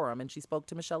the Forum, and she spoke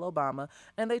to Michelle Obama,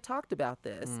 and they talked about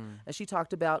this. And she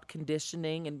talked about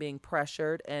conditioning and being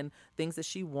pressured and things that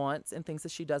she wants and things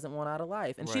that she doesn't want out of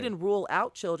life. And she Right. didn't rule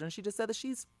out children. She just said that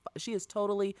she is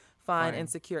totally fine and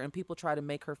secure, and people try to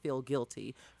make her feel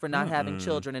guilty for not having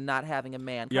children and not having a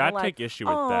man. Yeah, Kinda I like, take issue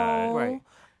with that. Right.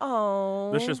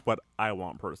 Oh, That's just what I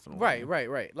want personally.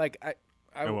 Right. Like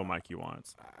and what Mikey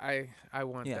wants. I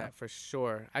want Yeah. that for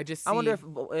sure. I just see, I wonder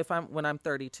if I'm when I'm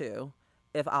 32,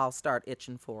 if I'll start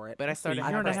itching for it. but I started a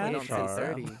year and a personally half, don't Char. say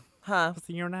 30. Huh? It's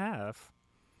a year and a half.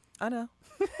 I know.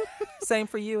 Same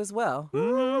for you as well.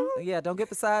 Yeah, don't get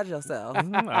beside yourself. Oh, I'm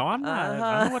not.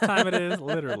 I know what time it is,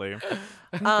 literally.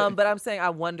 But I'm saying I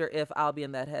wonder if I'll be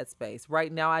in that headspace.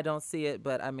 Right now, I don't see it,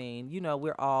 but I mean,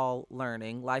 we're all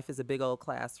learning. Life is a big old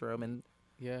classroom, and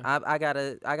Yeah. I got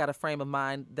a frame of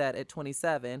mind that at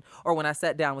 27, or when I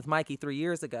sat down with Mikey 3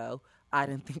 years ago, I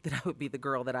didn't think that I would be the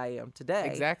girl that I am today.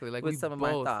 Exactly. Like with we've some of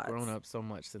my both thoughts. grown up so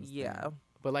much since Yeah. then.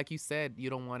 But like you said, you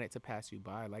don't want it to pass you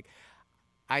by. Like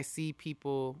I see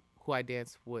people who I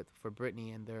dance with for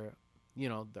Britney and they're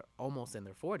almost in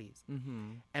their 40s.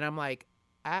 Mm-hmm. And I'm like,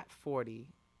 at 40,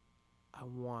 I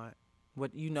want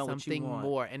What you want something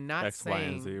more. And not X, Y, and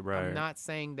saying Z, right. I'm not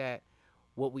saying that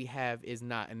what we have is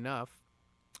not enough.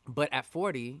 But at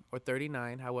 40 or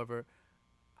 39, however,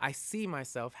 I see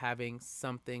myself having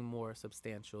something more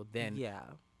substantial than Yeah.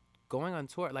 going on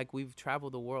tour. Like we've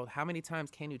traveled the world. How many times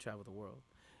can you travel the world?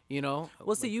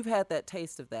 Well, see, you've had that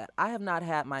taste of that. I have not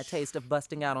had my taste of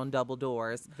busting out on double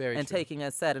doors Very and true. taking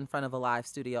a set in front of a live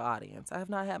studio audience. I have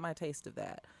not had my taste of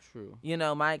that. True.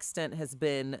 My extent has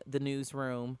been the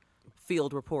newsroom,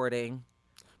 field reporting,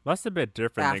 That's a bit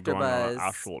different than going on an AfterBuzz,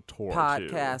 actual tour,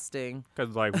 podcasting.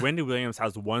 Because like Wendy Williams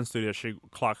has one studio she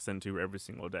clocks into every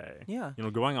single day. Yeah.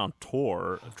 Going on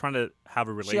tour, trying to have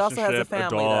a She also relationship, has a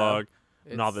family, a dog,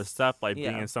 and all It's- this stuff, like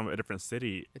being Yeah. in a different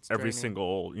city It's every draining.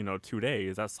 single 2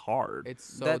 days. That's hard. It's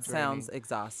so That draining. sounds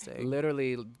exhausting.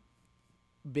 Literally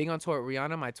being on tour with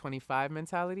Rihanna, my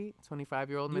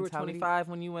 25-year-old You were mentality. 25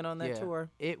 when you went on that Yeah. tour.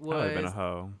 It I would have been a was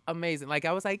hoe. amazing. Like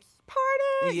I was like,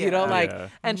 party, Yeah. Yeah.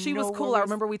 And she was no cool. one I was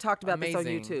remember we talked about amazing.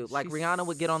 this on YouTube. Like She's Rihanna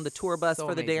would get on the tour bus so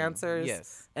for the amazing. dancers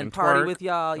Yes. and And party twerk. with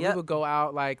y'all. And Yep. we would go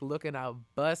out like looking a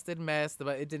busted mess,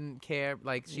 but it didn't care.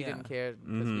 Like she Yeah. didn't care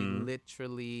because we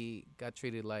literally got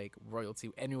treated like royalty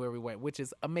anywhere we went, which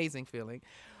is amazing feeling.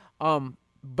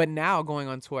 But now going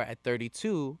on tour at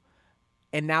 32,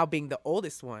 and now being the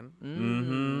oldest one,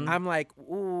 Mm-hmm. I'm like,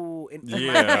 ooh.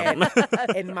 Yeah.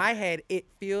 In my head, it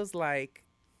feels like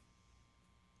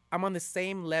I'm on the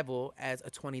same level as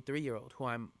a 23-year-old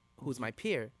who's my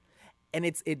peer, and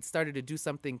it started to do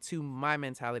something to my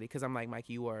mentality because I'm like,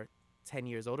 Mikey, you are 10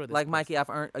 years older than Like this Mikey,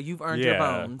 you've earned your Yeah.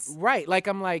 bones. Right. Like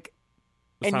I'm like,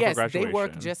 It's and time for yes, they work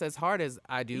graduation. just as hard as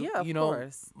I do. Yeah, of you know,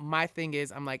 course. my thing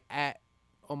is I'm like at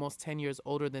almost 10 years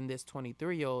older than this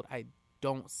 23-year-old. I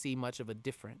don't see much of a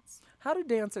difference. How do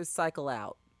dancers cycle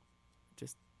out?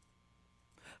 Just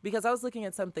Because I was looking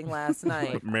at something last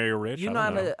night. Mary Rich. I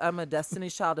don't know. I'm a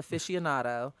Destiny's Child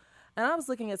aficionado. And I was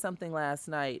looking at something last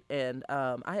night, and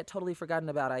I had totally forgotten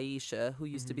about Aisha, who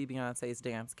used to be Beyonce's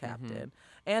dance captain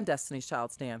and Destiny's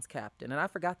Child's dance captain. And I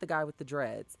forgot the guy with the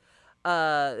dreads.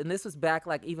 And this was back,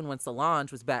 like, even when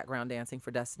Solange was background dancing for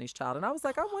Destiny's Child. And I was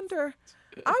like, I wonder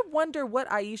what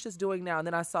Aisha's doing now. And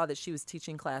then I saw that she was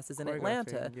teaching classes in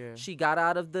Atlanta. Choreographing, yeah. She got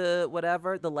out of the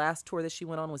last tour that she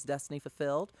went on was Destiny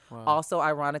Fulfilled. Also,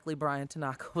 ironically, Brian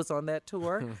Tanaka was on that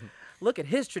tour. Look at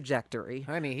his trajectory.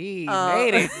 honey, he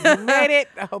made it. He made it.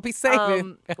 I hope he's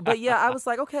saving. But yeah, I was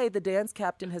like, okay, the dance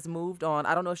captain has moved on.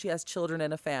 I don't know if she has children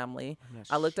and a family.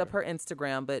 I looked up her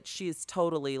Instagram, but she is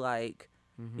totally like,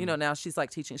 now she's like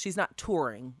teaching. She's not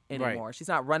touring anymore. Right. She's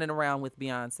not running around with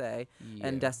Beyonce Yeah.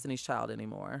 and Destiny's Child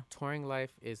anymore. Touring life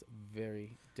is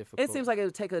very difficult. It seems like it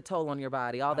would take a toll on your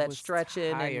body. All that was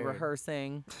stretching tired. and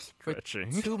rehearsing. for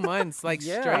Stretching. 2 months, like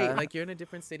Yeah. straight. Like you're in a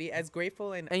different city. As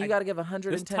grateful and And you got to give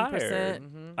 110%.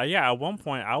 tired. Yeah, at one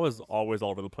point I was always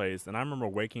all over the place, and I remember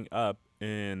waking up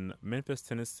in Memphis,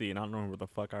 Tennessee, and I don't know where the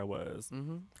fuck I was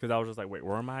because I was just like, wait,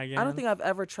 where am I again? I don't think I've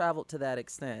ever traveled to that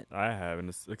extent. I have, and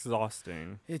it's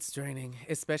exhausting. It's draining,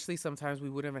 especially sometimes we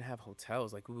wouldn't even have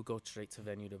hotels. Like we would go straight to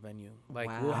venue. Like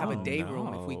we'll have a Wow. day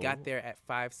room if we No. got there at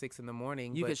 5, 6 in the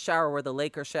morning. You but- could shower where the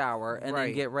Lakers shower and then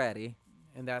Right. get ready.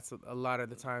 And that's a lot of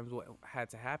the times what had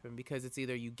to happen because it's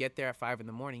either you get there at 5 in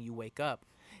the morning, you wake up,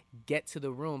 get to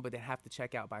the room, but then have to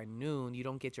check out by noon. You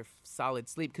don't get your solid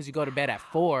sleep because you go to bed at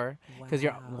 4 because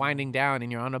you're Wow. winding down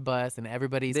and you're on a bus and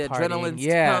everybody's The partying. adrenaline's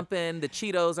Yeah, pumping, the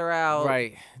Cheetos are out.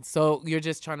 right. So you're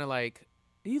just trying to like,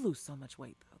 You lose so much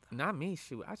weight though. not me.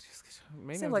 Shoot, I just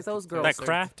maybe Seems I'm like just those concerned. girls That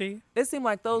crafty, It seemed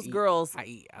like those girls I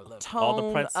eat. I love it. all the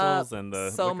toned pretzels up and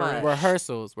the so licorice. much.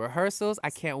 Rehearsals.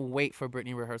 I can't wait for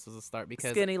Britney rehearsals to start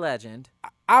because Skinny legend.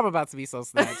 I'm about to be so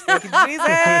snatched. Thank you,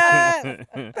 Jesus.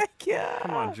 Thank you.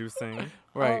 Come on, juicing.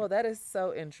 Right. Oh, that is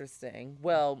so interesting.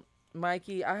 Well,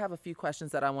 Mikey, I have a few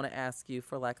questions that I want to ask you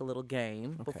for like a little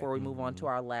game before we move on to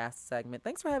our last segment.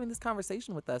 Thanks for having this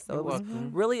conversation with us. So it was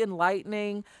really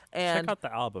enlightening. And Check out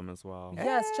the album as well.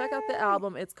 yes, check out the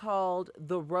album. It's called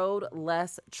The Road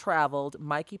Less Traveled,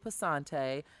 Mikey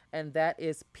Pesante, and that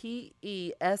is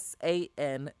Pesante.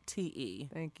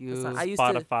 Thank you. Pesante. I used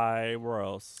to Spotify, where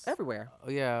else? everywhere. Oh,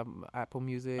 yeah, Apple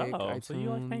Music, Oh, iTunes. so you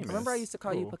like famous. Remember I used to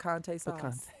call you Cool. Picante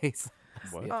Sauce? Picante.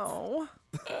 What? Oh,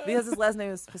 because his last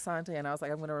name is Pesante, and I was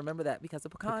like, I'm going to remember that because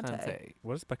of Picante. Picante.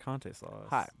 What is picante sauce?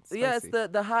 Hot. Yeah, it's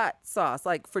spicy. the hot sauce,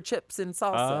 like for chips and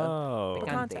salsa. Oh.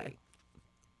 Picante.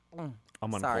 I'm Sorry,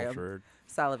 I'm uncultured.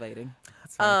 Salivating.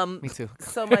 That's fine. Me too.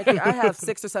 So, Mikey, I have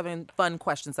 6 or 7 fun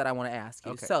questions that I want to ask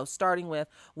you. Okay. So, starting with,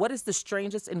 what is the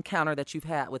strangest encounter that you've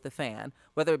had with a fan,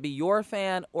 whether it be your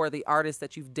fan or the artist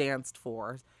that you've danced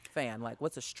for? Fan, like,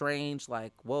 what's a strange,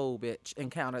 like, whoa, bitch,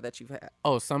 encounter that you've had?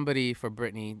 Oh, somebody for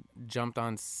Britney jumped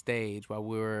on stage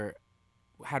while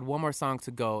had one more song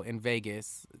to go in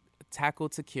Vegas,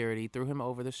 tackled security, threw him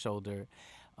over the shoulder.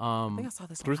 I think I saw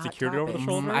this. Threw on Hot security over the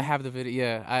Topics. shoulder? I have the video.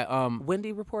 Yeah,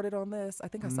 Wendy reported on this. I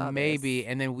think I saw maybe, this.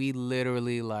 and then we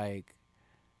literally like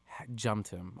jumped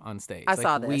him on stage. I Like,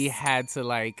 saw We this. had to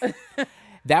like.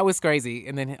 That was crazy,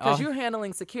 and then Because you're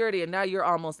handling security, and now you're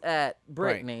almost at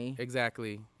right, Britney.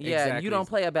 exactly. Yeah, exactly. you don't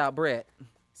play about Brit.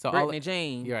 So Britney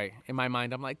Jean. You're right. In my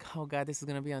mind, I'm like, oh God, this is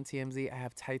gonna be on TMZ. I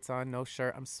have tights on, no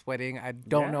shirt. I'm sweating. I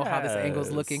don't know how this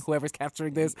angle's looking. Yes. Whoever's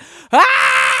capturing this,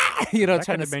 ah! You know, That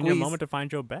trying could to have been squeeze. your moment to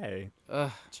find your bae.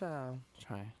 Child.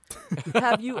 Try.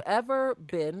 Have you ever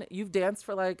been, you've danced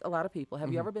for like a lot of people.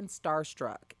 Have you ever been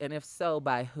starstruck? And if so,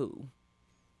 by who?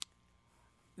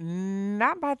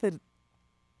 Not by the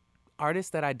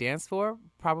artist that I danced for,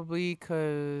 probably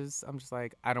because I'm just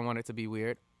like, I don't want it to be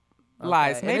weird.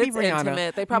 Lies. Okay. Maybe And it's Rihanna.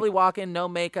 intimate. They probably walk in, no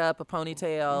makeup, a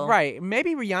ponytail. Right.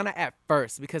 Maybe Rihanna at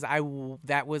first because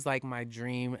that was like my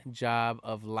dream job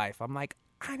of life. I'm like,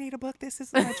 I need a book. This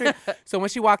is my dream. So when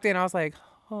she walked in, I was like,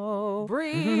 oh.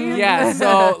 Breathe. Yeah.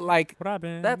 So like,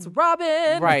 Robin. That's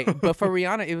Robin. right. But for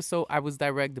Rihanna, it was I was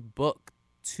directed booked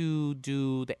to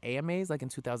do the AMAs like in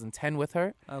 2010 with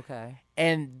her. Okay.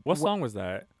 And What song was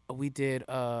that? we did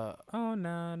Oh,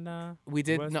 nah, nah. we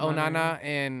did What's No my Nana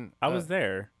and I was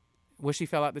there. where she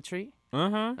fell out the tree.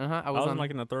 Uh-huh. I I was was on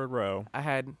like in the third row. I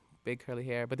had big curly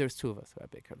hair, but there was 2 of us who had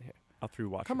big curly hair. I'll through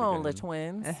watch. Come it on, again. the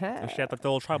twins. And she had the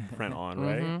little tribal print on,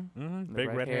 right? Mm-hmm. Big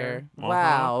red red hair. hair. Uh-huh.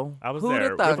 Wow. I was Who'da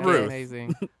there thunk with it? Ruth.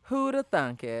 Amazing. Who'd have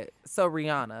thunk it? So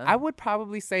Rihanna. I would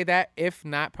probably say that, if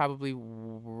not, probably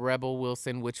Rebel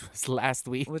Wilson, which was last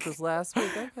week. which was last week.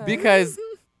 Okay. Because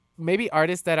maybe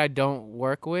artists that I don't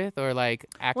work with or like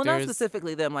actors. well, not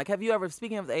specifically them. Like, have you ever,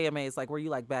 speaking of the AMAs, like, were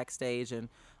you like backstage and,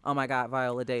 oh my God,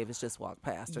 Viola Davis just walked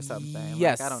past or something?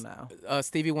 Yes. Like, I don't know.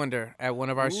 Stevie Wonder at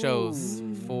one of our shows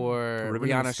for Ribbon in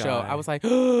the Rihanna's show. Sky. I was like,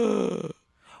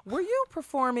 Were you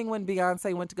performing when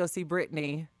Beyonce went to go see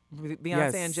Britney? Beyonce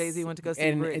Yes. and Jay-Z went to go see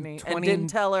And in Britney and 20 didn't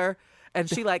tell her. And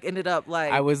she like ended up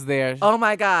like, I was there. oh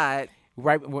my God.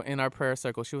 Right in our prayer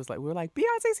circle. She was like, we were like,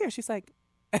 Beyonce's here. She's like,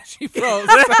 and she froze.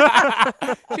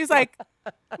 She's like,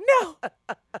 no.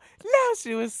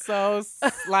 She was so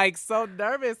so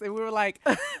nervous. And we were like,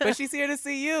 but she's here to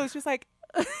see you. She was like,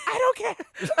 I don't care.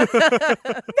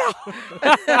 No.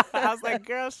 I was like,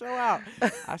 girl, show out.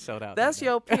 I showed out. That's that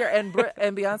your peer. And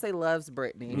and Beyonce loves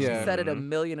Britney. Yeah. She said it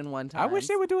 1,000,001 times. I wish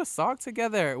they would do a song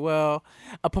together. Well,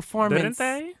 a performance. Didn't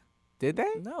they? Did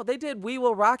they? No, they did We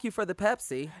Will Rock You for the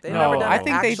Pepsi. They No, never done I an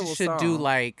think they actual should do song.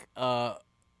 like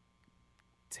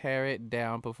tear it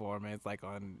down performance like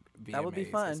on VMAs. That would be or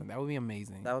fun. something. That would be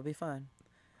amazing. That would be fun.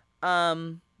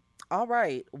 All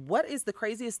right. What is the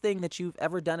craziest thing that you've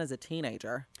ever done as a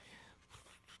teenager?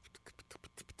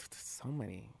 So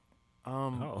many.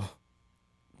 Oh.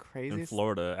 In Craziest.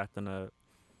 Florida acting a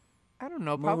I don't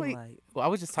know. Probably. Moonlight. Well, I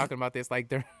was just talking about this.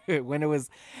 Like when it was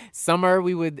summer,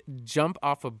 we would jump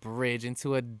off a bridge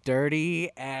into a dirty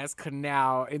ass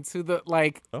canal into the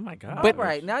like. oh my god. But-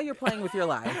 Right. Now you're playing with your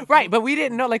life. Right, but we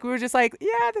didn't know. Like we were just like,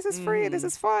 yeah, this is free. This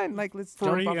is fun. Like let's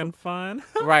free jump off. and fun.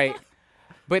 Right.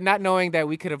 But not knowing that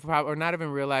we could have or not even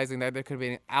realizing that there could have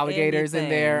been alligators in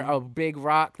there, Anything. a big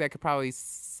rock that could probably.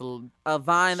 A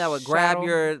vine that would grab Shadow,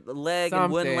 your leg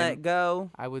and wouldn't let something. go.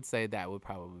 I would say that would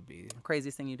probably be.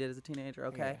 Craziest thing you did as a teenager.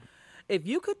 Okay. Yeah. If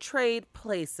you could trade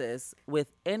places with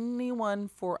anyone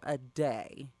for a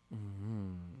day,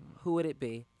 who would it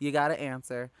be? You got to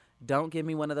answer. Don't give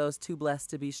me one of those too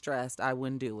blessed to be stressed. I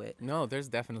wouldn't do it. No, there's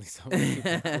definitely so many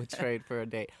people who would trade for a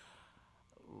date.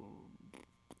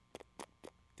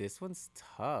 This one's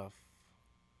tough.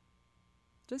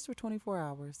 Just for 24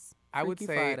 hours. I would Freaky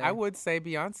say Friday. I would say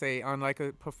Beyonce on like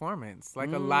a performance,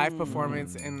 like a live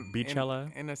performance in Beachella?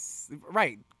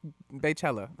 right,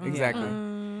 Beychella, exactly.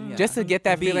 Yeah. Just to get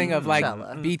that feeling of like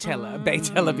Beachella.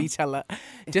 Beychella,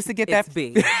 just to get It's that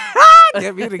B.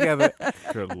 get me together,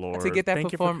 Good Lord. to get that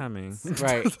Thank you for coming.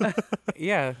 right?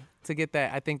 Yeah, to get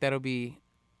that, I think that'll be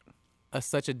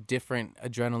such a different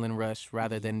adrenaline rush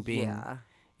rather than being, Yeah.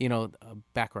 A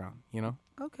background.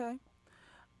 Okay.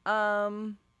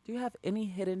 Do you have any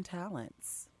hidden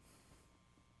talents?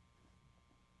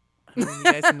 You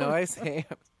guys know I say.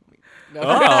 No,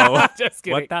 Oh, just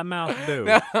kidding. what that mouth do?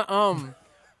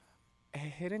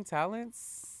 Hidden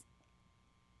talents.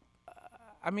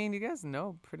 I mean, you guys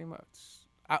know pretty much.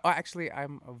 Actually,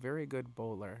 I'm a very good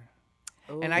bowler,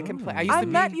 and I can play. I used I to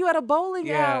met be. you at a bowling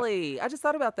Yeah. alley. I just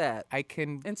thought about that. I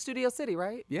can. In Studio City,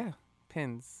 right? Yeah,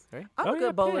 pins. Right. I'm Oh, a yeah,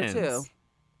 good bowler pins. too.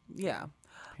 Yeah.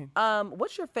 Pins.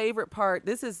 What's your favorite part?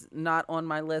 This is not on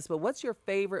my list, but what's your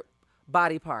favorite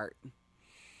body part?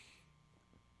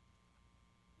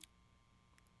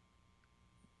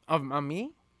 Of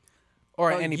me,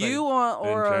 or anybody. You on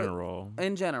or In general,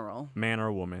 in general, man or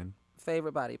woman.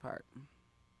 favorite body part?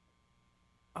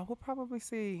 I would probably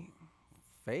say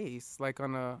face, like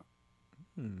on a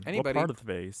What Anybody. part of the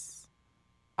face?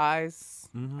 eyes.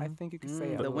 Mhm. I think you could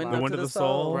say the a window lot. window to to the the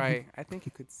soul. soul. Right. I think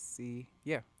you could see.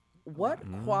 Yeah. What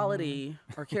quality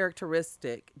or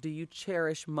characteristic do you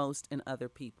cherish most in other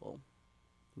people?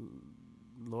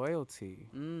 Loyalty.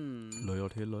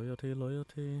 Loyalty, loyalty,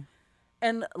 loyalty.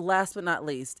 And last but not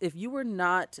least, if you were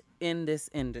not in this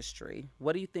industry,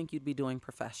 what do you think you'd be doing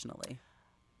professionally?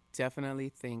 Definitely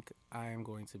think I am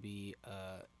going to be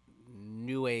a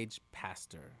new age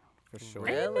pastor for sure.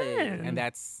 Really? And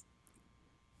that's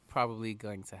probably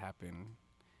going to happen.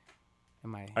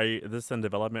 Is this in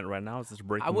development right now? Is this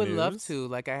breaking I would love news? to.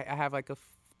 Like I have like a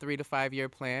 3 to 5 year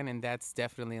plan, and that's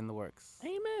definitely in the works.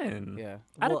 Amen. Yeah.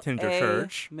 I'd attend your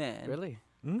church. Man, Really?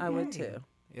 I would too.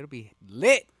 It'll be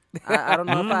lit. I don't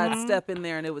know if I'd step in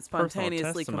there and it would Personal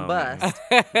spontaneously testimony.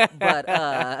 combust, but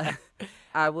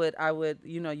I would.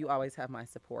 You always have my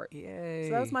support. Yay.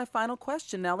 So that was my final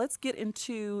question. Now let's get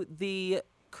into the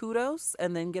kudos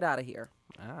and then get out of here.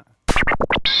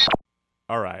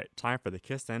 All right, time for the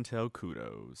Kiss and Tell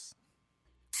kudos.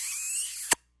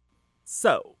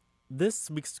 So, this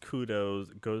week's kudos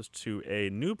goes to a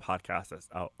new podcast that's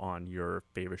out on your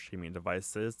favorite streaming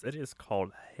devices. It is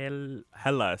called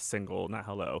Hella Single, not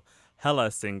Hello,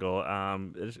 Hella Single.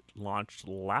 It launched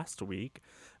last week,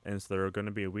 and so they're going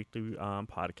to be a weekly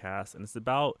podcast, and it's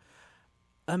about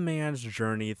a man's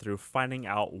journey through finding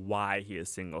out why he is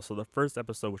single. So the first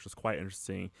episode, which was quite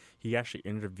interesting, he actually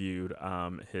interviewed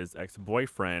his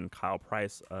ex-boyfriend, Kyle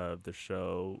Price, of the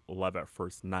show Love at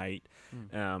First Night.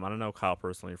 I don't know Kyle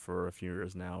personally for a few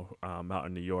years now, out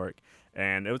in New York.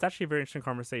 And it was actually a very interesting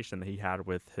conversation that he had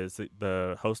with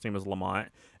the host name is Lamont,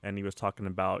 and he was talking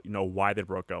about, why they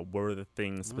broke up. What were the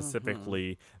things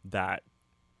specifically that,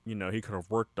 he could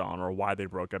have worked on, or why they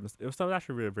broke up. It was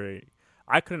actually really very...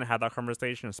 I couldn't have that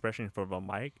conversation, especially in front of a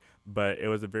mic, but it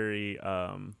was a very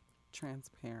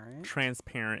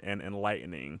transparent and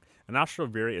enlightening, and also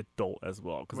very adult as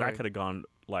well, because that Right. could have gone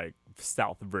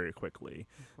south very quickly.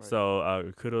 Right.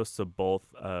 So kudos to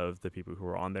both of the people who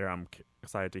were on there. I'm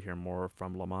excited to hear more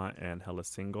from Lamont and Hella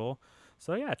Single.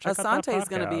 So yeah, check out that Asante is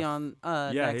going to be podcast.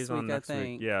 on Yeah, next he's week, on next I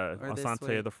think. week. Yeah, or this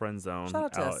Asante, week. the Friend Zone. Shout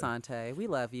out to Asante. We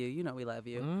love you. You know we love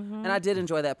you. And I did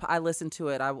enjoy that. I listened to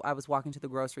it. I was walking to the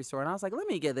grocery store, and I was like, let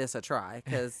me give this a try,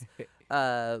 because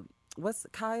what's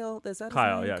Kyle? Is that his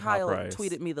Kyle, name? yeah, Kyle Kyle Price.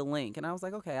 tweeted me the link, and I was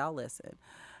like, okay, I'll listen.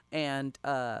 And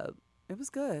it was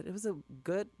good. It was a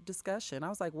good discussion. I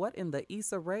was like, what in the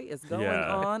Issa Rae is going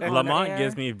on Lamont air?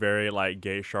 gives me very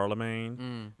gay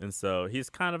Charlemagne, and so he's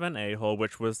kind of an a-hole,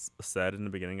 which was said in the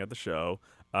beginning of the show.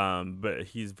 But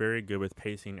he's very good with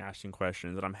pacing, asking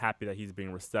questions, and I'm happy that he's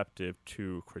being receptive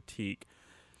to critique.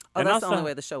 Oh, And that's the also- only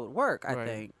way the show would work, I Right.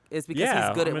 think, is because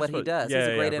he's good at what he does. He's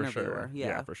a great for interviewer. Sure.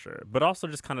 Yeah. For sure. But also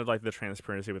just kind of the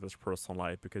transparency with his personal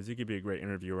life, because you could be a great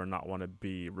interviewer and not want to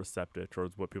be receptive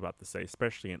towards what people have to say,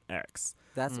 especially in X.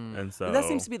 That's And so that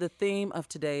seems to be the theme of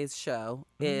today's show,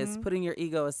 is putting your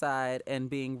ego aside and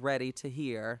being ready to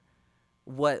hear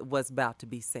what was about to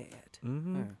be said.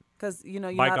 Because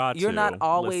By God, you're not too.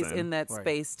 always Listen. in that Right.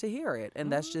 space to hear it,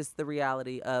 and that's just the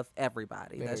reality of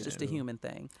everybody. That's just a human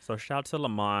thing. So shout out to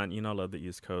Lamont. Love the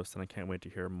East Coast, and I can't wait to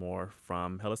hear more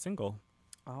from Hella Single.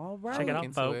 All right. Check it out,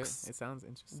 Into folks. It sounds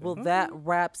interesting. Well, that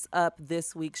wraps up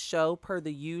this week's show. Per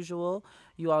the usual,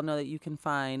 you all know that you can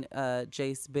find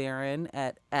Jace Barron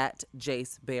at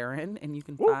Jace Barron, and you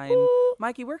can find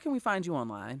Mikey. Where can we find you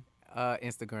online?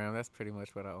 Instagram. That's pretty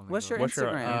much what I only What's know. your What's your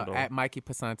Instagram? handle? At Mikey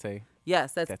Pesante.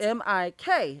 Yes, that's That's it.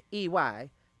 MikeyPesante.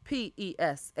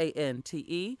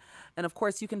 And of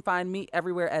course, you can find me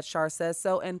everywhere at Char Says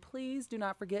So. And please do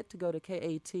not forget to go to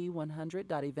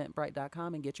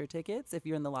kat100.eventbrite.com and get your tickets if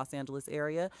you're in the Los Angeles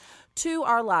area to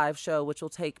our live show, which will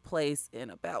take place in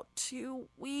about 2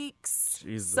 weeks.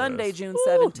 Jesus. Sunday, June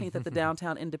 17th at the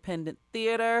Downtown Independent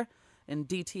Theater in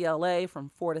DTLA from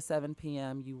 4 to 7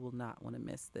 p.m. You will not want to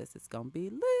miss this. It's going to be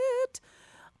lit.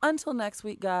 Until next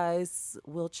week, guys,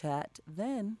 we'll chat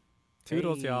then.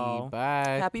 Toodles, Hey, y'all.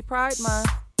 Bye. Happy Pride Month.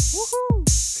 Woohoo!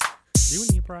 You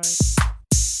need pride.